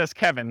appreciation, says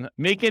Kevin.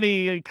 Make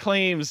any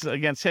claims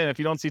against him if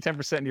you don't see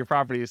 10% in your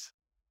properties.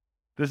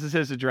 This is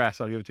his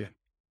address. I'll give it to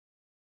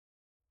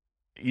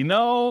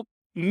you.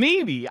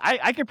 Maybe.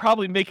 I could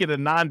probably make it a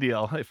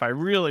non-deal if I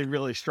really,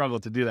 really struggle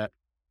to do that.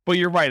 But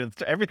you're right.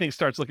 Everything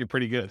starts looking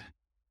pretty good,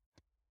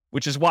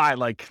 which is why,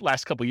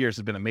 last couple of years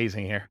have been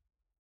amazing here.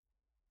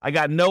 I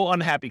got no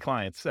unhappy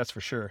clients, that's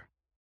for sure.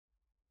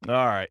 All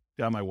right,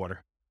 got my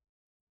water.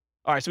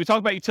 All right, so we talked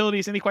about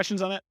utilities. Any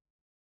questions on that?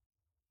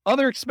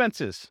 Other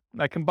expenses.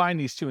 I combine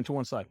these two into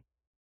one slide.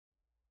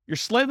 You're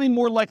slightly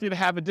more likely to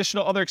have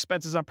additional other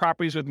expenses on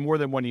properties with more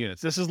than one unit.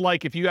 This is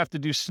like if you have to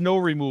do snow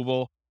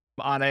removal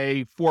on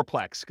a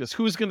fourplex, because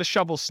who's going to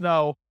shovel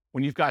snow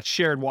when you've got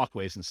shared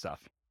walkways and stuff?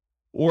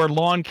 Or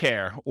lawn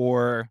care,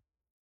 or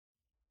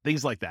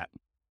things like that.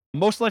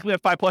 Most likely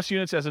have 5+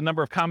 units as the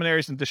number of common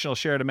areas and additional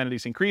shared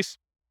amenities increase.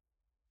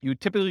 You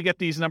typically get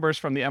these numbers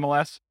from the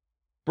MLS,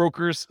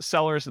 brokers,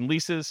 sellers, and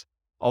leases,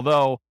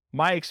 although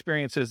my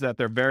experience is that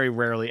they're very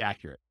rarely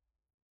accurate.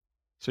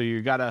 So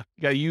you gotta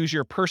use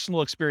your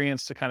personal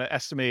experience to kind of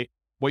estimate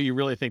what you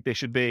really think they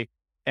should be.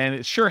 And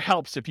it sure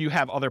helps if you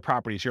have other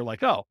properties. You're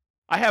like, oh,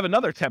 I have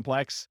another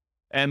 10plex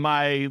and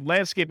my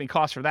landscaping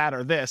costs for that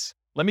are this.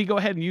 Let me go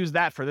ahead and use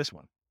that for this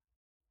one.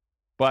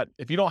 But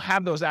if you don't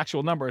have those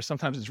actual numbers,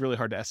 sometimes it's really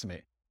hard to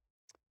estimate.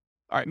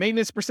 All right,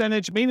 maintenance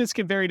percentage. Maintenance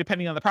can vary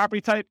depending on the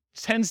property type.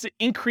 It tends to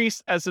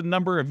increase as the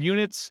number of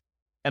units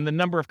and the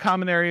number of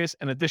common areas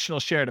and additional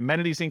shared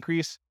amenities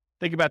increase.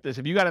 Think about this.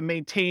 If you got to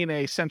maintain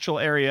a central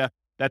area,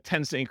 that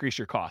tends to increase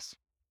your costs.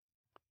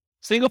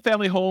 Single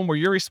family home where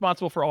you're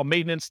responsible for all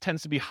maintenance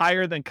tends to be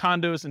higher than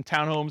condos and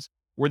townhomes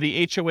where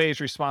the HOA is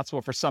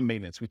responsible for some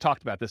maintenance. We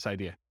talked about this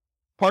idea.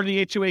 Part of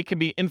the HOA can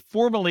be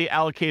informally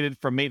allocated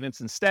for maintenance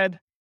instead.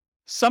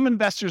 Some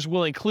investors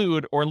will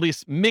include or at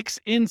least mix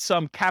in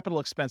some capital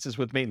expenses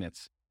with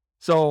maintenance.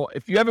 So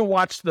if you haven't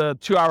watched the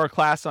 2-hour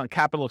class on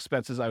capital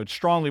expenses, I would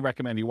strongly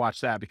recommend you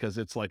watch that because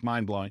it's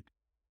mind-blowing.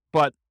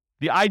 But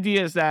the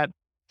idea is that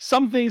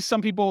some things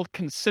some people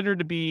consider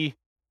to be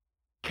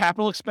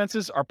capital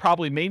expenses are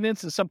probably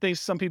maintenance, and some things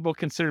some people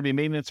consider to be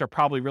maintenance are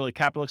probably really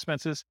capital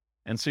expenses.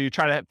 And so you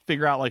try to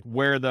figure out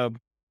where the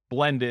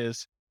blend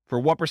is for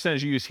what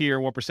percentage you use here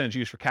and what percentage you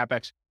use for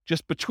CapEx.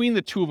 Just between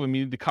the two of them,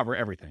 you need to cover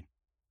everything.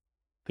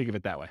 Think of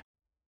it that way.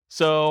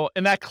 So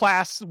in that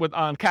class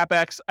on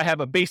CapEx, I have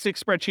a basic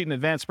spreadsheet and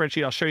advanced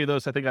spreadsheet. I'll show you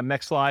those, I think, on the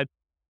next slide.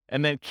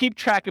 And then keep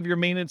track of your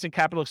maintenance and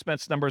capital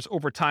expense numbers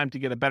over time to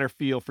get a better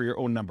feel for your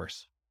own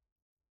numbers.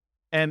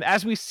 And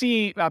as we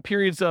see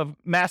periods of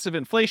massive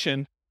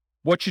inflation,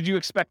 what should you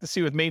expect to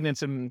see with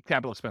maintenance and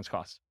capital expense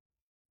costs?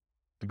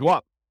 To go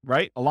up,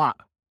 right? A lot.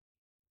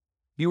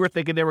 You were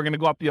thinking they were going to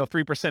go up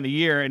 3% a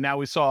year, and now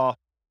we saw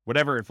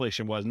whatever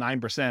inflation was,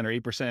 9%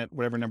 or 8%,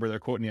 whatever number they're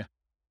quoting you.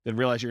 Then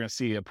realize you're going to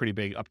see a pretty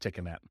big uptick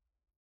in that.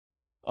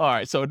 All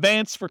right, so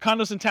advance for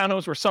condos and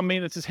townhomes where some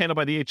maintenance is handled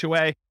by the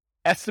HOA.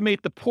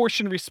 Estimate the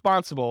portion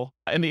responsible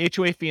in the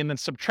HOA fee and then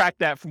subtract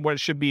that from what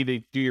it should be to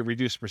do your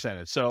reduced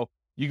percentage. So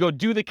you go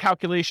do the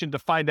calculation to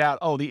find out,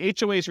 oh, the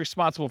HOA is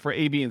responsible for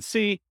A, B, and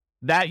C.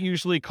 That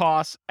usually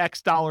costs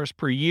X dollars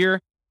per year.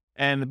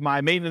 And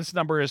my maintenance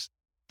number is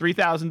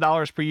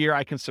 $3,000 per year.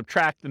 I can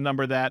subtract the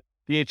number that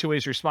the HOA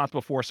is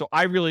responsible for. So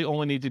I really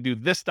only need to do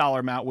this dollar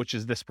amount, which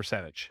is this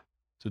percentage.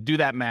 So do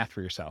that math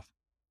for yourself.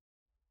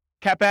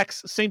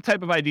 CapEx, same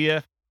type of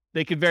idea.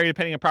 They can vary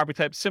depending on property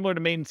type, similar to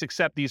maintenance,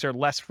 except these are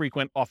less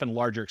frequent, often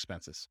larger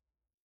expenses.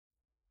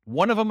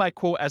 One of them I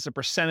quote as a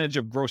percentage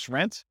of gross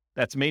rent.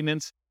 That's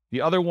maintenance. The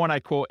other one I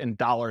quote in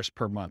dollars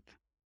per month.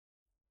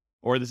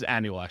 Or this is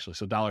annual, actually,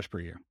 so dollars per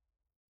year.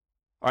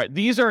 All right,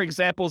 these are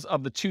examples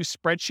of the two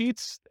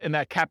spreadsheets in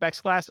that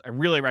CapEx class. I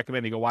really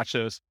recommend you go watch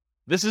those.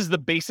 This is the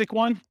basic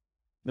one.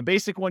 The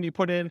basic one you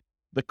put in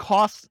the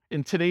cost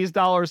in today's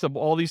dollars of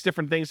all these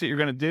different things that you're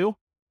going to do,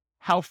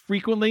 how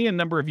frequently and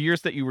number of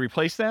years that you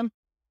replace them.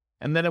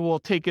 And then it will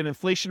take an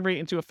inflation rate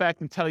into effect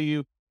and tell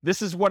you,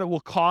 this is what it will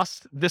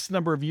cost this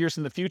number of years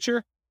in the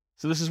future.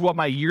 So this is what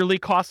my yearly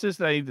cost is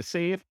that I need to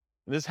save.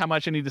 And this is how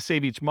much I need to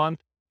save each month.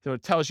 So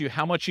it tells you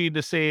how much you need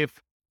to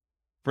save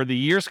for the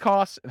year's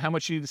costs and how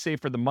much you need to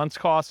save for the month's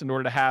costs in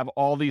order to have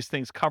all these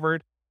things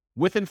covered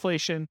with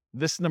inflation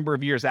this number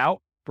of years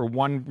out for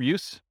one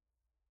use.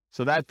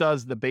 So that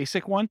does the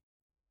basic one.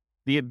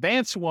 The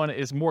advanced one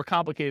is more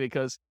complicated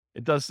because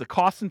it does the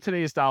cost in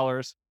today's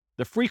dollars,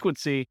 the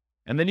frequency,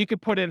 and then you can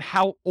put in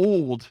how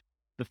old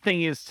the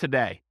thing is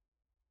today.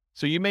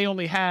 So you may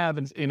only have,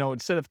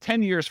 instead of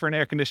 10 years for an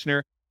air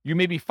conditioner, you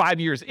may be 5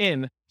 years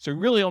in. So you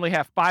really only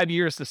have 5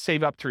 years to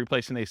save up to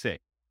replace an AC.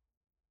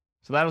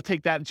 So that'll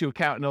take that into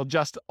account, and it'll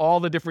adjust all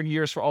the different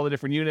years for all the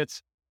different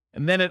units.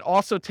 And then it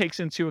also takes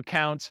into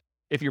account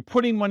if you're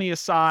putting money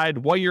aside,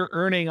 what you're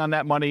earning on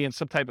that money in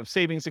some type of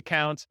savings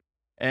account,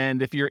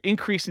 and if you're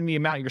increasing the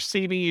amount you're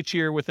saving each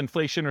year with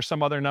inflation or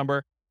some other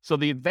number. So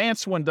the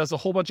advanced one does a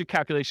whole bunch of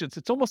calculations.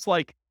 It's almost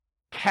like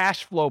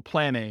cash flow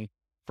planning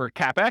for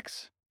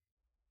CapEx.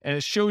 And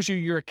it shows you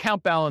your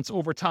account balance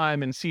over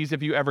time and sees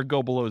if you ever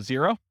go below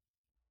zero,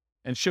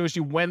 and shows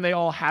you when they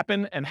all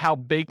happen and how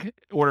big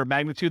order of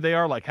magnitude they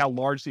are, like how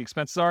large the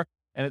expenses are.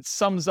 And it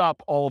sums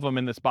up all of them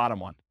in this bottom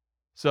one.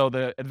 So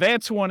the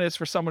advanced one is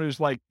for someone who's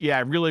like, yeah,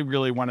 I really,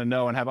 really want to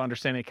know and have an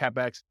understanding of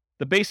CapEx.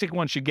 The basic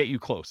one should get you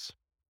close.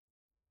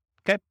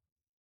 Okay.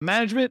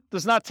 Management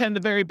does not tend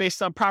to vary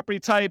based on property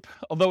type,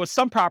 although with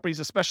some properties,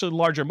 especially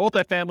larger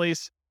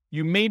multifamilies,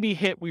 you may be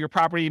hit with your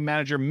property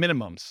manager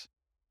minimums,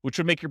 which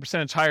would make your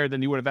percentage higher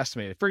than you would have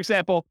estimated. For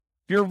example,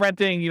 if you're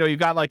renting, you've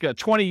got like a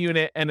 20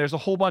 unit and there's a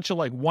whole bunch of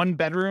like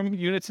 1-bedroom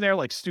units in there,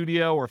 like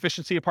studio or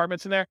efficiency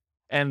apartments in there.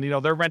 And,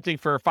 they're renting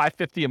for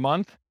 $550 a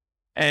month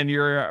and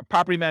your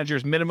property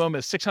manager's minimum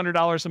is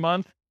 $600 a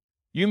month.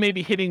 You may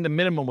be hitting the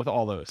minimum with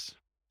all those.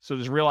 So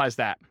just realize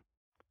that.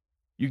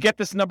 You get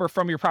this number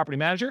from your property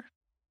manager.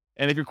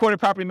 And if your quoted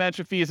property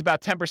management fee is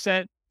about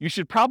 10%, you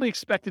should probably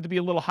expect it to be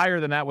a little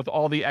higher than that with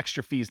all the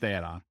extra fees they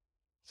add on.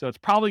 So it's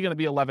probably going to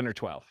be 11 or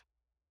 12.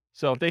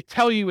 So if they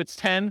tell you it's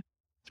 10,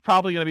 it's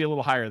probably going to be a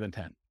little higher than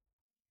 10.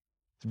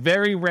 It's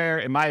very rare,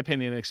 in my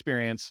opinion and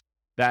experience,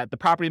 that the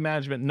property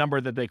management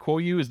number that they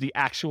quote you is the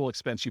actual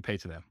expense you pay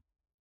to them.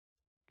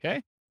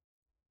 Okay?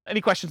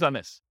 Any questions on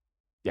this?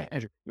 Yeah,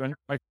 Andrew, you want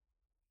to?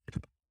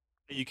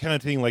 Are you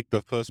counting like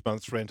the first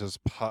month's rent as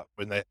part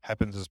when that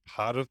happens as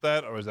part of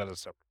that, or is that a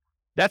separate?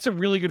 That's a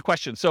really good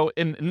question. So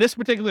in this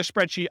particular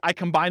spreadsheet, I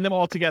combine them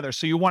all together.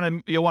 So you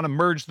want to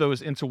merge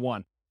those into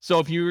one. So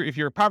if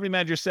your property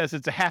manager says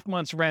it's a half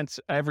month's rent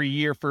every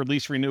year for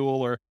lease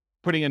renewal or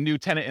putting a new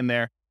tenant in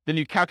there, then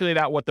you calculate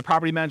out what the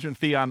property management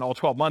fee on all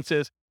 12 months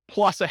is,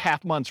 plus a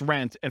half month's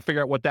rent, and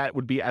figure out what that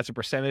would be as a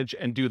percentage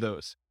and do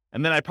those.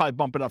 And then I'd probably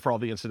bump it up for all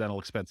the incidental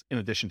expense in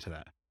addition to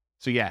that.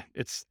 So yeah,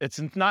 it's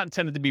not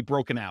intended to be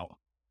broken out.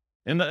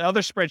 In the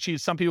other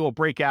spreadsheets, some people will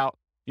break out,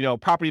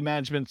 property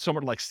management,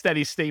 somewhat like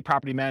steady state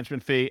property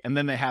management fee, and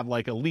then they have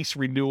like a lease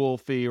renewal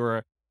fee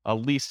or a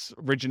lease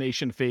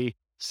origination fee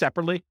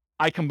separately.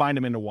 I combine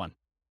them into one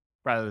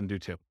rather than do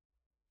two.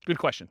 Good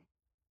question.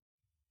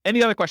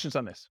 Any other questions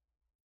on this?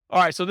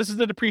 All right, so this is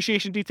the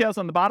depreciation details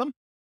on the bottom.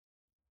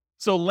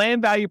 So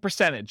land value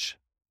percentage.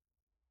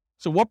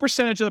 So what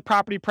percentage of the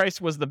property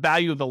price was the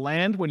value of the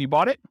land when you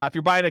bought it? If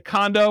you're buying a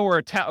condo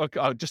or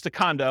just a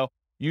condo,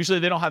 usually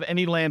they don't have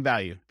any land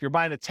value. If you're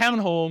buying a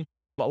townhome,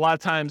 a lot of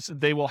times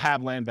they will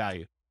have land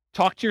value.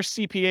 Talk to your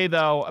CPA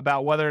though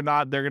about whether or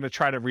not they're going to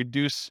try to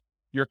reduce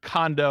your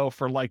condo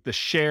for like the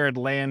shared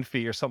land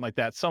fee or something like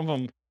that. Some of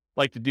them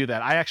like to do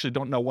that. I actually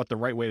don't know what the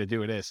right way to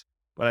do it is,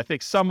 but I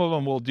think some of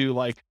them will do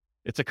like,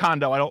 it's a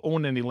condo, I don't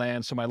own any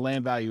land, so my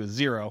land value is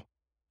zero.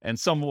 And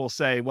some will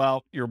say,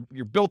 well, you're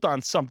built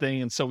on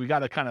something, and so we got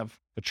to kind of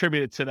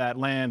attribute it to that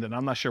land, and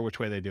I'm not sure which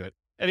way they do it.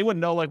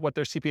 Anyone know like what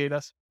their CPA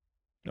does?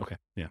 Okay,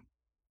 yeah.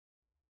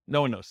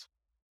 No one knows.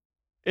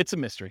 It's a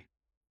mystery.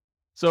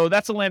 So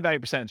that's a land value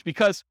percentage,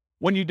 because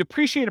when you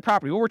depreciate a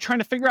property, what we're trying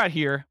to figure out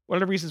here, one of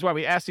the reasons why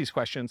we ask these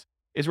questions,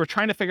 is we're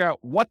trying to figure out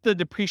what the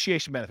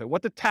depreciation benefit,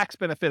 what the tax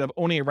benefit of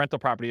owning a rental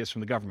property is from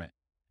the government.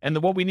 And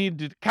then what we need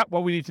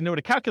to know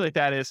to calculate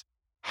that is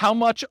how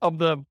much of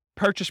the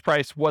purchase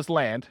price was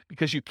land,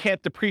 because you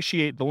can't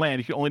depreciate the land,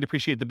 you can only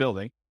depreciate the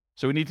building.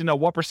 So we need to know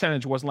what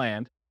percentage was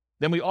land.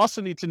 Then we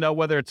also need to know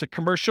whether it's a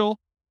commercial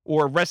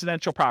or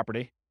residential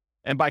property.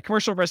 And by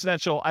commercial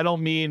residential, I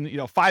don't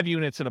mean, 5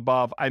 units and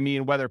above. I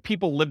mean whether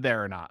people live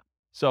there or not.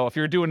 So if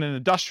you're doing an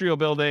industrial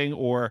building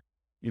or,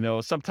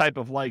 some type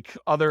of like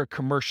other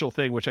commercial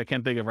thing, which I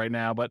can't think of right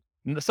now, but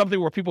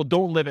something where people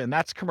don't live in,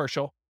 that's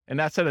commercial. And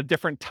that's at a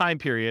different time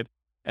period.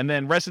 And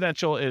then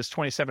residential is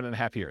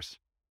 27.5 years.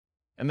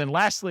 And then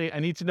lastly, I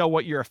need to know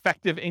what your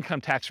effective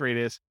income tax rate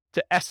is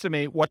to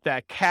estimate what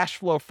that cash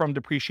flow from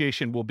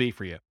depreciation will be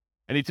for you.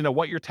 I need to know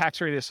what your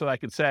tax rate is so that I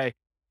can say,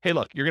 hey,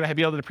 look, you're going to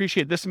be able to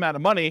depreciate this amount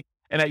of money,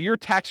 and at your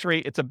tax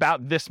rate, it's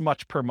about this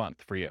much per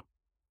month for you.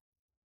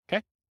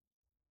 Okay?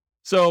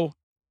 So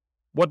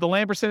what the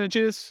land percentage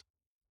is,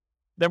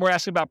 then we're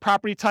asking about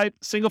property type,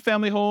 single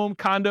family home,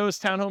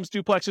 condos, townhomes,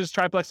 duplexes,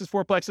 triplexes,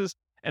 fourplexes,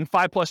 and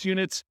 5+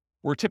 units.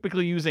 We're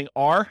typically using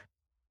R,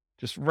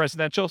 just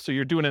residential. So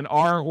you're doing an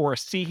R or a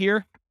C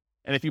here.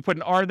 And if you put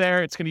an R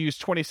there, it's going to use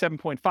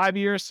 27.5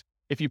 years.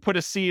 If you put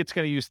a C, it's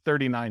going to use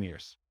 39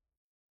 years.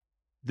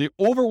 The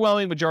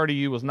overwhelming majority of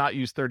you will not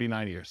use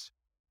 39 years.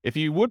 If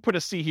you would put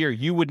a C here,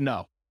 you would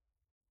know.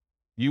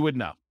 You would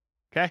know.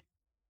 Okay?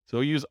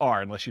 So use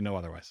R unless you know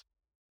otherwise.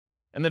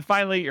 And then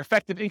finally, your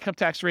effective income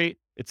tax rate,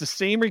 it's the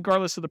same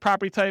regardless of the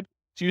property type.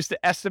 It's used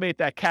to estimate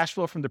that cash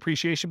flow from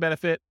depreciation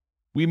benefit.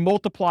 We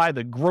multiply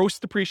the gross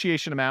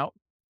depreciation amount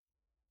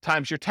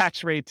times your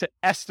tax rate to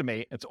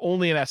estimate, it's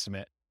only an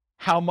estimate,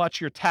 how much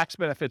your tax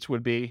benefits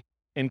would be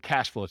in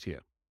cash flow to you.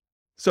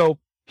 So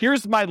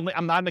here's I'm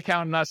not an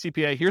accountant, I'm not a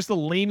CPA. Here's the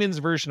layman's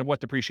version of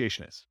what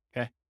depreciation is,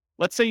 okay?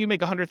 Let's say you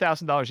make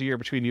 $100,000 a year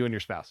between you and your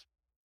spouse,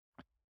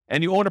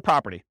 and you own a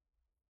property.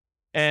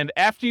 And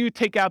after you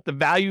take out the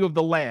value of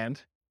the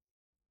land,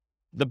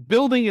 the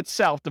building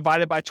itself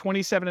divided by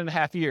 27 and a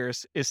half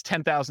years is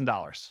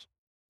 $10,000,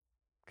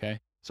 okay?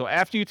 So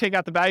after you take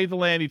out the value of the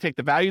land, you take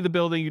the value of the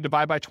building, you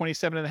divide by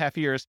 27 and a half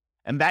years,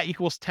 and that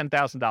equals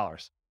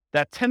 $10,000.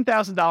 That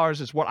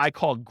 $10,000 is what I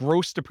call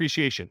gross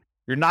depreciation.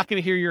 You're not going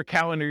to hear your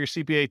accountant or your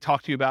CPA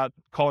talk to you about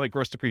calling it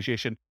gross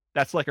depreciation.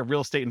 That's like a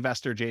real estate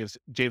investor,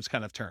 James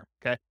kind of term,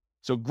 okay?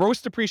 So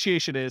gross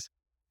depreciation is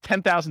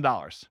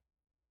 $10,000.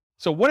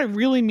 So what it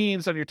really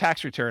means on your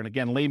tax return,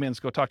 again,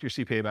 layman's, go talk to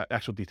your CPA about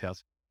actual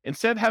details.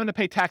 Instead of having to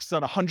pay taxes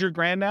on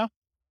 $100,000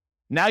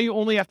 now you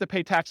only have to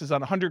pay taxes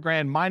on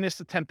 $100,000 minus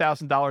the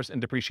 $10,000 in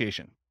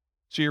depreciation.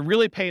 So you're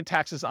really paying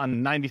taxes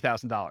on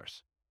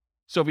 $90,000.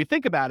 So if you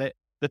think about it,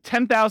 the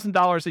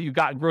 $10,000 that you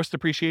got in gross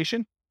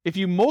depreciation, if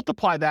you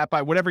multiply that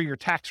by whatever your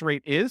tax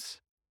rate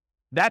is,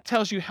 that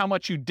tells you how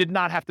much you did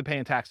not have to pay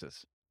in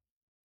taxes.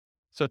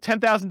 So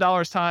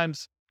 $10,000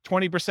 times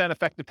 20%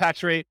 effective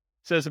tax rate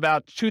says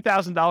about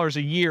 $2,000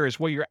 a year is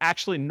what you're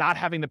actually not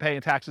having to pay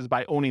in taxes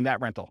by owning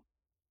that rental.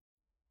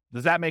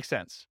 Does that make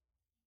sense?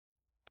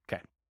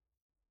 Okay.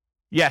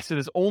 Yes, it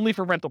is only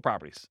for rental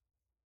properties.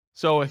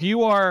 So if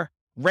you are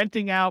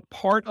renting out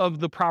part of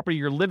the property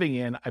you're living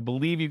in, I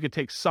believe you could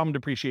take some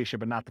depreciation,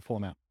 but not the full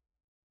amount.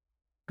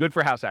 Good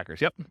for house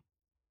hackers. Yep.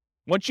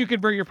 Once you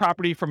convert your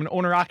property from an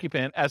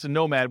owner-occupant as a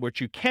nomad,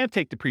 which you can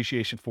take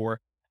depreciation for,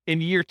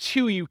 in year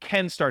 2, you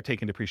can start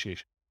taking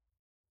depreciation.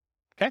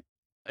 Okay?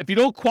 If you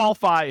don't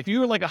qualify, if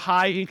you're like a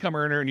high income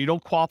earner and you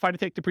don't qualify to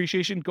take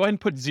depreciation, go ahead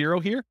and put 0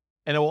 here,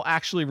 and it will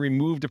actually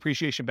remove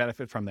depreciation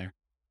benefit from there.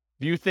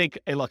 If you think,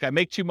 hey, look, I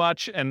make too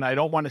much and I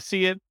don't want to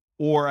see it,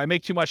 or I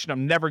make too much and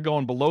I'm never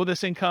going below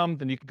this income,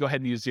 then you can go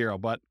ahead and use 0.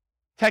 But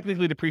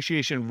technically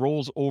depreciation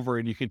rolls over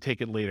and you can take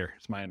it later,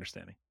 is my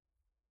understanding.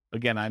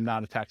 Again, I'm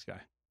not a tax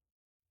guy.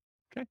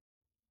 Okay.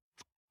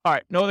 All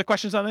right. No other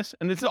questions on this?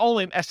 And it's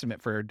only an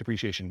estimate for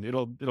depreciation.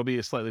 It'll be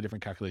a slightly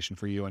different calculation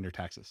for you on your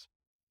taxes.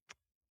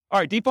 All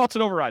right. Defaults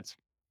and overrides.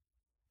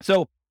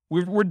 So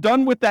we're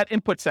done with that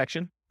input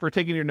section for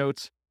taking your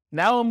notes.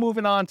 Now I'm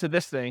moving on to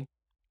this thing,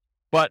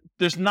 but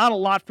there's not a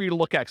lot for you to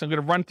look at. So I'm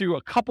going to run through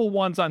a couple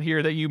ones on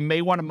here that you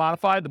may want to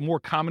modify, the more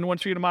common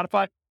ones for you to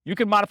modify. You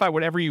can modify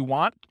whatever you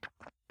want.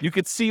 You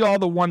could see all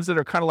the ones that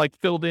are kind of like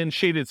filled in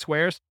shaded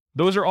squares.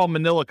 Those are all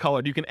manila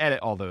colored. You can edit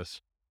all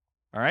those.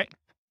 All right.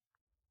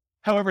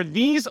 However,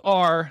 these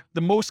are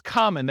the most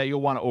common that you'll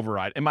want to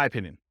override, in my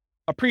opinion.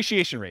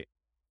 Appreciation rate.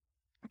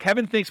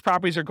 Kevin thinks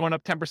properties are going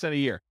up 10% a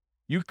year.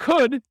 You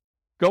could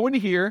go into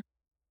here,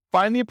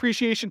 find the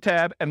appreciation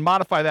tab, and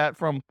modify that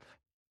from,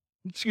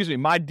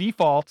 my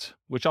default,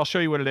 which I'll show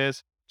you what it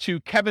is, to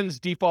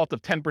Kevin's default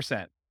of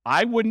 10%.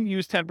 I wouldn't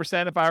use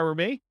 10% if I were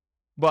me,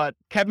 but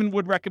Kevin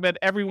would recommend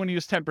everyone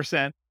use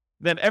 10%.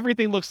 Then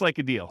everything looks like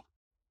a deal.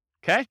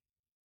 Okay?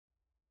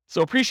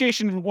 So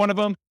appreciation is one of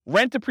them.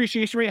 Rent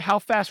appreciation rate, how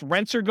fast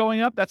rents are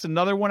going up. That's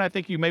another one I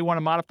think you may want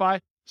to modify,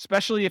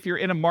 especially if you're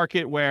in a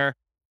market where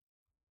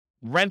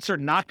rents are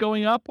not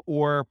going up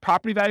or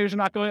property values are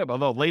not going up.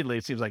 Although lately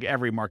it seems like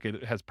every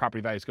market has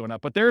property values going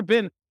up. But there have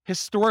been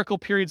historical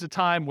periods of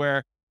time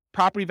where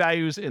property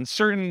values in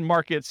certain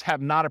markets have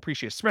not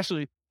appreciated,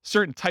 especially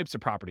certain types of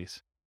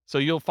properties. So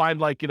you'll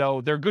find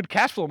they're good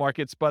cash flow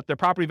markets, but their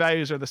property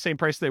values are the same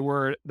price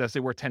as they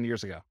were 10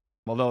 years ago.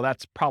 Although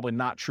that's probably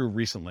not true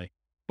recently.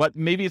 But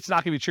maybe it's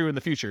not going to be true in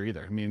the future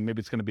either. I mean, maybe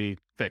it's going to be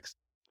fixed.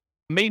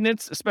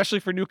 Maintenance, especially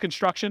for new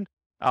construction.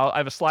 I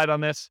have a slide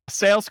on this.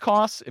 Sales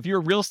costs. If you're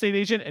a real estate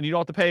agent and you don't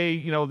have to pay,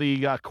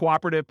 the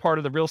cooperative part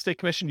of the real estate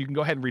commission, you can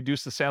go ahead and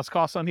reduce the sales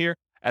costs on here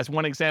as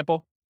one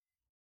example.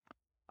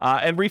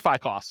 And refi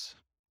costs.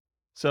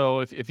 So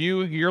if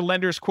your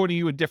lender is quoting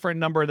you a different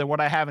number than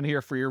what I have in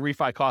here for your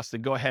refi costs,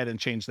 then go ahead and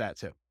change that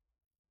too.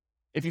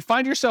 If you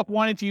find yourself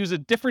wanting to use a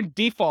different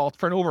default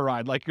for an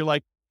override, like you're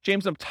like,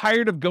 James, I'm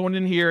tired of going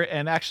in here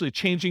and actually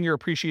changing your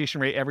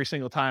appreciation rate every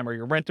single time, or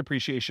your rent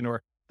appreciation,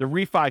 or the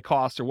refi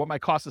costs, or what my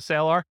cost of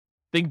sale are,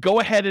 then go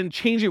ahead and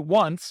change it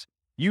once.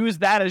 Use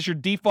that as your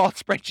default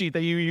spreadsheet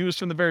that you used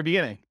from the very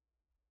beginning.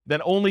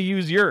 Then only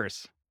use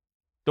yours.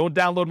 Don't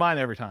download mine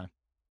every time.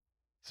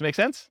 Does it make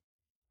sense?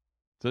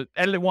 So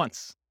edit it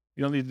once.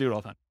 You don't need to do it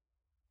all the time.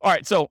 All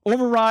right, so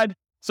override.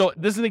 So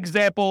this is an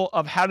example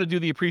of how to do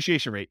the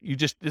appreciation rate.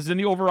 This is in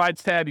the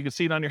overrides tab. You can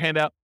see it on your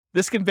handout.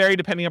 This can vary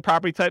depending on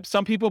property type.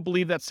 Some people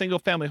believe that single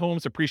family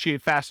homes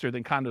appreciate faster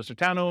than condos or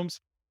townhomes.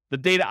 The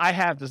data I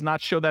have does not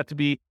show that to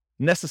be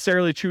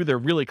necessarily true. They're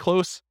really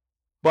close.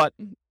 But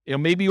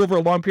maybe over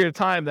a long period of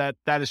time that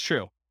is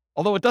true.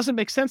 Although it doesn't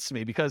make sense to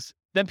me because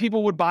then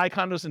people would buy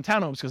condos and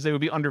townhomes because they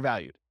would be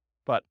undervalued.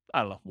 But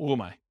I don't know. Who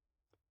am I?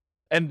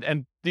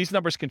 And these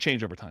numbers can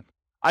change over time.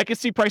 I can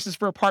see prices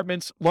for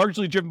apartments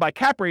largely driven by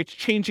cap rates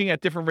changing at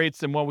different rates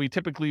than what we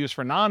typically use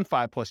for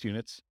non-5+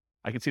 units.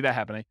 I can see that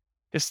happening.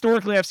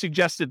 Historically, I've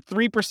suggested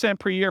 3%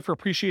 per year for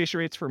appreciation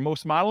rates for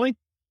most modeling.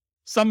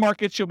 Some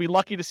markets you'll be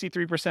lucky to see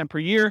 3% per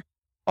year.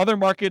 Other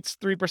markets,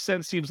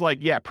 3% seems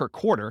like, per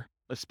quarter,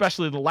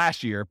 especially the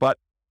last year. But,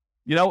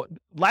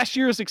 last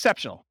year is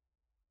exceptional.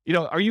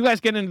 Are you guys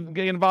getting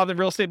involved in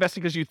real estate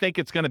investing because you think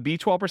it's going to be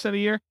 12% a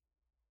year?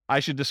 I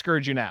should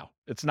discourage you now.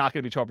 It's not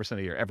going to be 12%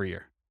 a year every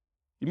year.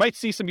 You might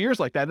see some years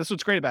like that. That's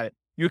what's great about it.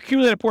 You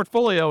accumulate a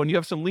portfolio and you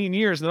have some lean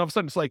years, and then all of a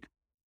sudden it's like,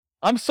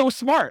 I'm so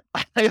smart.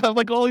 I have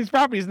like all these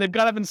properties and they've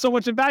got up in so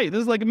much in value.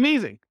 This is like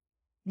amazing.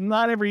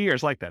 Not every year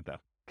is like that though.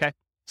 Okay.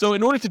 So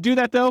in order to do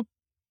that though,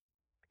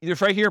 either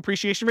right here,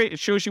 appreciation rate, it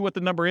shows you what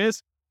the number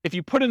is. If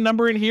you put a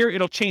number in here,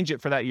 it'll change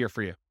it for that year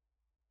for you.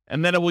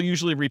 And then it will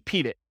usually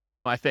repeat it,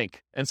 I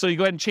think. And so you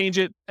go ahead and change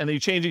it, and then you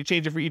change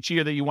it for each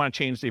year that you want to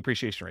change the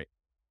appreciation rate.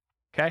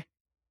 Okay.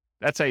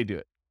 That's how you do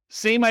it.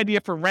 Same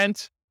idea for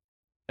rent.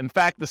 In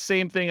fact, the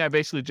same thing I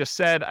basically just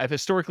said. I've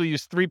historically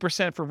used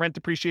 3% for rent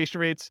depreciation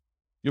rates.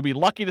 You'll be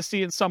lucky to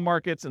see in some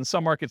markets. In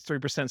some markets,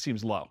 3%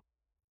 seems low.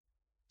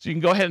 So you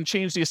can go ahead and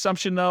change the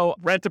assumption though.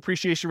 Rent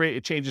depreciation rate,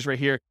 it changes right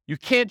here. You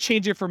can't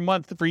change it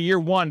for year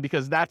one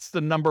because that's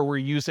the number we're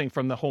using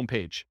from the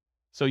homepage.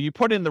 So you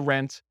put in the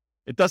rent,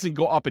 it doesn't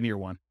go up in year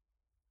one,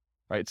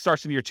 right? It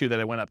starts in year two that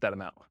it went up that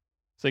amount.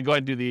 So you go ahead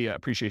and do the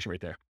appreciation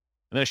rate there.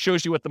 And then it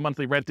shows you what the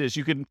monthly rent is.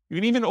 You can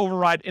even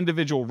override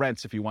individual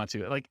rents if you want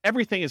to. Like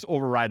everything is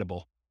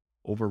overrideable.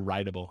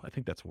 Overrideable. I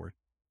think that's a word.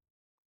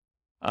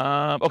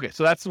 Okay,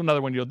 so that's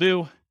another one you'll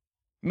do.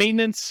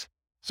 Maintenance.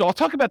 So I'll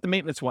talk about the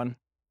maintenance one.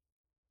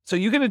 So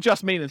you can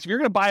adjust maintenance. If you're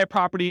going to buy a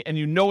property and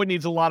you know it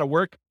needs a lot of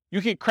work,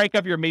 you can crank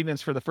up your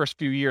maintenance for the first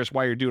few years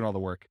while you're doing all the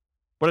work.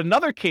 But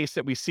another case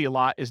that we see a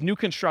lot is new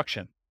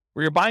construction,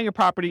 where you're buying a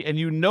property and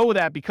you know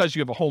that because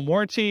you have a home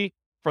warranty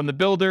from the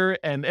builder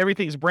and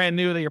everything's brand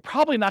new, that you're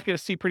probably not going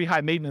to see pretty high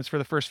maintenance for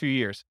the first few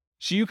years.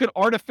 So you could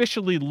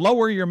artificially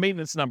lower your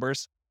maintenance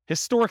numbers.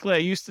 Historically, I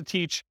used to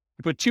teach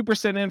you put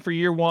 2% in for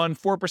year one,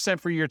 4%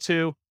 for year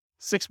two,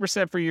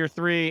 6% for year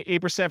three,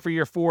 8% for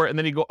year four, and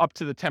then you go up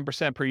to the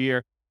 10% per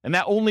year. And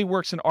that only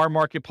works in our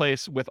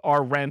marketplace with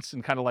our rents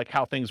and kind of like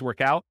how things work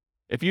out.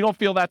 If you don't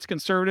feel that's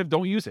conservative,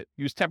 don't use it.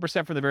 Use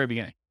 10% from the very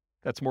beginning.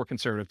 That's more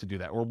conservative to do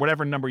that, or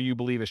whatever number you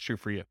believe is true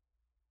for you.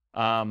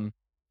 So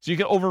you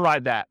can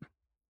override that.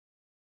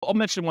 I'll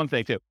mention one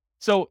thing too.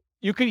 So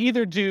you could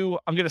either do,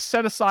 I'm going to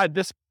set aside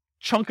this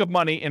chunk of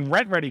money in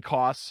rent-ready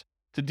costs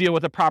to deal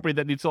with a property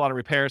that needs a lot of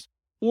repairs,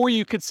 or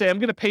you could say, I'm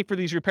going to pay for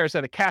these repairs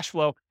out of cash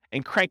flow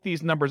and crank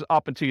these numbers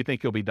up until you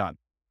think you'll be done,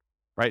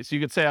 right? So you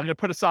could say, I'm going to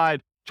put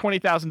aside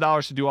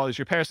 $20,000 to do all these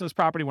repairs in this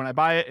property when I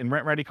buy it in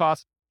rent-ready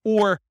costs,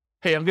 or,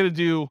 hey, I'm going to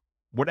do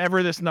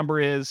whatever this number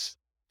is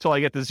till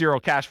I get to zero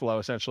cash flow,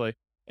 essentially,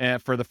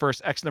 and for the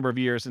first X number of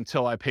years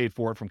until I paid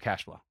for it from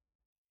cash flow.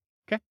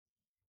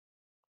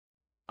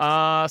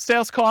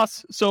 Sales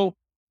costs. So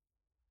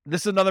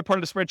this is another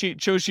part of the spreadsheet.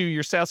 It shows you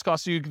your sales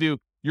costs. So you can do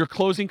your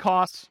closing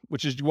costs,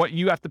 which is what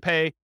you have to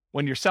pay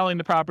when you're selling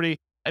the property,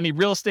 any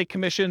real estate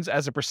commissions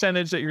as a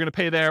percentage that you're going to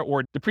pay there,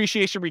 or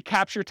depreciation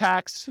recapture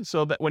tax.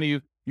 So that when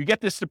you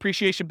get this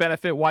depreciation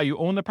benefit while you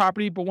own the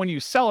property, but when you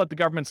sell it, the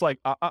government's like,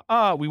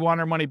 we want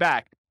our money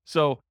back.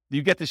 So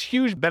you get this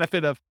huge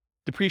benefit of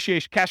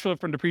depreciation, cash flow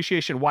from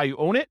depreciation while you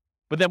own it.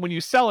 But then when you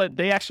sell it,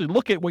 they actually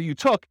look at what you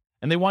took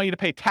and they want you to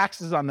pay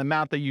taxes on the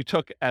amount that you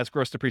took as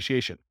gross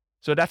depreciation.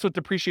 So that's what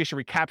depreciation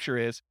recapture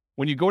is.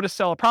 When you go to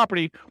sell a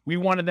property, we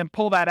want to then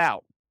pull that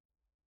out.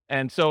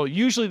 And so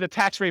usually the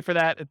tax rate for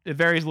that, it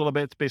varies a little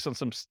bit. It's based on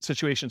some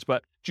situations,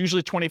 but it's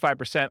usually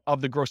 25% of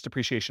the gross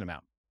depreciation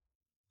amount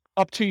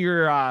up to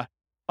your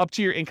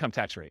income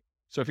tax rate.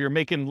 So if you're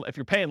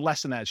paying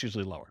less than that, it's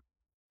usually lower.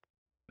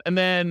 And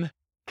then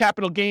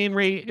capital gain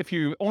rate, if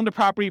you own the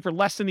property for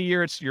less than a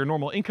year, it's your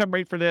normal income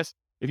rate for this.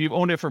 If you've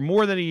owned it for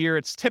more than a year,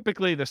 it's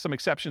typically, there's some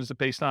exceptions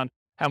based on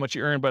how much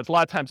you earn, but a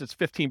lot of times it's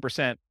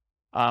 15%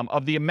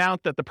 of the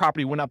amount that the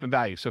property went up in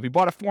value. So if you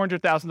bought a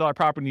 $400,000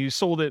 property and you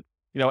sold it,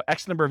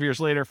 X number of years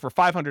later for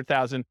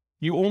 $500,000,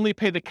 you only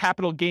pay the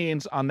capital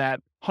gains on that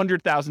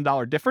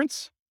 $100,000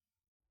 difference.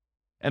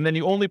 And then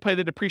you only pay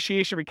the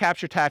depreciation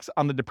recapture tax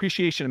on the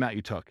depreciation amount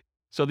you took.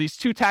 So these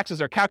two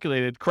taxes are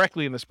calculated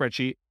correctly in the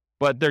spreadsheet,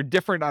 but they're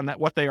different on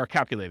what they are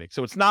calculating.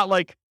 So it's not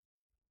like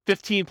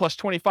 15 plus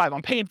 25.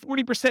 I'm paying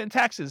 40% in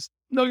taxes.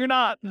 No, you're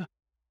not.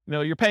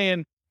 You're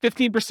paying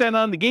 15%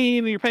 on the gain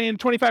and you're paying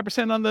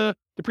 25% on the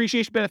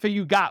depreciation benefit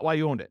you got while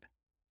you owned it.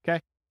 Okay.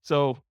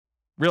 So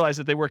realize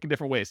that they work in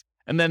different ways.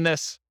 And then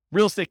this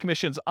real estate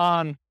commissions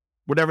on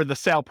whatever the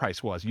sale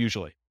price was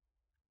usually.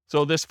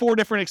 So there's 4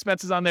 different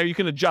expenses on there. You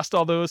can adjust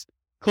all those: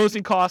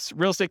 closing costs,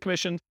 real estate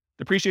commission,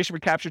 depreciation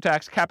recapture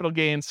tax, capital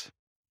gains.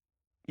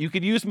 You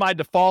could use my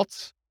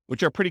defaults,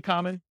 which are pretty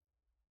common.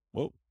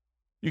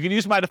 You can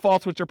use my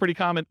defaults, which are pretty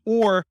common,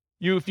 or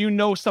if you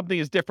know something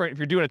is different, if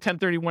you're doing a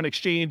 1031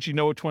 exchange, you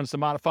know which ones to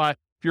modify.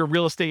 If you're a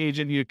real estate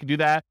agent, you can do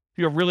that. If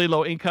you have really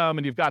low income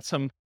and you've got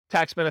some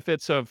tax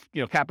benefits of,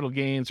 capital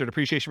gains or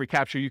depreciation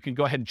recapture, you can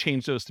go ahead and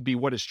change those to be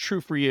what is true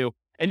for you.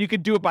 And you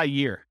could do it by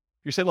year.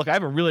 You say, look, I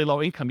have a really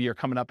low income year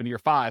coming up in year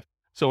 5,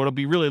 so it'll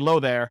be really low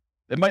there.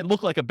 It might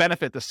look like a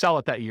benefit to sell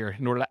it that year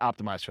in order to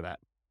optimize for that.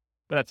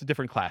 But that's a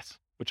different class,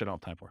 which I don't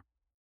have time for.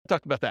 I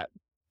talked about that.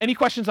 Any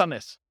questions on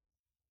this?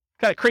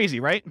 Kind of crazy,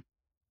 right?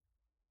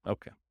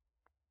 Okay.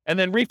 And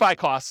then refi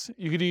costs.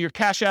 You can do your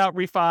cash out,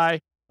 refi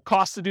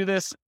costs to do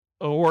this,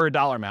 or a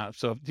dollar amount.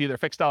 So it's either a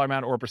fixed dollar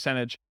amount or a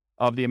percentage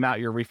of the amount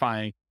you're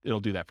refining.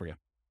 It'll do that for you.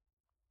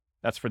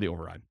 That's for the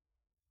override.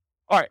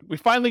 All right. We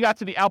finally got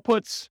to the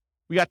outputs.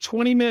 We got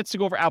 20 minutes to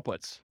go over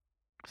outputs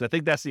because I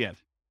think that's the end.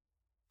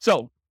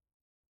 So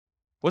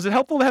was it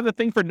helpful to have the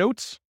thing for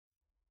notes?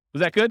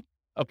 Was that good?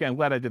 Okay. I'm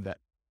glad I did that.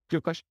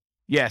 Good question.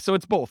 Yeah. So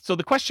it's both. So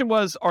the question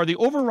was, are the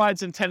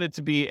overrides intended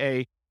to be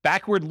a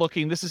backward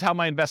looking, this is how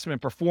my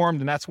investment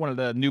performed, and that's one of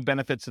the new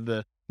benefits of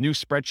the new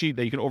spreadsheet,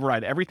 that you can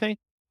override everything?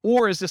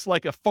 Or is this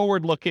like a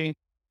forward looking,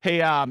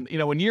 hey,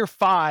 in year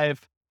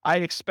 5, I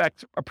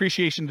expect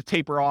appreciation to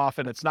taper off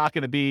and it's not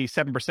going to be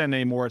 7%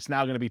 anymore. It's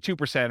now going to be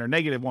 2% or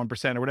negative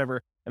 1% or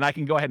whatever. And I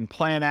can go ahead and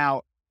plan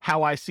out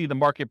how I see the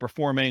market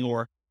performing,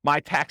 or my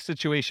tax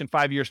situation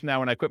 5 years from now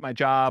when I quit my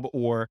job,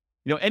 or,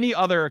 any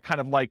other kind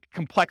of like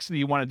complexity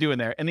you want to do in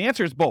there. And the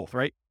answer is both,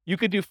 right? You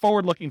could do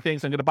forward looking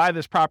things. I'm going to buy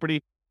this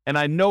property and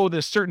I know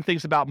there's certain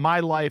things about my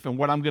life and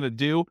what I'm going to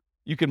do.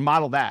 You can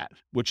model that,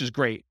 which is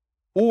great.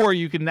 Or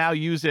you can now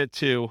use it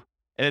to,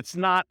 and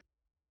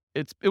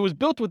it was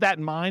built with that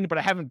in mind, but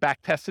I haven't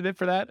back tested it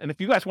for that. And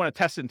if you guys want to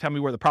test it and tell me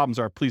where the problems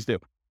are, please do.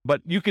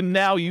 But you can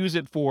now use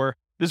it for,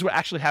 this is what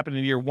actually happened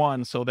in year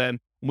 1. So then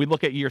when we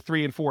look at year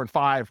 3 and 4 and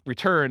 5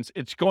 returns,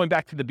 it's going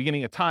back to the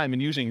beginning of time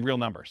and using real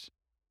numbers.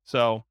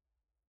 So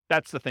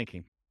that's the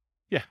thinking.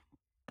 Yeah.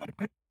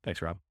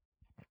 Thanks, Rob.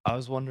 I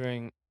was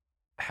wondering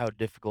how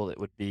difficult it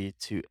would be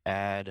to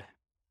add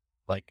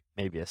like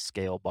maybe a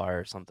scale bar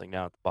or something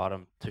down at the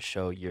bottom to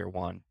show year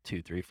 1,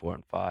 2, 3, 4,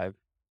 and 5.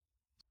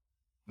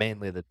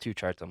 Mainly the 2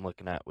 charts I'm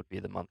looking at would be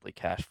the monthly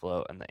cash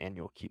flow and the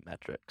annual key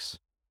metrics.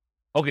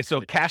 Okay,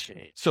 so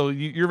so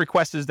your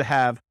request is to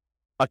have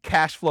a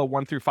cash flow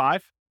 1 through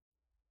 5,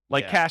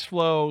 like cash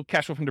flow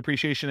from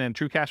depreciation and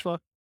true cash flow,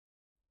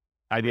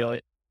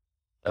 ideally,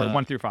 or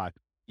 1 through 5.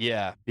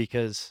 Yeah,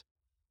 because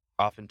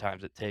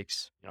oftentimes it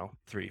takes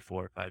 3,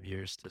 4, 5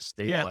 years to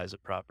stabilize a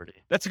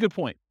property. That's a good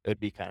point. It would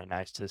be kind of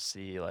nice to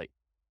see, like,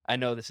 I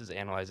know this is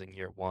analyzing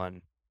year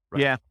 1,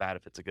 right? Yeah, bad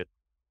if it's a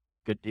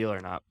good deal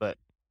or not, but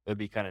it would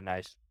be kind of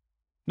nice.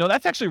 No,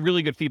 that's actually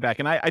really good feedback.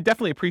 And I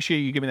definitely appreciate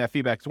you giving that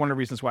feedback. It's one of the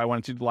reasons why I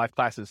wanted to do the live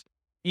classes.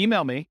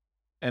 Email me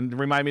and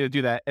remind me to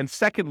do that. And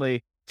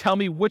secondly, tell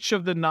me which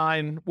of the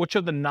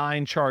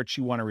 9 charts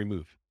you want to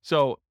remove.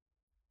 So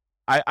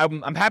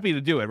I'm happy to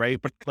do it, right?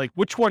 But like,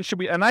 which one should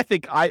we, and I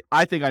think I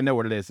know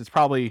what it is. It's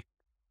probably,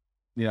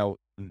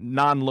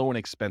 non-loan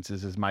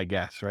expenses is my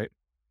guess, right?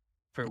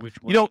 For which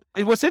one?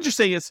 What's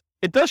interesting is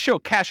it does show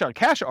cash on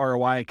cash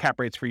ROI and cap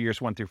rates for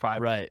years 1 through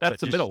 5. Right.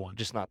 That's the middle one.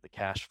 Just not the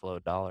cash flow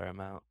dollar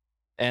amount.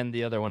 And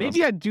the other one.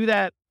 Maybe I'd do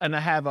that and I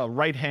have a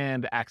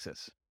right-hand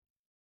axis.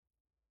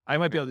 I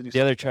might be able to do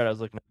the other chart I was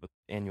looking at with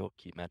annual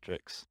key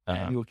metrics.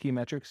 Annual key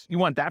metrics. You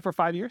want that for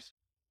 5 years?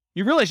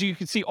 You realize you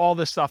can see all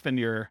this stuff in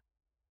your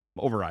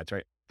overrides,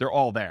 right? They're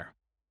all there.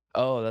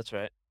 Oh, that's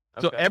right.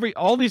 Okay.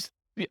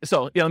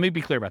 So let me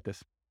be clear about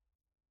this.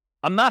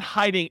 I'm not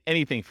hiding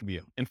anything from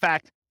you. In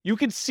fact, you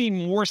can see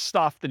more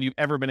stuff than you've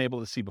ever been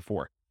able to see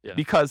before,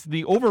 because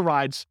the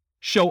overrides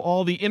show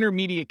all the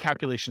intermediate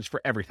calculations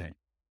for everything,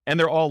 and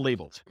they're all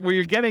labeled. Where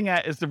you're getting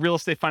at is the real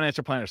estate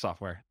financial planner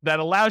software that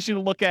allows you to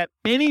look at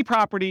any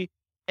property,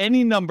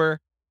 any number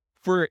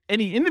for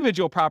any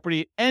individual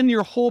property and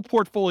your whole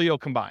portfolio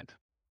combined.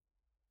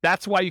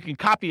 That's why you can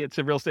copy it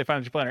to Real Estate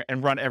Financial Planner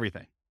and run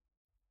everything.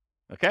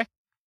 Okay?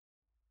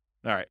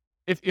 All right.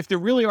 If there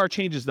really are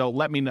changes, though,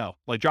 let me know.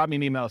 Like, drop me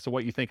an email as to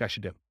what you think I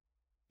should do.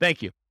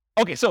 Thank you.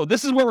 Okay, so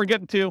this is where we're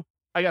getting to.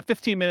 I got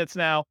 15 minutes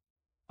now,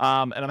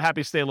 and I'm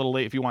happy to stay a little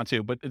late if you want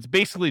to, but it's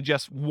basically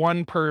just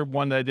one per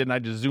one that I did, and I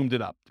just zoomed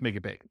it up to make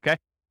it big, okay?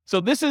 So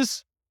this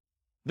is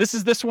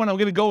this one. I'm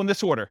going to go in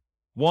this order.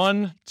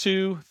 1,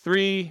 2,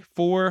 3,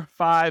 4,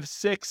 5,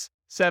 6,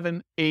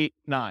 7, 8,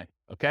 9,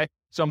 okay?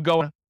 So I'm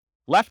going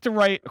left to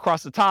right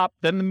across the top,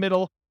 then the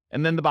middle,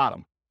 and then the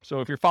bottom. So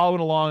if you're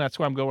following along, that's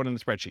where I'm going in the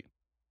spreadsheet.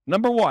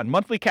 Number 1,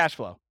 monthly cash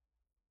flow.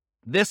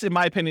 This, in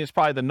my opinion, is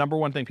probably the number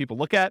one thing people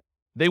look at.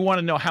 They want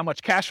to know how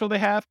much cash flow they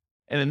have.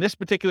 And in this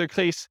particular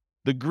case,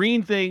 the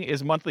green thing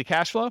is monthly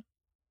cash flow.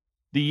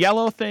 The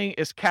yellow thing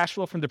is cash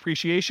flow from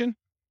depreciation.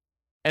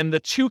 And the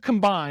 2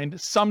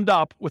 combined, summed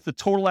up with the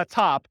total at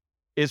top,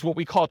 is what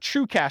we call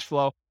true cash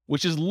flow,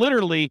 which is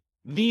literally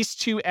these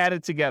 2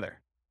 added together.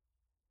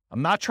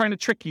 I'm not trying to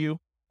trick you.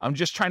 I'm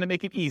just trying to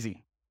make it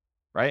easy,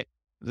 right?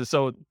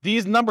 So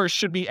these numbers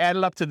should be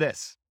added up to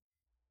this.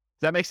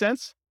 Does that make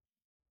sense?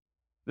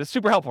 That's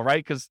super helpful, right?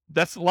 Because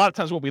that's a lot of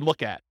times what we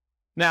look at.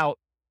 Now,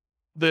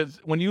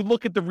 when you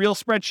look at the real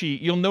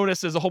spreadsheet, you'll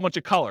notice there's a whole bunch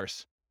of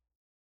colors.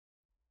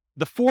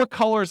 The 4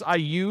 colors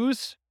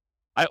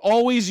I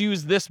always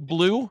use this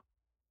blue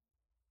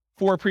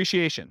for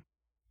appreciation.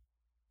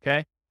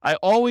 Okay. I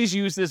always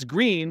use this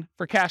green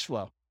for cash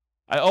flow.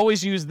 I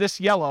always use this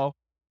yellow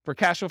for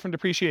cash flow from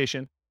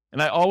depreciation.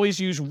 And I always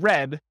use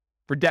red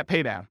for debt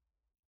paydown.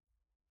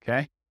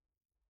 Okay.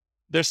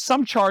 There's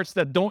some charts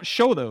that don't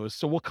show those.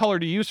 So what color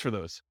to use for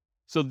those?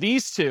 So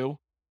these 2,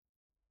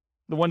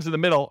 the ones in the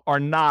middle, are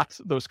not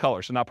those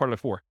colors. They're not part of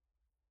the 4.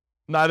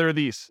 Neither of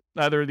these.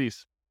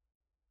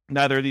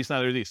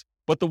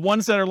 But the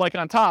ones that are like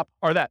on top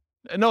are that.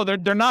 No,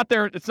 they're not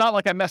there. It's not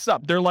like I messed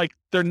up.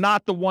 They're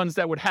not the ones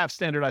that would have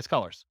standardized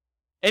colors.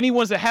 Any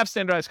ones that have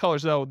standardized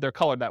colors, though, they're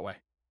colored that way.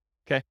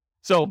 Okay.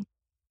 So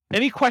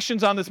any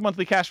questions on this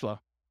monthly cash flow?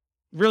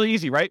 Really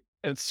easy, right?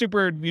 And it's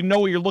super, you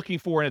know what you're looking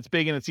for, and it's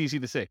big and it's easy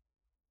to see.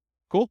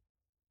 Cool?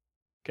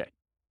 Okay.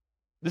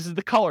 This is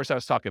the colors I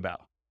was talking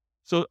about.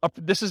 So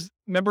this is,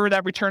 remember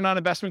that return on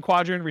investment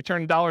quadrant,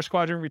 return dollars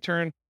quadrant,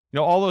 return,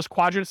 all those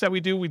quadrants that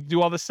we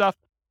do all this stuff.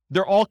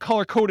 They're all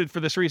color coded for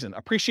this reason.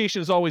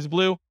 Appreciation is always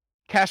blue.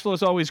 Cash flow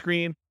is always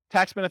green.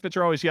 Tax benefits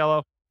are always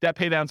yellow. Debt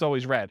pay down is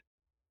always red.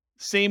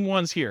 Same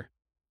ones here.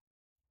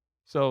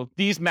 So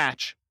these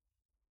match.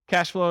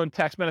 Cash flow and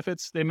tax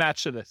benefits, they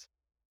match to this.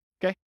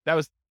 Okay? That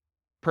was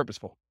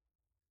purposeful.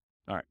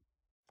 All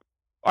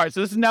right. So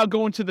this is now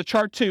going to the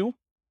chart 2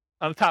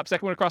 on the top,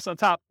 second one across on the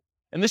top.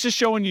 And this is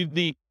showing you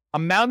the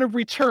amount of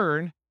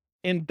return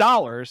in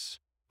dollars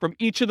from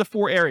each of the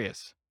 4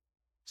 areas.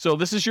 So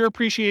this is your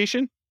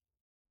appreciation.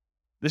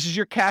 This is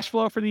your cash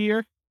flow for the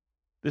year.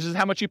 This is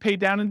how much you paid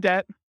down in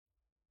debt.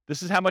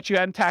 This is how much you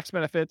had in tax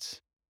benefits.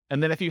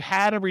 And then if you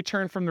had a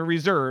return from the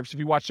reserves, if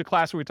you watched the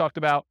class where we talked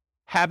about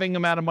having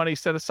amount of money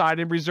set aside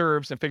in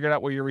reserves and figured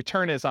out what your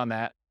return is on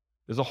that,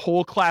 there's a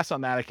whole class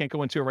on that. I can't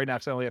go into it right now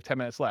because I only have 10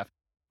 minutes left.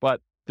 But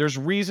there's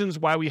reasons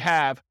why we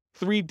have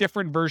 3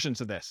 different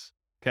versions of this.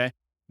 Okay.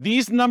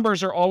 These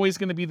numbers are always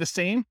going to be the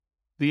same.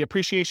 The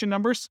appreciation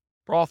numbers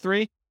for all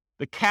 3.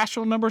 The cash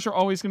flow numbers are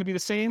always going to be the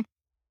same.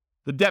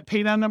 The debt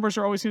pay down numbers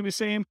are always going to be the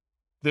same.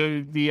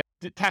 The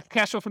tax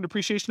cash flow from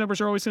depreciation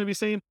numbers are always going to be the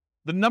same.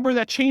 The number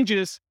that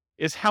changes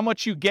is how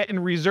much you get in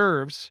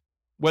reserves,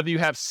 whether you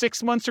have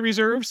 6 months of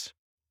reserves,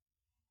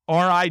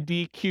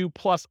 RIDQ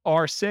plus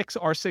R6.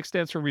 R6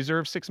 stands for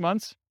reserve 6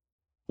 months,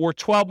 or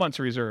 12 months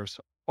of reserves,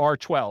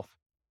 R12.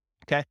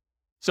 Okay.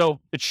 So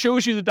it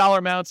shows you the dollar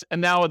amounts, and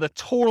now the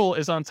total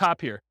is on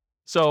top here.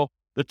 So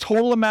the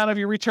total amount of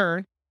your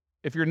return,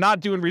 if you're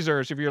not doing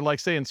reserves, if you're like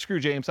saying, screw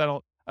James, I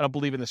don't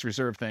believe in this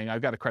reserve thing.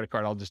 I've got a credit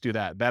card. I'll just do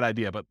that. Bad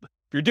idea. But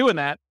if you're doing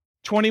that,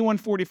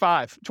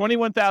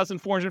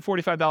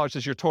 $21,445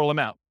 is your total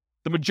amount.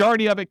 The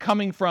majority of it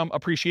coming from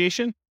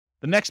appreciation.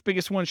 The next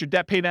biggest one is your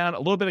debt pay down, a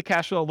little bit of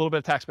cash flow, a little bit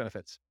of tax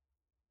benefits.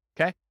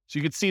 Okay. So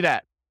you could see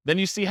that. Then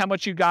you see how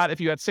much you got. If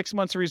you had 6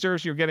 months of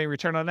reserves, you're getting a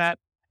return on that.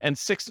 And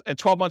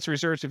 12 months of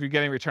reserves, if you're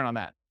getting a return on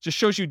that. Just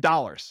shows you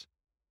dollars.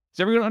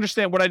 Does everyone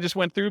understand what I just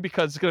went through?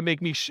 Because it's going to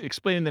make me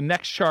explaining the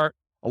next chart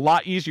a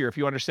lot easier if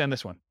you understand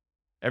this one.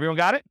 Everyone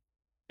got it?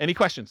 Any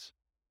questions?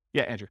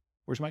 Yeah, Andrew.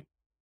 Where's Mike?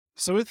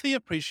 So with the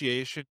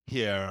appreciation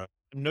here,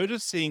 I'm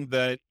noticing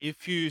that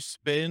if you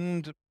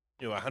spend,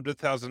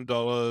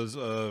 $100,000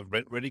 of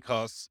rent-ready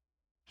costs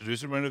to do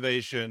some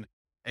renovation,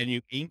 and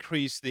you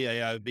increase the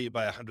AIV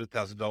by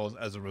 $100,000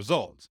 as a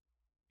result,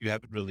 you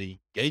haven't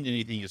really gained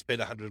anything. You spent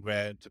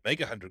 $100,000 to make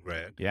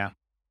 $100,000. Yeah.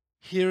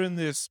 Here in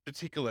this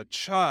particular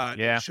chart,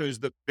 it shows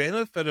the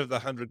benefit of the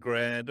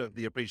 $100,000 of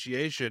the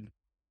appreciation,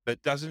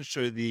 but doesn't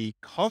show the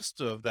cost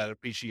of that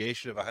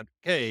appreciation of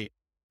 $100K,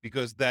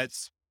 because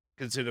that's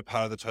considered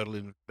part of the total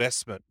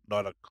investment,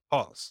 not a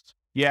cost.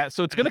 Yeah.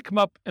 So it's going to come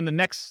up in the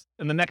next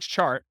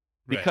chart,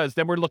 because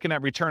then we're looking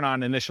at return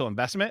on initial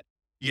investment.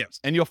 Yes.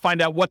 And you'll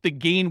find out what the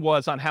gain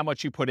was on how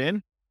much you put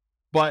in.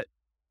 But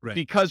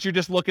because you're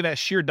just looking at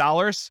sheer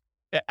dollars,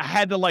 I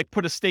had to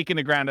put a stake in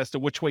the ground as to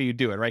which way you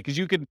do it, right? Because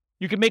you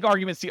could make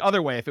arguments the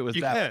other way if it was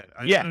that.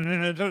 Yeah.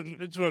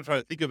 That's what I'm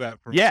trying to think about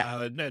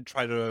and then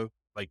try to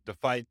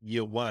define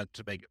year 1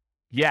 to make it.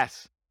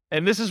 Yes.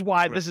 And this is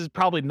why this is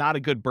probably not a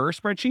good BRRRR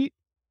spreadsheet,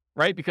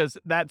 right? Because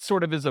that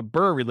sort of is a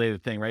BRRRR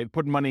related thing, right?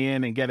 Putting money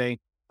in and getting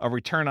a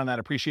return on that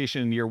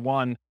appreciation in year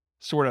 1,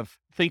 sort of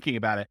thinking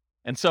about it.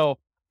 And so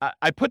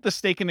I put the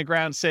stake in the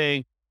ground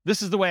saying,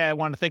 this is the way I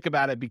want to think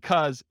about it,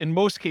 because in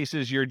most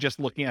cases, you're just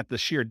looking at the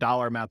sheer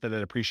dollar amount that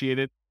it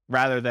appreciated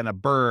rather than a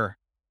BRRRR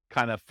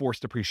kind of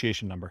forced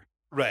appreciation number.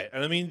 Right.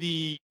 And I mean,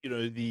 the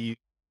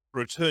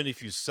return,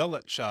 if you sell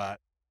that chart,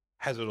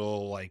 has it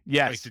all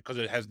because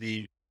it has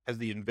the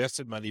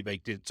invested money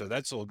baked in. So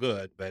that's all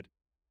good. But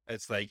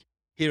it's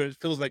here it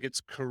feels like it's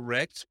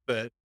correct,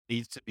 but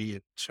needs to be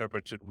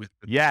interpreted with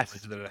the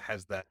knowledge that it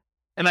has that.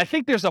 And I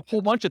think there's a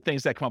whole bunch of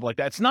things that come up like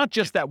that. It's not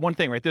just that one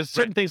thing, right? There's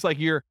certain things like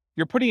you're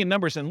putting in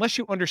numbers, unless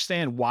you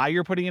understand why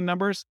you're putting in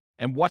numbers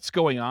and what's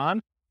going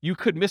on, you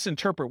could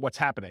misinterpret what's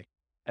happening.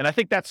 And I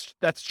think that's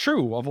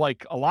true of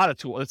a lot of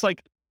tools.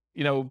 It's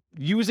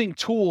using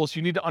tools,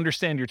 you need to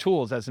understand your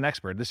tools as an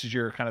expert. This is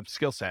your kind of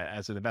skill set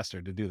as an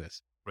investor to do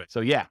this. Right.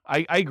 So yeah,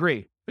 I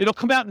agree. It'll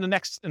come out in the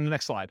next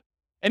slide.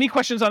 Any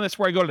questions on this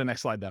before I go to the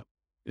next slide, though?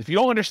 If you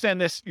don't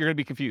understand this, you're going to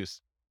be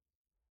confused.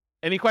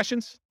 Any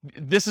questions?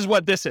 This is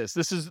what this is.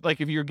 This is like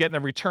if you're getting a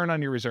return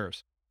on your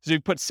reserves. So you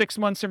put 6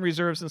 months in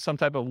reserves in some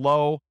type of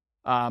low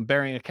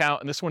bearing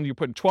account. And this one, you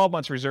put in 12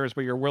 months reserves,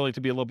 but you're willing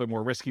to be a little bit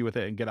more risky with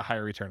it and get a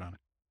higher return on it.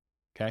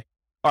 Okay.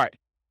 All right.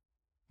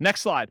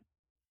 Next slide.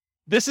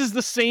 This is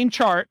the same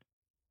chart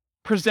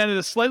presented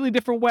a slightly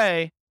different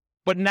way,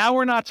 but now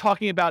we're not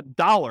talking about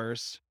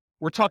dollars.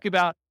 We're talking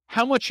about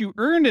how much you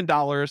earned in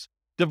dollars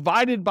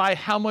divided by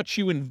how much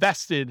you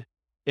invested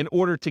in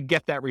order to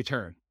get that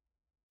return.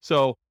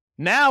 So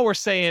now we're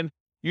saying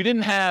you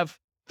didn't have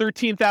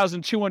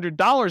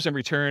 $13,200 in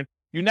return.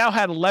 You now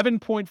had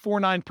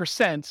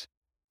 11.49%.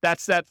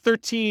 That's that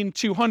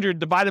 13,200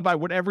 divided by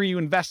whatever you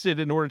invested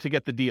in order to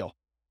get the deal.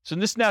 So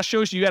this now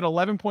shows you had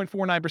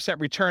 11.49%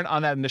 return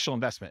on that initial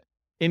investment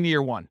in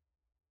year one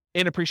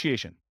in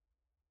appreciation.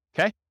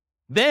 Okay.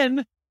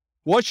 Then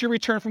what's your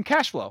return from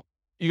cash flow?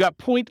 You got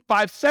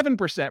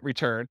 0.57%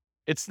 return.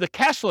 It's the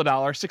cash flow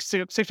dollar,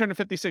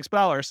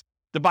 $656,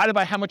 divided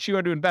by how much you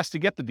had to invest to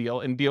get the deal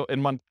in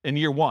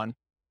year one.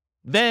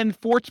 Then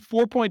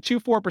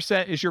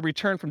 4.24% is your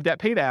return from debt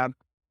paydown,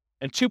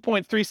 and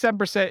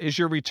 2.37% is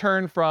your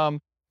return from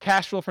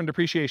cash flow from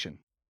depreciation.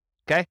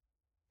 Okay.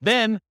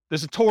 Then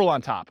there's a total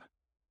on top.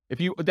 If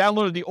you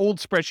downloaded the old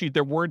spreadsheet,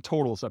 there weren't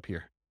totals up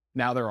here.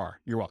 Now there are.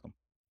 You're welcome.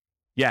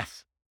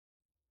 Yes.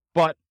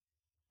 But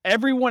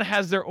everyone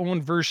has their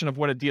own version of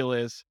what a deal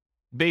is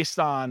based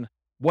on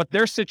what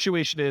their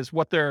situation is,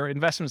 what their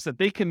investments that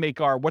they can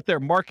make are, what their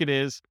market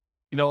is.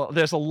 You know,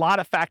 there's a lot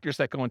of factors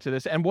that go into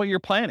this and what your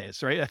plan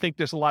is, right? I think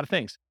there's a lot of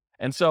things.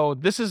 And so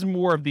this is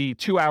more of the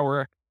 2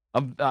 hour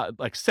of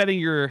like setting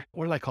your,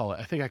 what did I call it?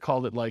 I think I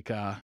called it like,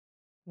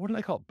 what did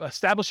I call it?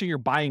 Establishing your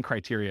buying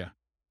criteria.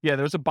 Yeah,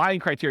 there was a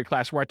buying criteria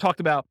class where I talked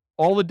about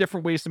all the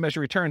different ways to measure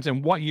returns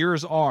and what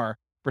yours are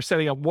for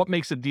setting up what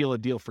makes a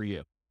deal for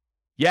you.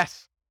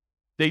 Yes,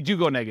 they do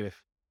go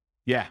negative.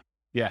 Yeah.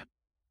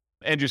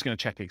 Andrew's going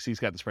to check it because he's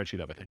got the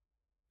spreadsheet up, I think.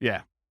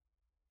 Yeah.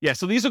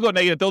 So these will go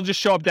negative. They'll just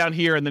show up down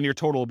here and then your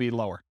total will be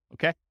lower.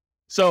 Okay.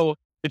 So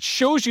it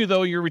shows you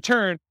though your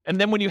return. And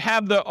then when you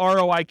have the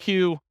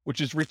ROIQ,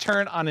 which is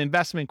return on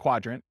investment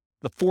quadrant,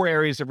 the 4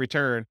 areas of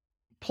return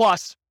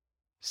plus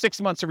 6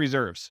 months of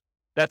reserves.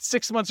 That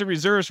 6 months of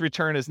reserves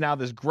return is now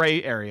this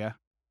gray area.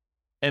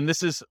 And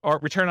this is our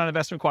return on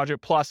investment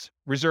quadrant plus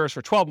reserves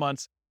for 12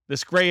 months.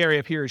 This gray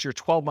area up here is your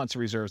 12 months of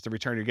reserves, the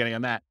return you're getting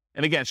on that.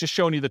 And again, it's just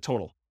showing you the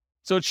total.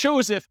 So it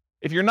shows if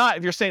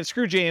you're saying,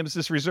 screw James,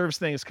 this reserves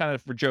thing is kind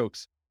of for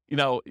jokes. You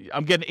know,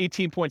 I'm getting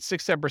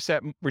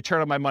 18.67%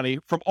 return on my money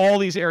from all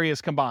these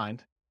areas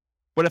combined.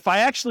 But if I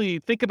actually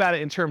think about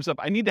it in terms of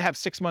I need to have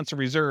 6 months of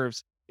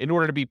reserves in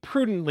order to be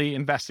prudently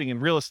investing in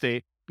real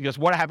estate, because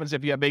what happens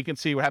if you have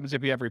vacancy? What happens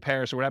if you have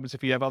repairs? Or what happens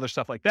if you have other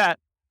stuff like that?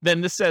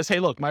 Then this says, hey,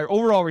 look, my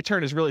overall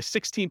return is really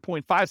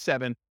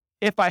 16.57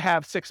 if I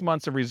have 6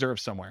 months of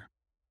reserves somewhere,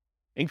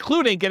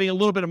 including getting a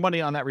little bit of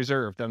money on that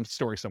reserve that I'm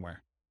storing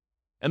somewhere.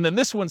 And then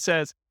this one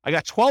says, I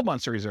got 12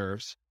 months of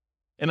reserves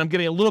and I'm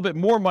getting a little bit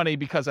more money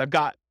because I've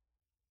got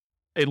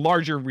a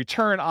larger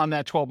return on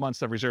that 12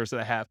 months of reserves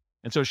that I have.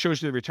 And so it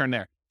shows you the return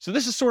there. So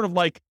this is sort of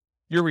like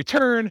your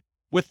return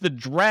with the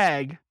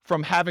drag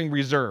from having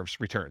reserves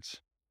returns.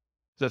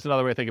 So that's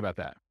another way to think about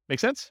that. Make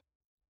sense?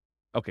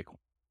 Okay, cool.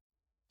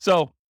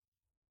 So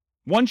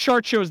one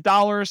chart shows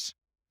dollars.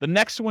 The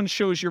next one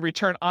shows your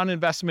return on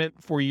investment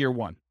for year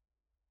one.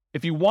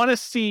 If you want to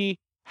see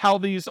how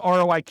these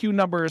ROIQ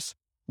numbers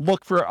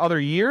look for other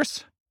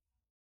years,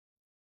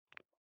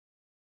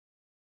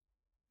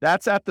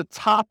 that's at the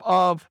top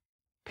of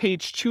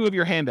page 2 of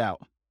your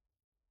handout.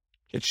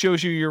 It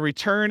shows you your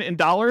return in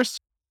dollars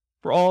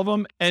for all of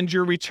them and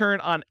your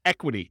return on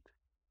equity.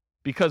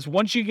 Because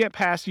once you get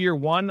past year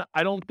one,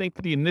 I don't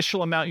think the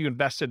initial amount you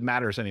invested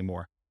matters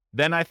anymore.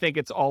 Then I think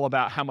it's all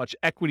about how much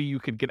equity you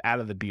could get out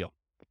of the deal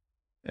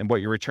and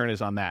what your return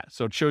is on that.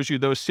 So it shows you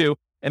those two,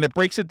 and it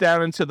breaks it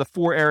down into the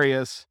 4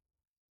 areas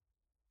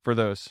for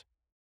those.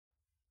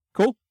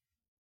 Cool?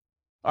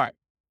 All right.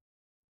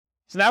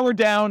 So now we're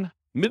down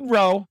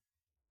mid-row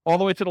all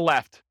the way to the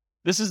left.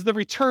 This is the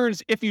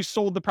returns if you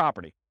sold the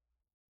property.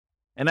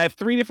 And I have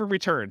 3 different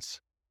returns.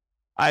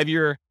 I have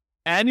your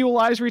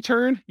annualized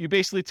return. You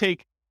basically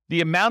take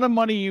the amount of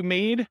money you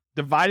made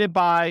divided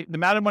by the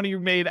amount of money you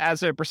made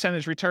as a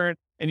percentage return,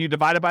 and you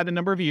divide it by the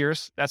number of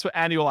years. That's what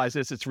annualized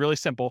is. It's really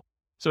simple.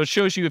 So it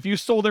shows you if you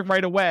sold it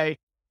right away,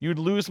 you'd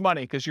lose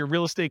money because your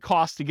real estate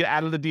cost to get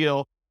out of the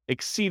deal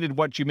exceeded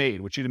what you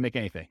made, which you didn't make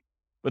anything.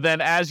 But then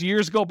as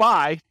years go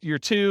by, year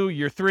 2,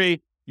 year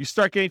 3, you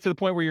start getting to the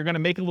point where you're going to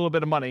make a little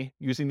bit of money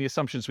using the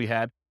assumptions we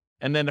had.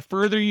 And then the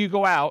further you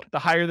go out, the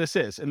higher this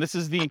is. And this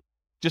is the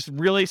just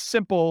really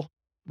simple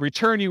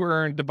return you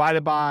earn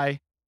divided by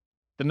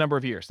the number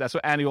of years. That's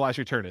what annualized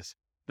return is.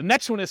 The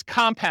next one is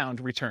compound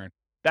return.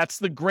 That's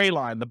the gray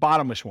line, the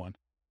bottomish one.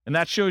 And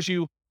that shows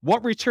you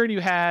what return you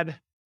had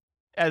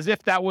as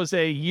if that was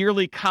a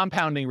yearly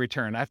compounding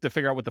return. I have to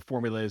figure out what the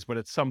formula is, but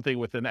it's something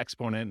with an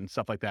exponent and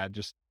stuff like that.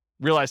 Just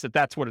realize that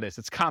that's what it is.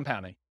 It's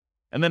compounding.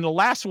 And then the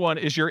last one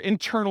is your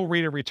internal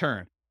rate of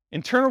return.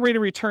 Internal rate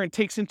of return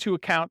takes into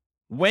account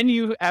when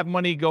you have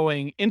money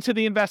going into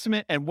the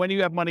investment and when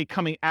you have money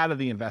coming out of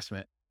the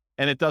investment.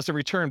 And it does a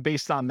return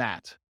based on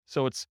that.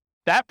 So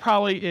that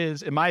probably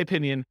is, in my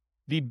opinion,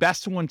 the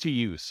best one to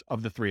use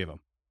of the three of them,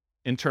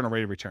 internal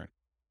rate of return.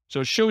 So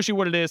it shows you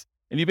what it is.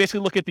 And you basically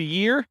look at the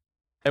year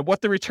and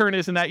what the return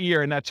is in that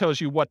year. And that tells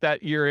you what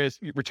that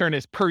return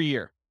is per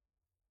year.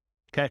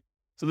 Okay.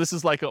 So this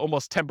is like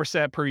almost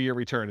 10% per year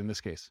return in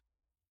this case.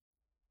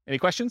 Any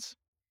questions?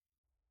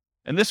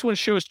 And this one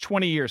shows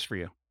 20 years for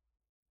you.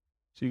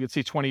 So you can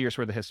see 20 years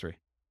worth of history.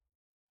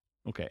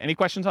 Okay. Any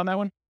questions on that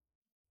one?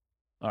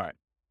 All right.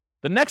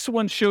 The next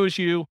one shows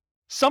you,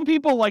 some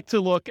people like to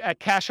look at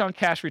cash on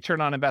cash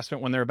return on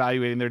investment when they're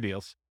evaluating their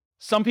deals.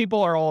 Some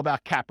people are all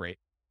about cap rate.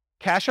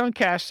 Cash on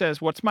cash says,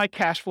 what's my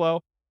cash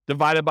flow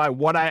divided by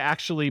what I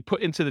actually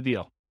put into the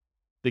deal?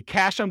 The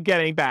cash I'm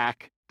getting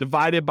back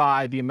divided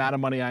by the amount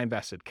of money I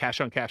invested. Cash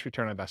on cash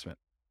return on investment.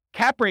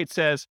 Cap rate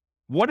says,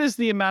 what is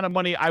the amount of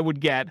money I would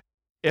get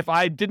if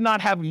I did not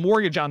have a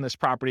mortgage on this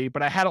property,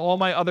 but I had all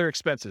my other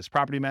expenses,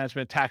 property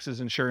management, taxes,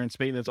 insurance,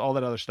 maintenance, all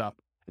that other stuff.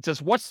 It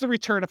says, what's the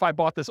return if I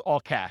bought this all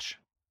cash?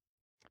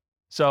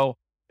 So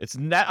it's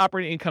net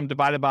operating income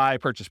divided by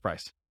purchase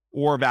price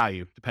or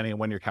value, depending on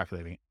when you're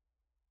calculating it.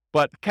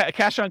 But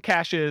cash on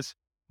cash is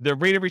the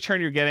rate of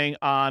return you're getting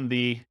on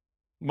the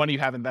money you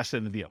have invested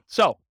in the deal.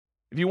 So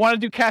if you want to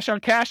do cash on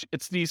cash,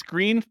 it's these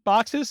green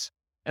boxes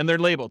and they're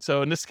labeled.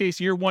 So in this case,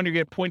 year one, you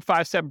get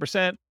 0.57%,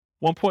 1.14,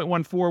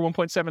 1.73,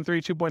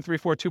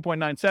 2.34,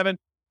 2.97.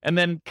 And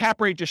then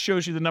cap rate just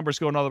shows you the numbers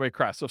going all the way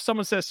across. So if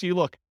someone says to you,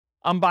 look,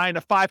 I'm buying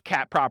a 5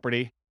 cap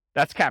property,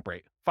 that's cap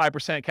rate,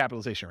 5%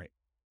 capitalization rate.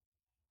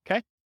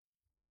 Okay.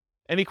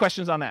 Any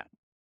questions on that?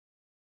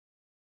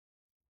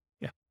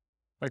 Yeah.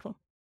 Michael?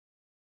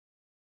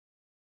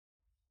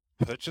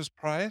 Purchase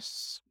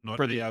price, not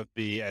for the ARV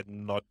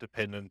and not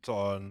dependent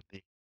on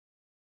the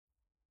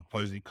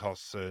closing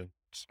costs and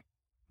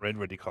rent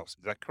ready costs.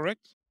 Is that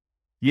correct?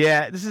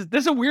 Yeah, this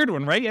is a weird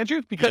one, right,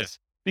 Andrew? Because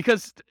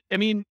I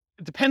mean,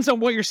 it depends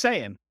on what you're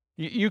saying.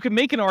 You can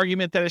make an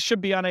argument that it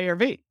should be on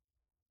ARV,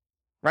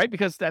 right?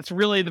 Because that's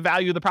really the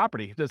value of the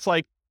property. It's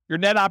like your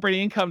net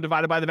operating income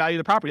divided by the value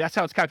of the property. That's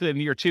how it's calculated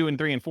in year 2 and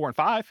 3 and 4 and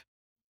 5.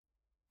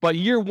 But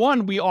year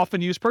 1, we often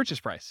use purchase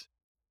price.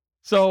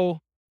 So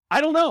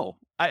I don't know.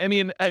 I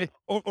mean,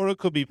 or it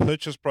could be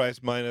purchase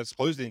price minus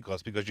closing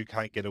costs because you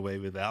can't get away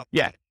without.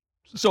 Yeah.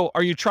 So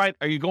are you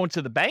going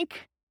to the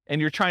bank and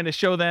you're trying to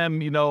show them,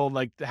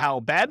 like how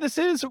bad this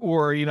is,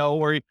 or,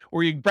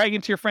 or you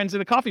bragging to your friends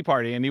at a coffee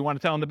party and you want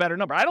to tell them the better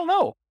number? I don't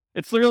know.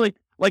 It's literally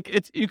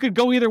like you could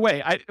go either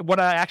way. What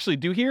I actually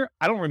do here,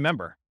 I don't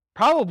remember.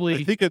 Probably.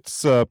 I think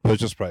it's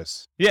purchase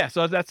price. Yeah.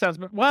 So that sounds,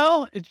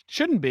 well, it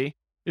shouldn't be.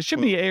 It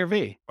should be ARV.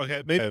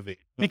 Okay, maybe ARV.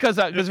 Because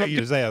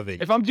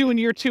if I'm doing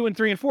year 2 and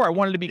 3 and 4, I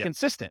wanted to be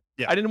consistent.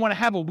 Yeah. I didn't want to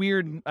have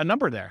a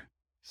number there.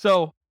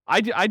 So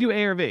I do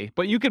ARV,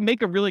 but you can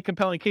make a really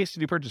compelling case to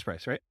do purchase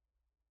price, right?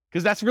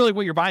 Because that's really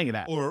what you're buying it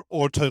at.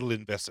 Or total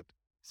invested.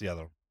 It's the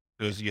other,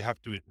 because you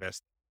have to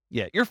invest.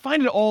 Yeah, you're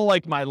finding all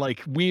like my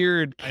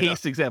weird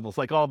case examples,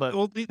 like all the.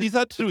 Well, these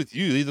are to do with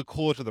you. These are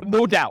core to the.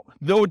 No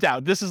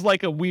doubt. This is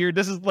like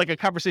a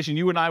conversation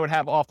you and I would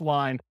have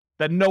offline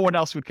that no one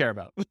else would care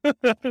about.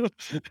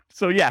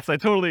 So yes, I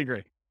totally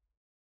agree.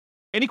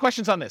 Any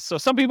questions on this? So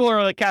some people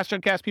are like cash on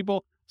cash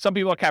people. Some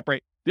people are cap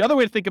rate. The other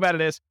way to think about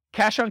it is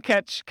cash on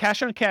cash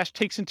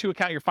takes into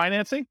account your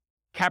financing.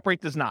 Cap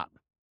rate does not.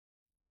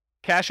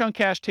 Cash on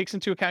cash takes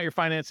into account your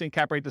financing.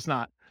 Cap rate does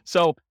not.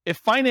 So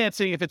if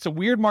it's a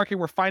weird market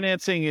where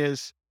financing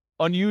is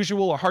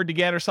unusual or hard to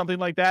get or something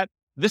like that,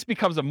 this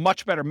becomes a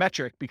much better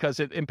metric because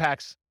it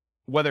impacts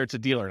whether it's a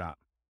deal or not.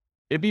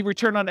 It'd be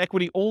return on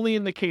equity only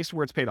in the case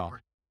where it's paid off.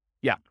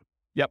 Yeah.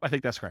 Yep. I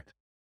think that's correct.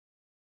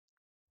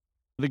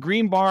 The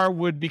green bar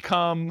would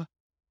become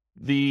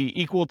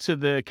equal to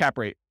the cap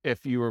rate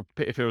if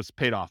it was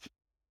paid off.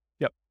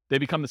 Yep. They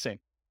become the same.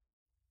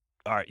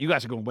 All right. You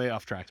guys are going way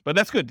off track, but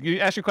that's good. You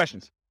ask your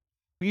questions.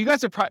 You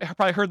guys have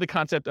probably heard the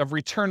concept of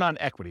return on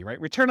equity,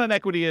 right? Return on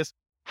equity is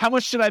how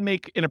much should I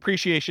make in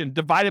appreciation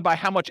divided by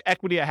how much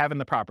equity I have in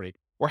the property,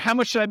 or how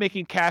much should I make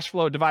in cash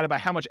flow divided by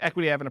how much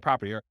equity I have in the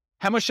property, or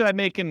how much should I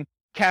make in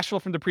cash flow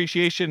from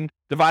depreciation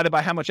divided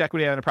by how much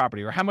equity I have in the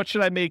property, or how much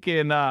should I make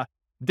in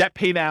debt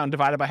pay down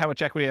divided by how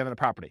much equity I have in the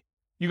property.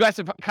 You guys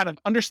have kind of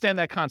understand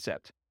that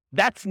concept.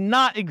 That's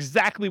not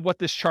exactly what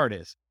this chart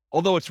is,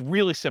 although it's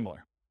really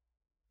similar.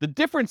 The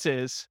difference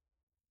is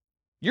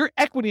your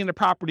equity in the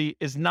property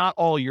is not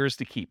all yours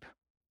to keep.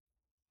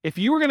 If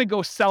you were going to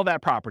go sell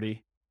that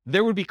property,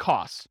 there would be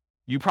costs.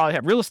 You probably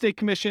have real estate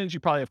commissions.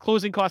 You probably have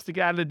closing costs to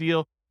get out of the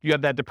deal. You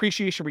have that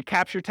depreciation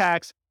recapture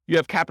tax. You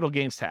have capital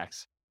gains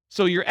tax.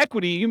 So your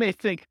equity, you may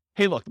think,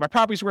 hey, look, my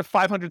property's worth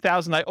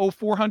 $500,000. I owe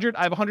 $400,000.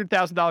 I have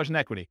 $100,000 in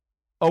equity.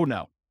 Oh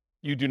no,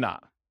 you do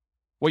not.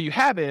 What you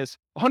have is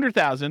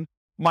 $100,000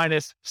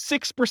 minus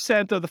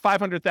 6% of the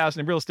 $500,000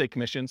 in real estate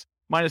commissions,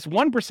 minus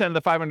 1% of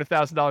the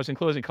 $500,000 in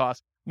closing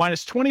costs,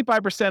 minus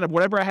 25% of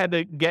whatever I had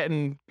to get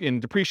in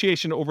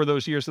depreciation over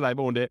those years that I've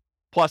owned it,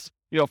 plus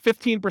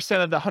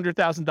 15% of the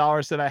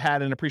 $100,000 that I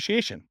had in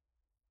appreciation.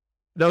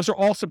 Those are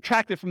all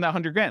subtracted from that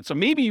 $100,000. So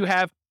maybe you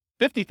have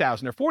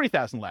 $50,000 or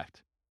 $40,000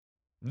 left.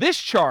 This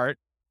chart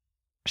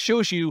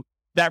shows you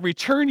that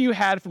return you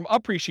had from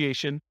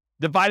appreciation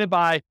divided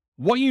by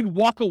what you'd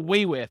walk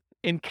away with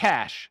in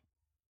cash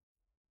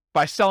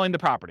by selling the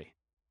property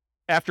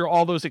after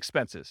all those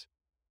expenses,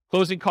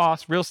 closing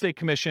costs, real estate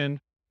commission,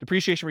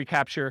 depreciation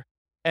recapture,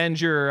 and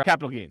your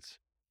capital gains.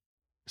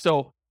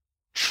 So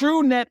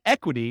true net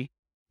equity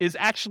is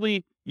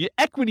actually the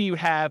equity you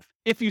have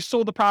if you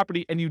sold the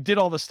property and you did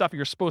all the stuff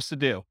you're supposed to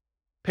do,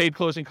 paid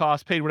closing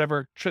costs, paid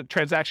whatever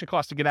transaction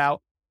costs to get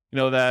out,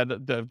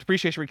 the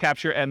depreciation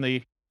recapture and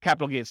the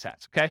capital gains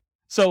tax. Okay.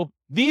 So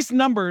these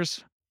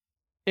numbers,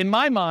 in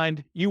my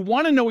mind, you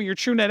want to know what your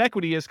true net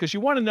equity is because you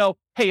want to know,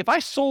 hey, if I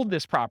sold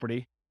this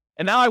property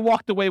and now I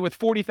walked away with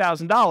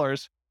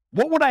 $40,000,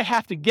 what would I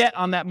have to get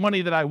on that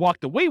money that I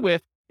walked away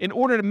with in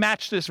order to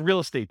match this real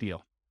estate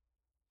deal?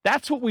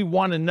 That's what we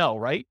want to know,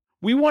 right?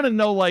 We want to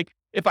know, like,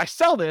 if I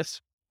sell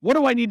this, what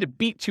do I need to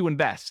beat to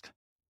invest?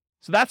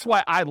 So that's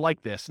why I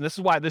like this. And this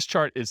is why this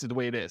chart is the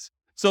way it is.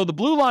 So the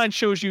blue line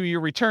shows you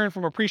your return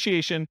from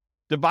appreciation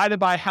divided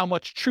by how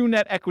much true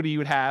net equity you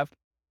would have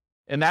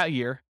in that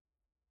year.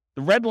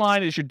 The red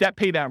line is your debt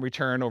pay down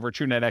return over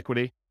true net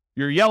equity.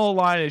 Your yellow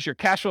line is your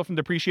cash flow from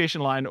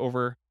depreciation line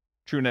over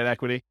true net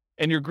equity.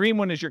 And your green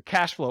one is your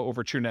cash flow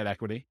over true net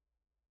equity.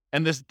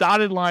 And this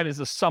dotted line is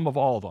the sum of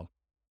all of them.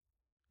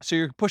 So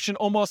you're pushing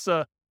almost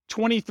a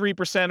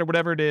 23% or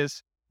whatever it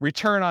is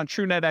return on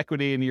true net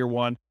equity in year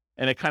one,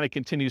 and it kind of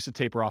continues to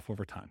taper off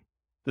over time.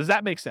 Does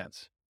that make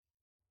sense?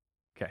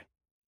 Okay.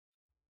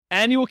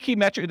 Annual key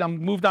metric. I'm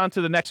moved on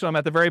to the next one. I'm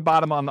at the very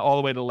bottom all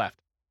the way to the left.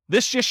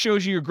 This just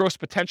shows you your gross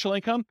potential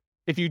income.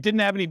 If you didn't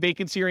have any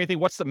vacancy or anything,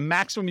 what's the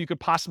maximum you could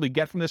possibly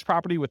get from this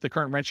property with the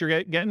current rent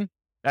you're getting?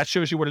 That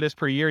shows you what it is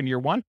per year in year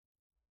one.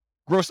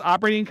 Gross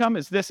operating income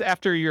is this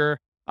after your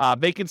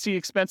vacancy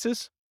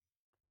expenses.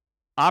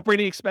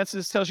 Operating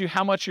expenses tells you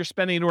how much you're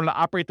spending in order to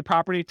operate the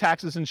property,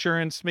 taxes,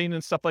 insurance,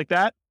 maintenance, stuff like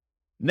that.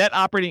 Net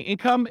operating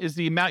income is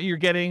the amount you're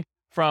getting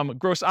from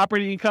gross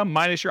operating income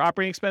minus your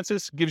operating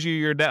expenses, gives you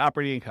your net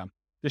operating income.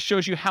 This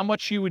shows you how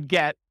much you would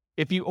get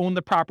if you own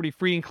the property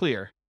free and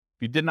clear,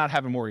 if you did not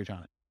have a mortgage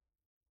on it.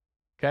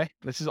 Okay,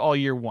 this is all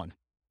year one.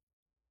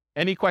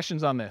 Any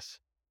questions on this?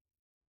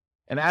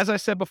 And as I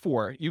said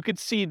before, you could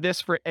see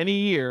this for any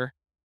year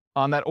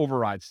on that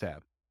overrides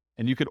tab,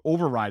 and you could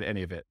override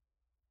any of it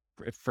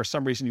if for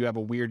some reason you have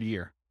a weird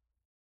year.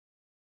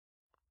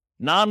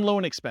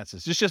 Non-loan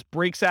expenses. This just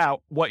breaks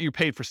out what you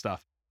paid for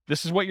stuff.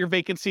 This is what your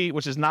vacancy,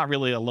 which is not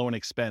really a loan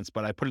expense,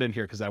 but I put it in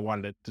here because I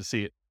wanted it to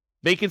see it.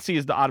 Vacancy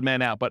is the odd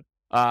man out, but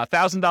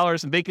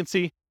 $1,000 in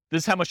vacancy.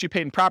 This is how much you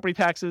paid in property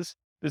taxes.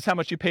 This is how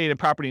much you paid in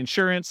property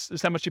insurance. This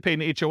is how much you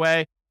paid in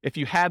HOA. If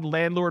you had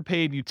landlord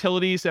paid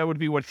utilities, that would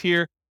be what's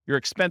here. Your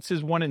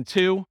expenses 1 and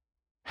 2,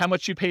 how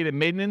much you paid in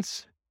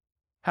maintenance,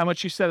 how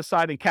much you set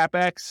aside in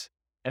CapEx,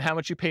 and how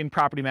much you paid in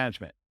property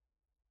management.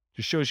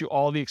 Just shows you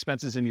all the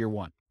expenses in year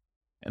one.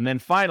 And then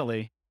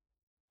finally,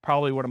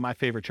 probably one of my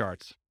favorite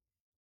charts.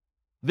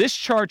 This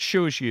chart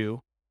shows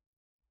you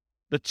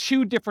the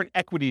two different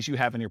equities you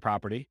have in your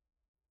property,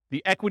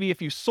 the equity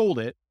if you sold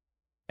it,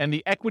 and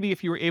the equity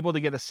if you were able to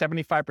get a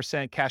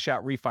 75% cash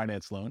out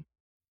refinance loan,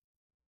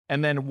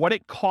 and then what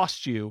it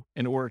costs you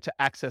in order to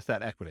access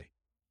that equity.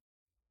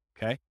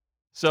 Okay.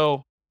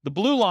 So the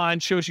blue line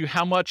shows you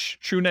how much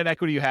true net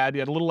equity you had.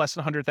 You had a little less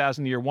than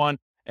 100,000 in year one,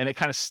 and it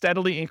kind of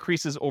steadily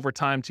increases over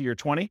time to year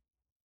 20.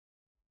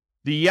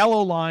 The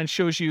yellow line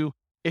shows you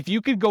if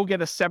you could go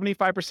get a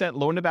 75%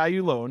 loan to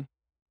value loan,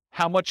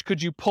 how much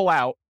could you pull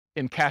out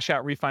in cash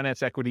out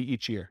refinance equity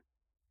each year?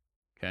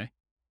 Okay.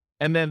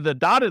 And then the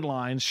dotted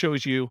line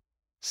shows you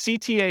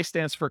CTA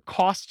stands for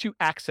cost to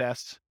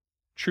access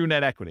true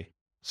net equity.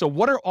 So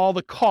what are all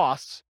the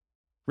costs,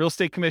 real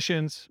estate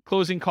commissions,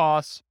 closing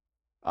costs,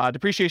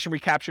 depreciation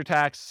recapture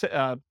tax,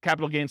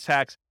 capital gains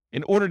tax,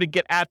 in order to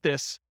get at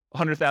this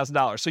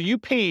 $100,000. So you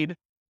paid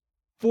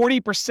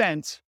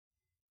 40%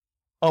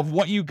 of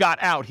what you got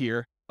out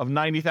here of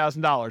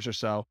 $90,000 or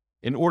so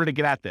in order to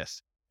get at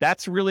this.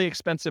 That's really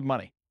expensive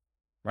money,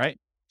 right?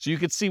 So you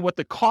could see what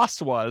the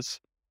cost was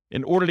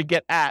in order to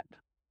get at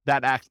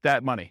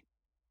that money,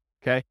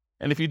 okay?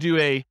 And if you do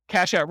a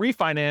cash out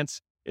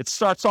refinance, it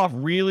starts off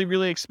really,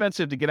 really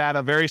expensive to get out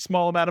a very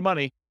small amount of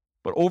money.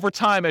 But over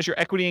time, as your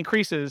equity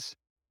increases,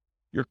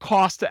 your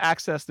cost to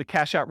access the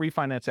cash out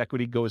refinance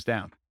equity goes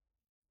down.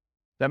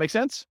 That make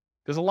sense?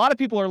 Because a lot of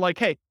people are like,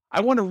 hey,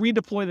 I want to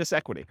redeploy this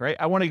equity, right?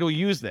 I want to go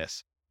use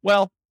this.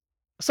 Well,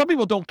 some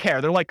people don't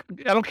care. They're like,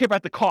 I don't care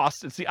about the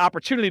cost. It's the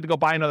opportunity to go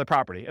buy another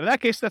property. And in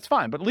that case, that's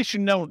fine. But at least you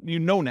know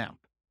now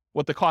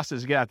what the cost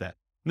is to get at that.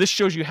 And this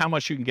shows you how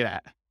much you can get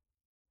at.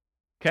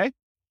 Okay?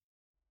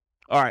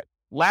 All right.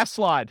 Last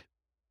slide.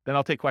 Then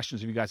I'll take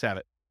questions if you guys have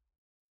it.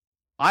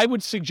 I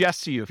would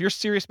suggest to you, if you're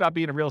serious about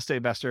being a real estate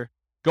investor,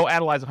 go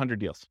analyze 100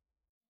 deals.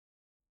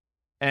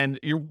 And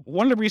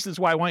one of the reasons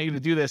why I want you to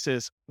do this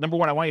is, number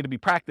one, I want you to be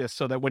practiced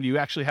so that when you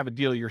actually have a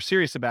deal you're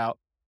serious about,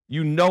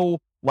 you know,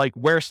 like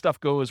where stuff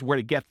goes, where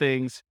to get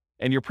things,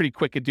 and you're pretty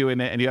quick at doing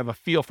it, and you have a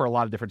feel for a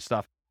lot of different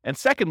stuff. And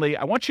secondly,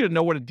 I want you to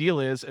know what a deal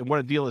is and what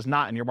a deal is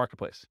not in your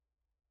marketplace.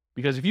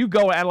 Because if you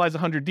go analyze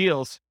 100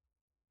 deals,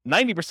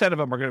 90% of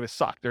them are going to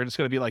suck. They're just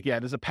going to be like, yeah,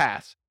 it is a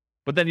pass.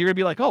 But then you're going to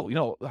be like,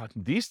 oh,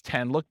 these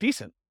 10 look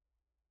decent.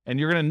 And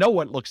you're going to know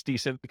what looks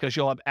decent because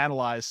you'll have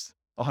analyzed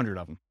 100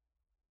 of them.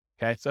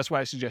 Okay. So that's why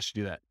I suggest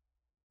you do that.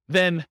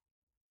 Then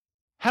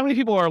how many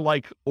people are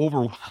like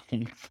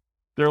overwhelmed?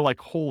 They're like,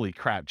 holy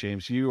crap,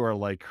 James, you are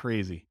like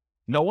crazy.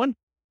 No one?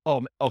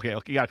 Oh, okay.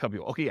 You got a couple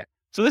people. Okay. Yeah.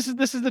 So this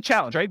is the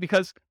challenge, right?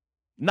 Because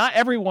not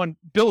everyone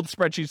builds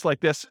spreadsheets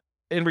like this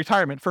in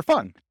retirement for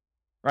fun,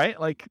 right?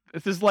 Like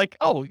this is like,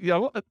 oh,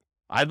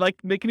 I'd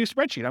like make a new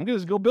spreadsheet. I'm going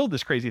to go build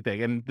this crazy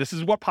thing. And this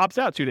is what pops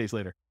out 2 days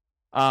later.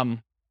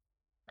 And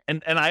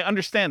I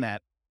understand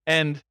that.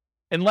 And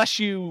unless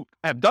you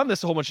have done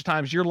this a whole bunch of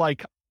times, you're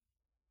like,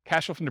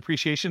 cash flow from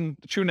depreciation,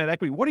 true net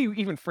equity. What are you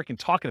even freaking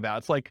talking about?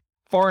 It's like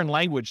foreign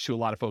language to a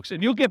lot of folks.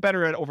 And you'll get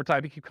better at it over time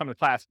if you keep coming to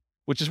class,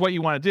 which is what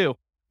you want to do.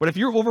 But if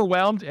you're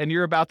overwhelmed and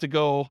you're about to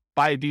go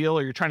buy a deal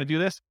or you're trying to do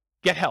this,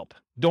 get help.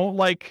 Don't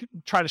like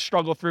try to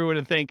struggle through it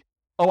and think,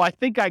 oh, I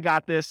think I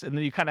got this. And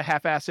then you kind of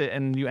half-ass it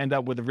and you end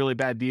up with a really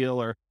bad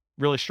deal or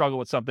really struggle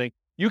with something.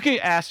 You can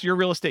ask your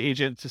real estate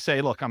agent to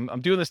say, look,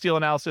 I'm doing this deal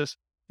analysis.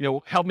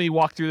 Help me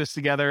walk through this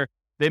together.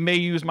 They may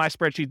use my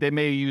spreadsheet. They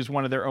may use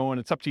one of their own.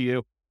 It's up to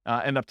you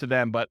and up to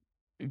them. But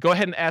go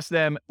ahead and ask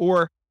them,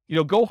 or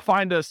go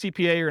find a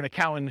CPA or an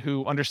accountant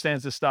who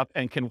understands this stuff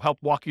and can help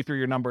walk you through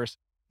your numbers.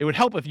 It would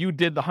help if you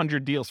did the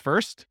 100 deals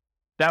first.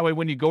 That way,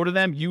 when you go to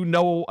them, you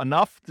know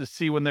enough to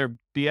see when they're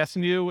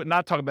BSing you.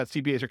 Not talking about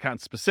CPAs or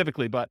accountants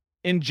specifically, but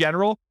in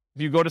general,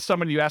 if you go to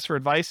somebody, you ask for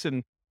advice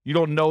and you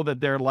don't know that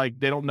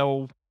they don't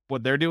know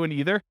what they're doing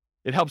either.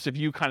 It helps if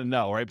you kind of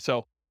know, right?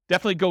 So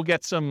definitely go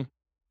get some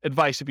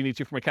advice if you need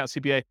to from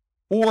accountant CPA.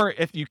 Or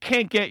if you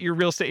can't get your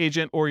real estate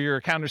agent or your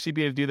accountant or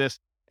CPA to do this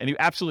and you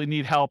absolutely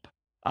need help,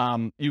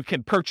 you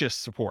can purchase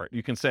support.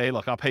 You can say,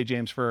 look, I'll pay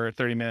James for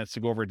 30 minutes to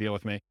go over a deal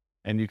with me.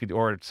 And you could,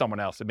 or someone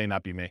else. It may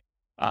not be me,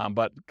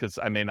 but because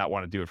I may not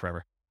want to do it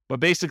forever. But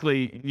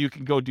basically, you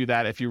can go do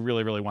that if you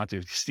really, really want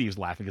to. Steve's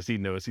laughing because he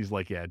knows. He's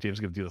like, yeah, James is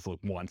going to do this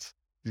once.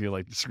 He's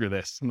like, screw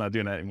this. I'm not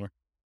doing that anymore.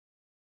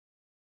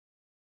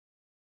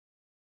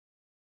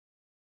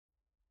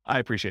 I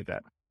appreciate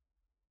that.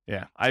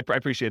 Yeah, I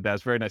appreciate that.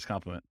 It's a very nice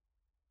compliment.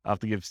 I'll have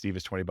to give Steve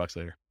his $20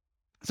 later.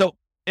 So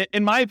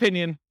in my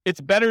opinion,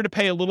 it's better to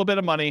pay a little bit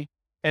of money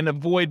and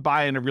avoid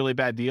buying a really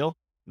bad deal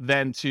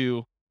than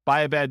to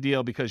buy a bad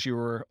deal because you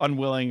were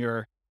unwilling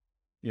or,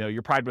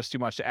 your pride was too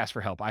much to ask for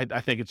help. I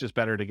think it's just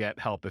better to get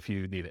help if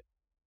you need it.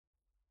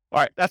 All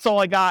right. That's all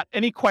I got.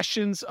 Any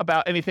questions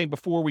about anything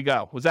before we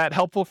go? Was that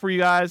helpful for you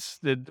guys?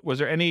 Was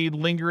there any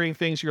lingering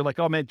things you're like,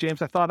 oh man,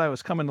 James, I thought I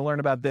was coming to learn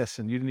about this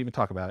and you didn't even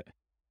talk about it.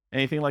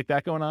 Anything like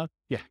that going on?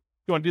 Yeah.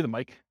 You want to do the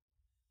mic?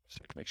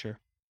 Just to make sure.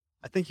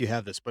 I think you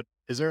have this, but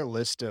is there a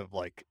list of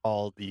like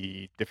all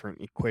the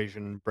different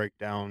equation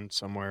breakdown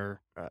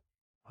somewhere?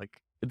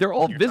 They're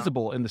all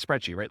visible in the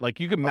spreadsheet, right? Like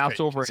you can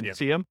mouse over it and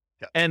see them.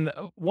 Yeah. And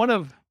one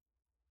of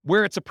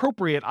where it's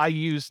appropriate, I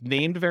use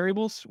named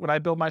variables when I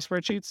build my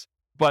spreadsheets.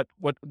 But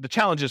what the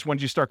challenge is,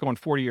 once you start going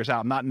 40 years out,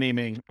 I'm not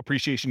naming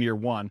appreciation year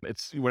 1.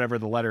 It's whatever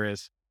the letter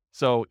is.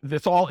 So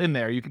it's all in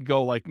there. You can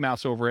go like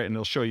mouse over it and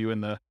it'll show you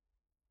in the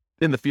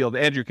field.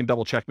 Andrew can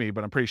double check me,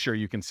 but I'm pretty sure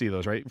you can see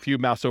those, right? If you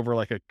mouse over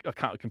like a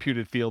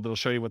computed field, it'll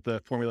show you what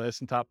the formula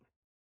is on top.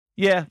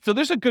 Yeah. So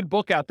there's a good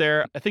book out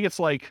there. I think it's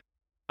like,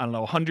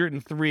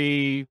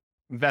 103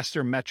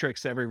 investor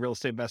metrics every real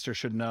estate investor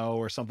should know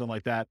or something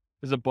like that.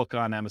 There's a book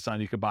on Amazon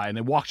you could buy and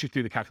it walks you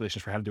through the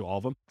calculations for how to do all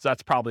of them. So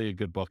that's probably a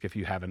good book if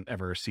you haven't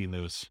ever seen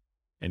those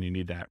and you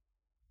need that.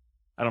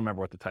 I don't remember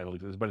what the title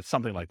is, but it's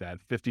something like that.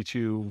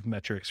 52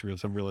 metrics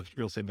some real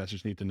estate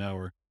investors need to know,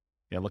 or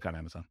look on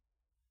Amazon.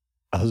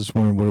 I was just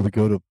wondering where we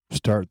go to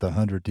start the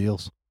 100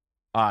 deals.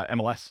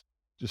 MLS.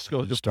 Just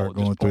start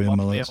going through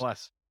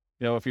MLS.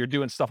 If you're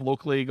doing stuff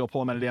locally, go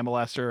pull them out of the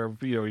MLS, or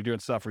you're doing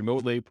stuff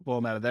remotely, pull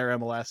them out of their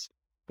MLS.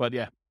 But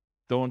yeah,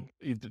 don't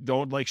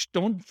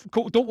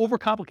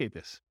overcomplicate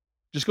this.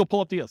 Just go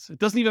pull up deals. It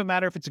doesn't even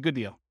matter if it's a good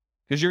deal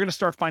because you're going to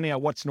start finding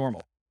out what's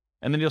normal,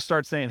 and then you'll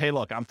start saying, "Hey,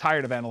 look, I'm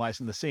tired of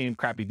analyzing the same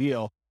crappy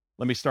deal.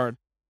 Let me start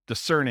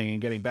discerning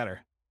and getting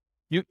better."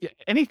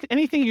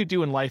 Anything you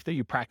do in life that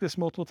you practice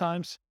multiple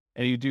times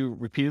and you do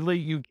repeatedly,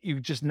 you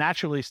just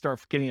naturally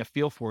start getting a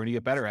feel for it and you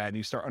get better at it and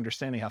you start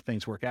understanding how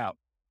things work out.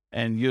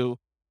 And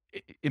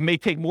it may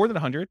take more than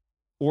 100,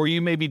 or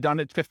you may be done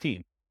at 15.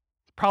 It's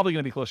probably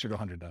going to be closer to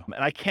 100 though.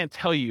 And I can't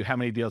tell you how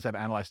many deals I've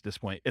analyzed at this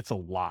point. It's a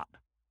lot.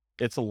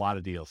 It's a lot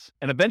of deals.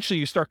 And eventually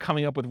you start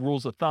coming up with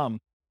rules of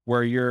thumb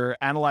where you're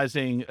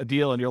analyzing a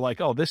deal and you're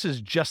like, oh, this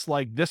is just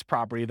like this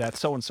property that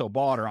so-and-so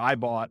bought or I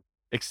bought,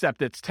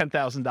 except it's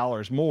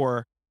 $10,000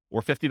 more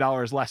or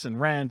 $50 less in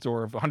rent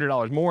or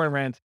 $100 more in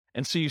rent.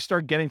 And so you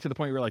start getting to the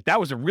point where you're like, that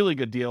was a really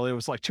good deal. It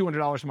was like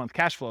 $200 a month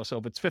cash flow. So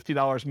if it's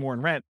 $50 more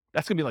in rent,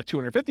 that's going to be like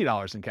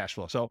 $250 in cash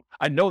flow. So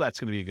I know that's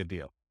going to be a good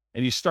deal.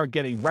 And you start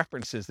getting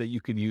references that you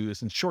can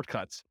use and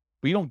shortcuts,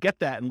 but you don't get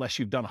that unless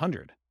you've done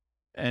 100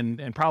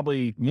 and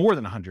probably more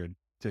than 100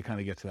 to kind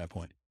of get to that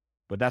point.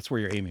 But that's where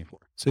you're aiming for.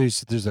 So you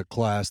said there's a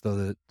class though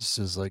that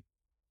says like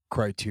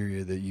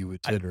criteria that you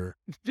would consider.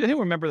 Do you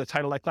remember the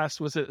title of that class?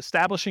 Was it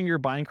Establishing Your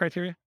Buying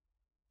Criteria?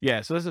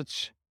 Yeah. So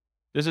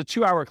there's a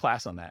 2-hour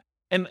class on that.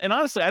 And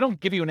honestly, I don't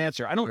give you an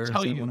answer. I don't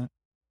tell you.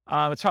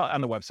 It's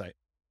on the website,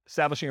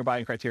 Establishing Your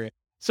Buying Criteria.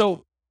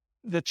 So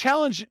the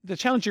challenge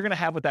you're going to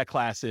have with that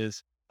class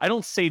is, I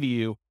don't say to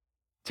you,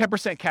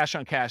 10% cash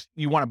on cash,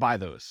 you want to buy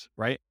those,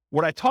 right?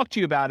 What I talk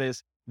to you about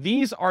is,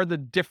 these are the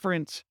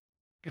different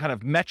kind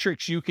of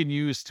metrics you can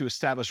use to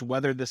establish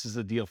whether this is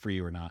a deal for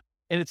you or not.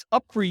 And it's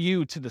up for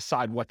you to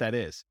decide what that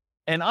is.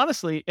 And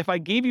honestly, if I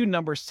gave you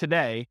numbers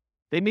today,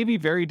 they may be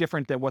very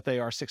different than what they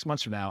are 6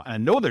 months from now. And I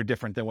know they're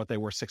different than what they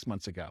were 6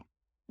 months ago.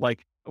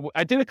 Like,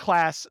 I did a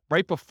class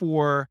right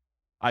before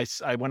I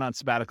went on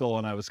sabbatical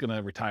and I was going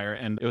to retire,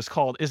 and it was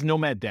called, Is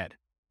Nomad Dead?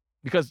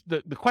 Because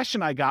the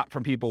question I got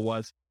from people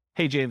was,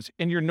 hey, James,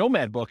 in your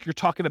Nomad book, you're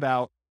talking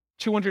about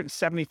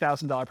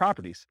 $270,000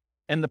 properties.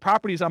 And the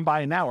properties I'm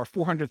buying now are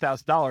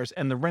 $400,000,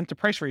 and the rent to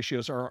price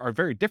ratios are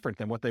very different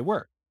than what they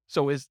were.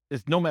 So is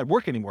Nomad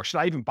work anymore? Should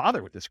I even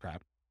bother with this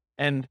crap?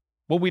 And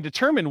what we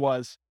determined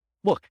was,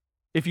 look,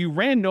 if you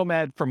ran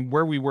Nomad from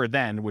where we were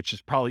then, which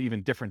is probably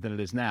even different than it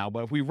is now,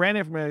 but if we ran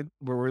it from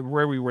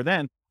where we were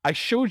then, I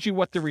showed you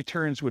what the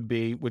returns would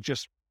be with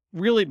just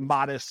really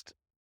modest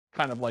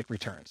kind of like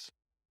returns.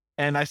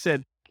 And I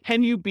said,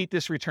 can you beat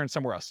this return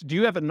somewhere else? Do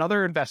you have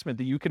another investment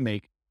that you can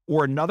make,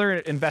 or another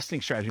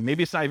investing strategy?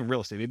 Maybe it's not even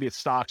real estate, maybe it's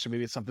stocks, or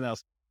maybe it's something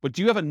else, but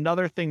do you have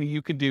another thing that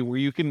you can do where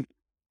you can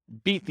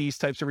beat these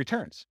types of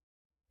returns?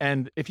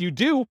 And if you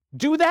do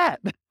that.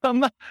 I'm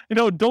not,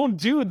 don't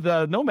do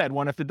the Nomad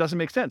one if it doesn't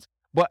make sense.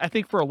 But I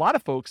think for a lot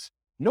of folks,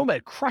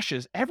 Nomad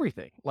crushes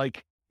everything.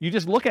 Like, you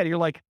just look at it, you're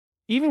like,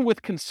 even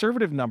with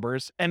conservative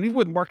numbers, and even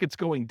with markets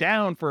going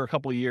down for a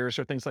couple of years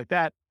or things like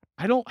that,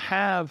 I don't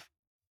have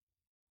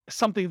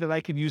something that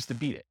I can use to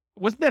beat it.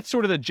 Wasn't that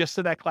sort of the gist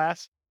of that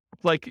class?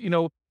 Like,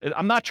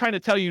 I'm not trying to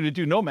tell you to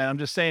do Nomad. I'm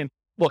just saying,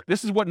 look,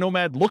 this is what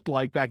Nomad looked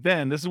like back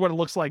then. This is what it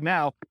looks like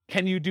now.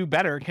 Can you do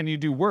better? Can you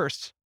do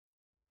worse?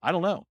 I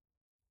don't know.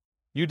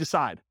 You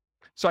decide.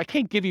 So I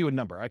can't give you a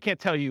number. I can't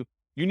tell you,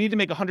 you need to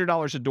make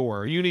 $100 a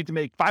door, or you need to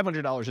make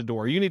 $500 a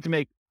door, or you need to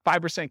make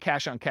 5%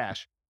 cash on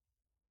cash,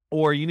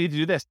 or you need to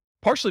do this.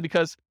 Partially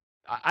because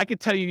I could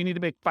tell you need to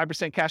make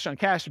 5% cash on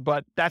cash,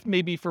 but that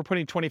may be for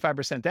putting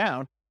 25%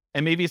 down,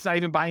 and maybe it's not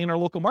even buying in our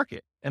local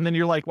market. And then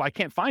you're like, well, I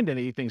can't find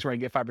any things where I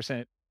can get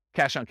 5%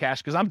 cash on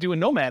cash because I'm doing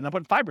Nomad and I'm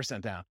putting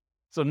 5% down.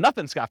 So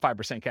nothing's got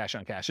 5% cash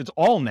on cash. It's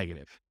all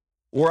negative.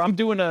 Or I'm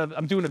doing a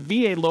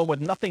VA loan with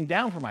nothing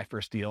down for my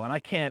first deal,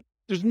 and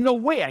there's no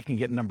way I can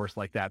get numbers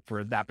like that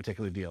for that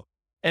particular deal.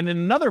 And in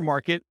another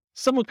market,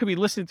 someone could be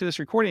listening to this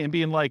recording and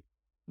being like,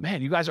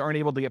 man, you guys aren't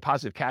able to get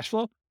positive cash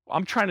flow.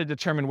 I'm trying to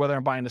determine whether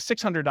I'm buying a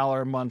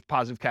 $600 a month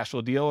positive cash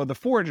flow deal or the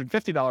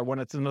 $450 one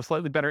that's in a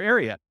slightly better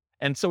area.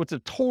 And so it's a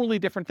totally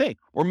different thing.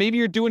 Or maybe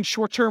you're doing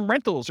short-term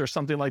rentals or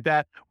something like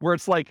that, where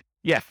it's like,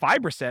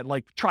 5%,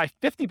 like try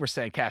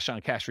 50% cash on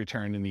cash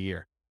return in the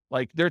year.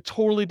 Like, they're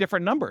totally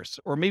different numbers.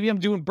 Or maybe I'm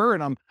doing Burr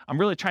and I'm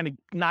really trying to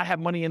not have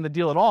money in the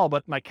deal at all,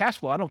 but my cash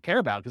flow I don't care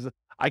about because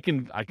I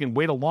can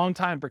wait a long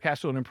time for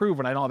cash flow to improve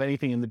when I don't have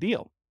anything in the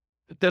deal.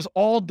 There's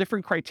all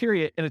different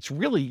criteria, and it's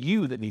really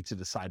you that needs to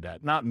decide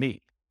that, not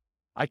me.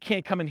 I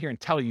can't come in here and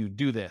tell you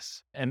do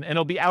this, and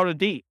it'll be out of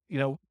date,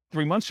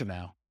 3 months from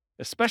now,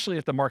 especially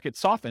if the market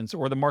softens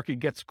or the market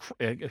gets,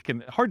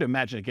 hard to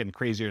imagine it getting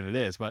crazier than it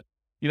is, but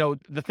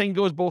the thing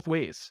goes both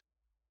ways.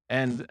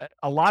 And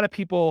a lot of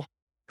people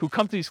who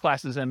come to these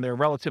classes and they're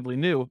relatively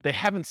new, they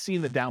haven't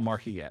seen the down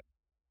market yet.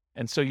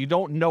 And so you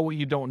don't know what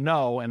you don't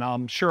know. And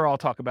I'm sure I'll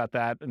talk about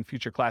that in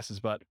future classes,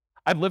 but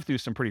I've lived through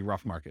some pretty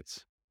rough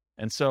markets.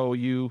 And so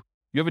you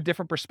have a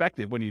different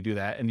perspective when you do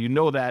that. And you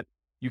know that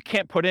you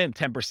can't put in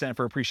 10%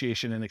 for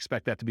appreciation and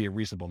expect that to be a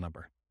reasonable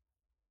number.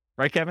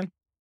 Right, Kevin?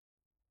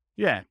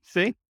 Yeah.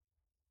 See?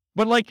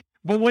 But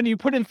when you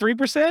put in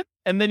 3%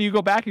 and then you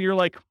go back and you're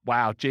like,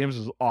 wow, James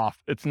was off.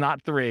 It's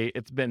not 3.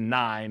 It's been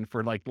 9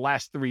 for like the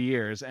last 3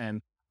 years.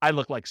 And I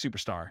look like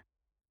superstar.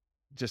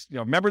 Just,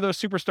 remember those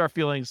superstar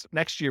feelings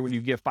next year when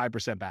you give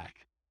 5%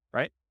 back,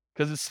 right?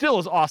 Because it still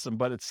is awesome,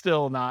 but it's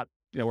still not,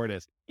 where it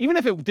is. Even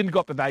if it didn't go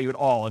up in value at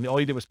all and all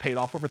you did was pay it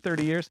off over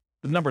 30 years,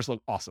 the numbers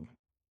look awesome.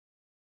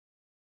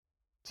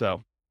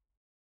 So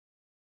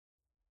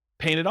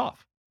paying it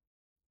off.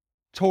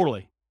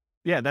 Totally.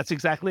 Yeah, that's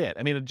exactly it.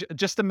 I mean,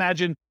 just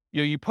imagine,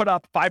 you put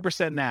up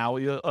 5% now,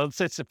 let's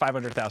say it's a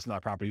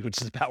 $500,000 property,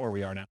 which is about where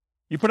we are now.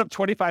 You put up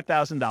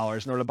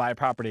 $25,000 in order to buy a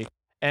property.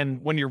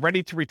 And when you're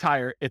ready to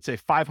retire, it's a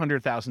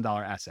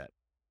 $500,000 asset.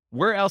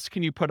 Where else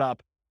can you put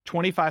up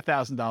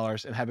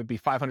 $25,000 and have it be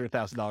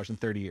 $500,000 in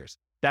 30 years?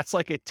 That's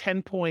like a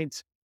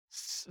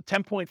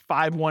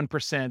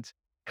 10.51%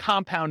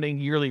 compounding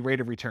yearly rate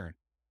of return.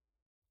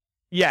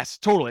 Yes,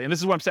 totally. And this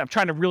is what I'm saying. I'm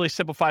trying to really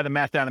simplify the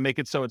math down and make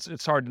it so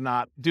it's hard to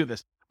not do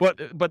this.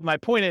 But my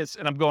point is,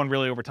 and I'm going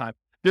really over time,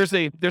 there's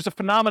a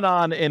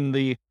phenomenon in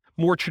the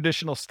more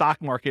traditional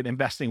stock market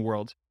investing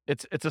world.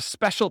 It's a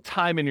special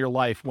time in your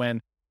life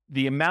when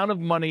the amount of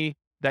money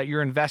that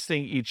you're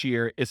investing each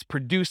year is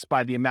produced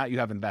by the amount you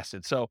have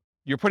invested. So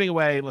you're putting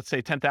away, let's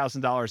say,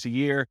 $10,000 a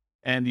year,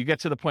 and you get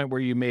to the point where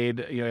you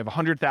have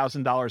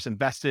 $100,000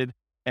 invested,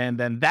 and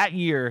then that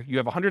year you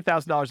have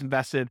 $100,000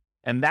 invested,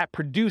 and that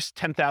produced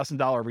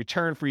 $10,000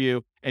 return for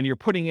you, and you're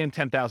putting in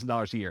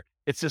 $10,000 a year.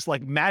 It's this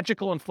like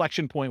magical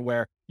inflection point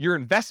where your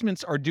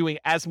investments are doing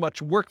as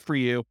much work for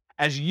you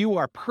as you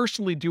are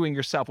personally doing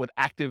yourself with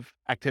active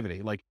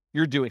activity, like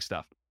you're doing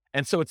stuff.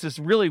 And so it's this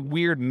really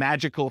weird,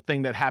 magical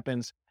thing that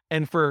happens.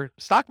 And for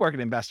stock market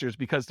investors,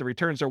 because the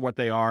returns are what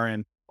they are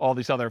and all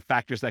these other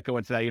factors that go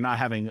into that, you're not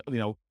having,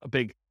 a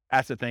big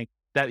asset thing,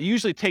 that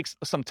usually takes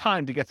some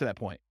time to get to that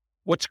point.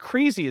 What's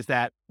crazy is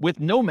that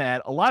with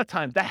Nomad, a lot of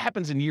times that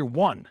happens in year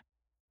one,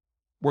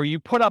 where you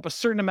put up a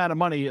certain amount of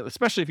money,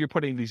 especially if you're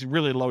putting these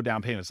really low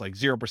down payments, like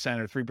 0%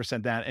 or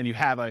 3% down, and you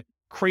have a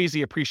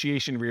crazy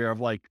appreciation year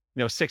of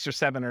 6 or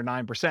 7 or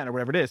 9% or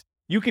whatever it is.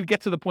 You could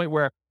get to the point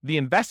where the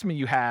investment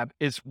you have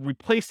is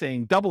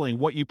doubling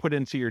what you put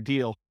into your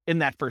deal in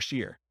that first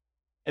year.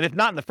 And if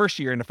not in the first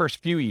year, in the first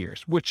few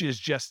years, which is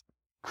just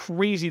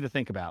crazy to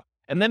think about.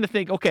 And then to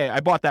think, okay, I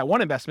bought that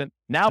one investment.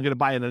 Now I'm going to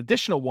buy an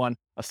additional one,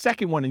 a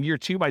second one in year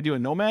 2 by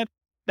doing Nomad.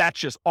 That's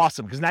just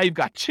awesome because now you've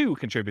got 2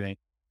 contributing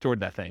toward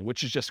that thing,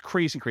 which is just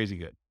crazy, crazy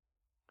good.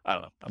 I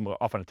don't know. I'm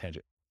off on a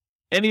tangent.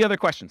 Any other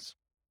questions?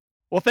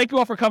 Well, thank you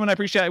all for coming. I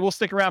appreciate it. We'll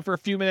stick around for a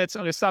few minutes.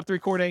 I'm going to stop the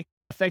recording.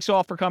 Thanks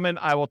all for coming.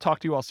 I will talk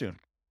to you all soon.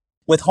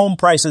 With home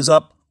prices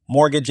up,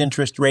 mortgage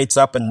interest rates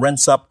up, and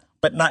rents up,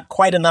 but not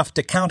quite enough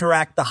to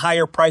counteract the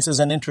higher prices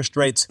and interest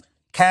rates,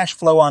 cash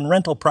flow on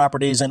rental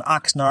properties in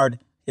Oxnard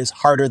is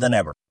harder than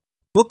ever.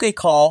 Book a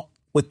call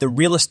with the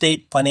Real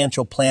Estate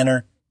Financial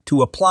Planner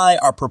to apply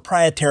our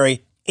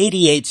proprietary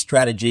 88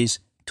 strategies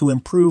to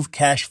improve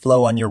cash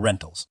flow on your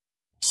rentals.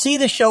 See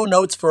the show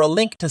notes for a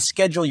link to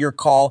schedule your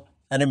call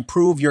and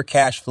improve your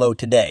cash flow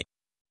today.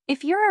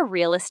 If you're a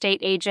real estate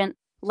agent,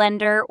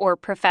 lender, or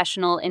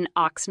professional in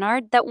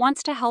Oxnard that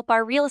wants to help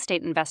our real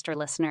estate investor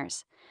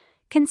listeners,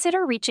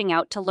 consider reaching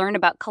out to learn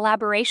about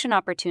collaboration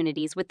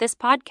opportunities with this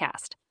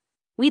podcast.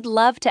 We'd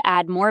love to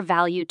add more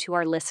value to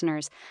our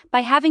listeners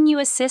by having you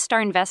assist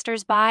our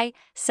investors buy,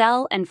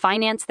 sell, and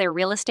finance their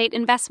real estate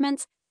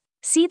investments.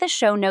 See the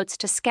show notes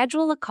to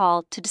schedule a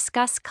call to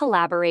discuss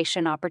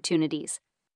collaboration opportunities.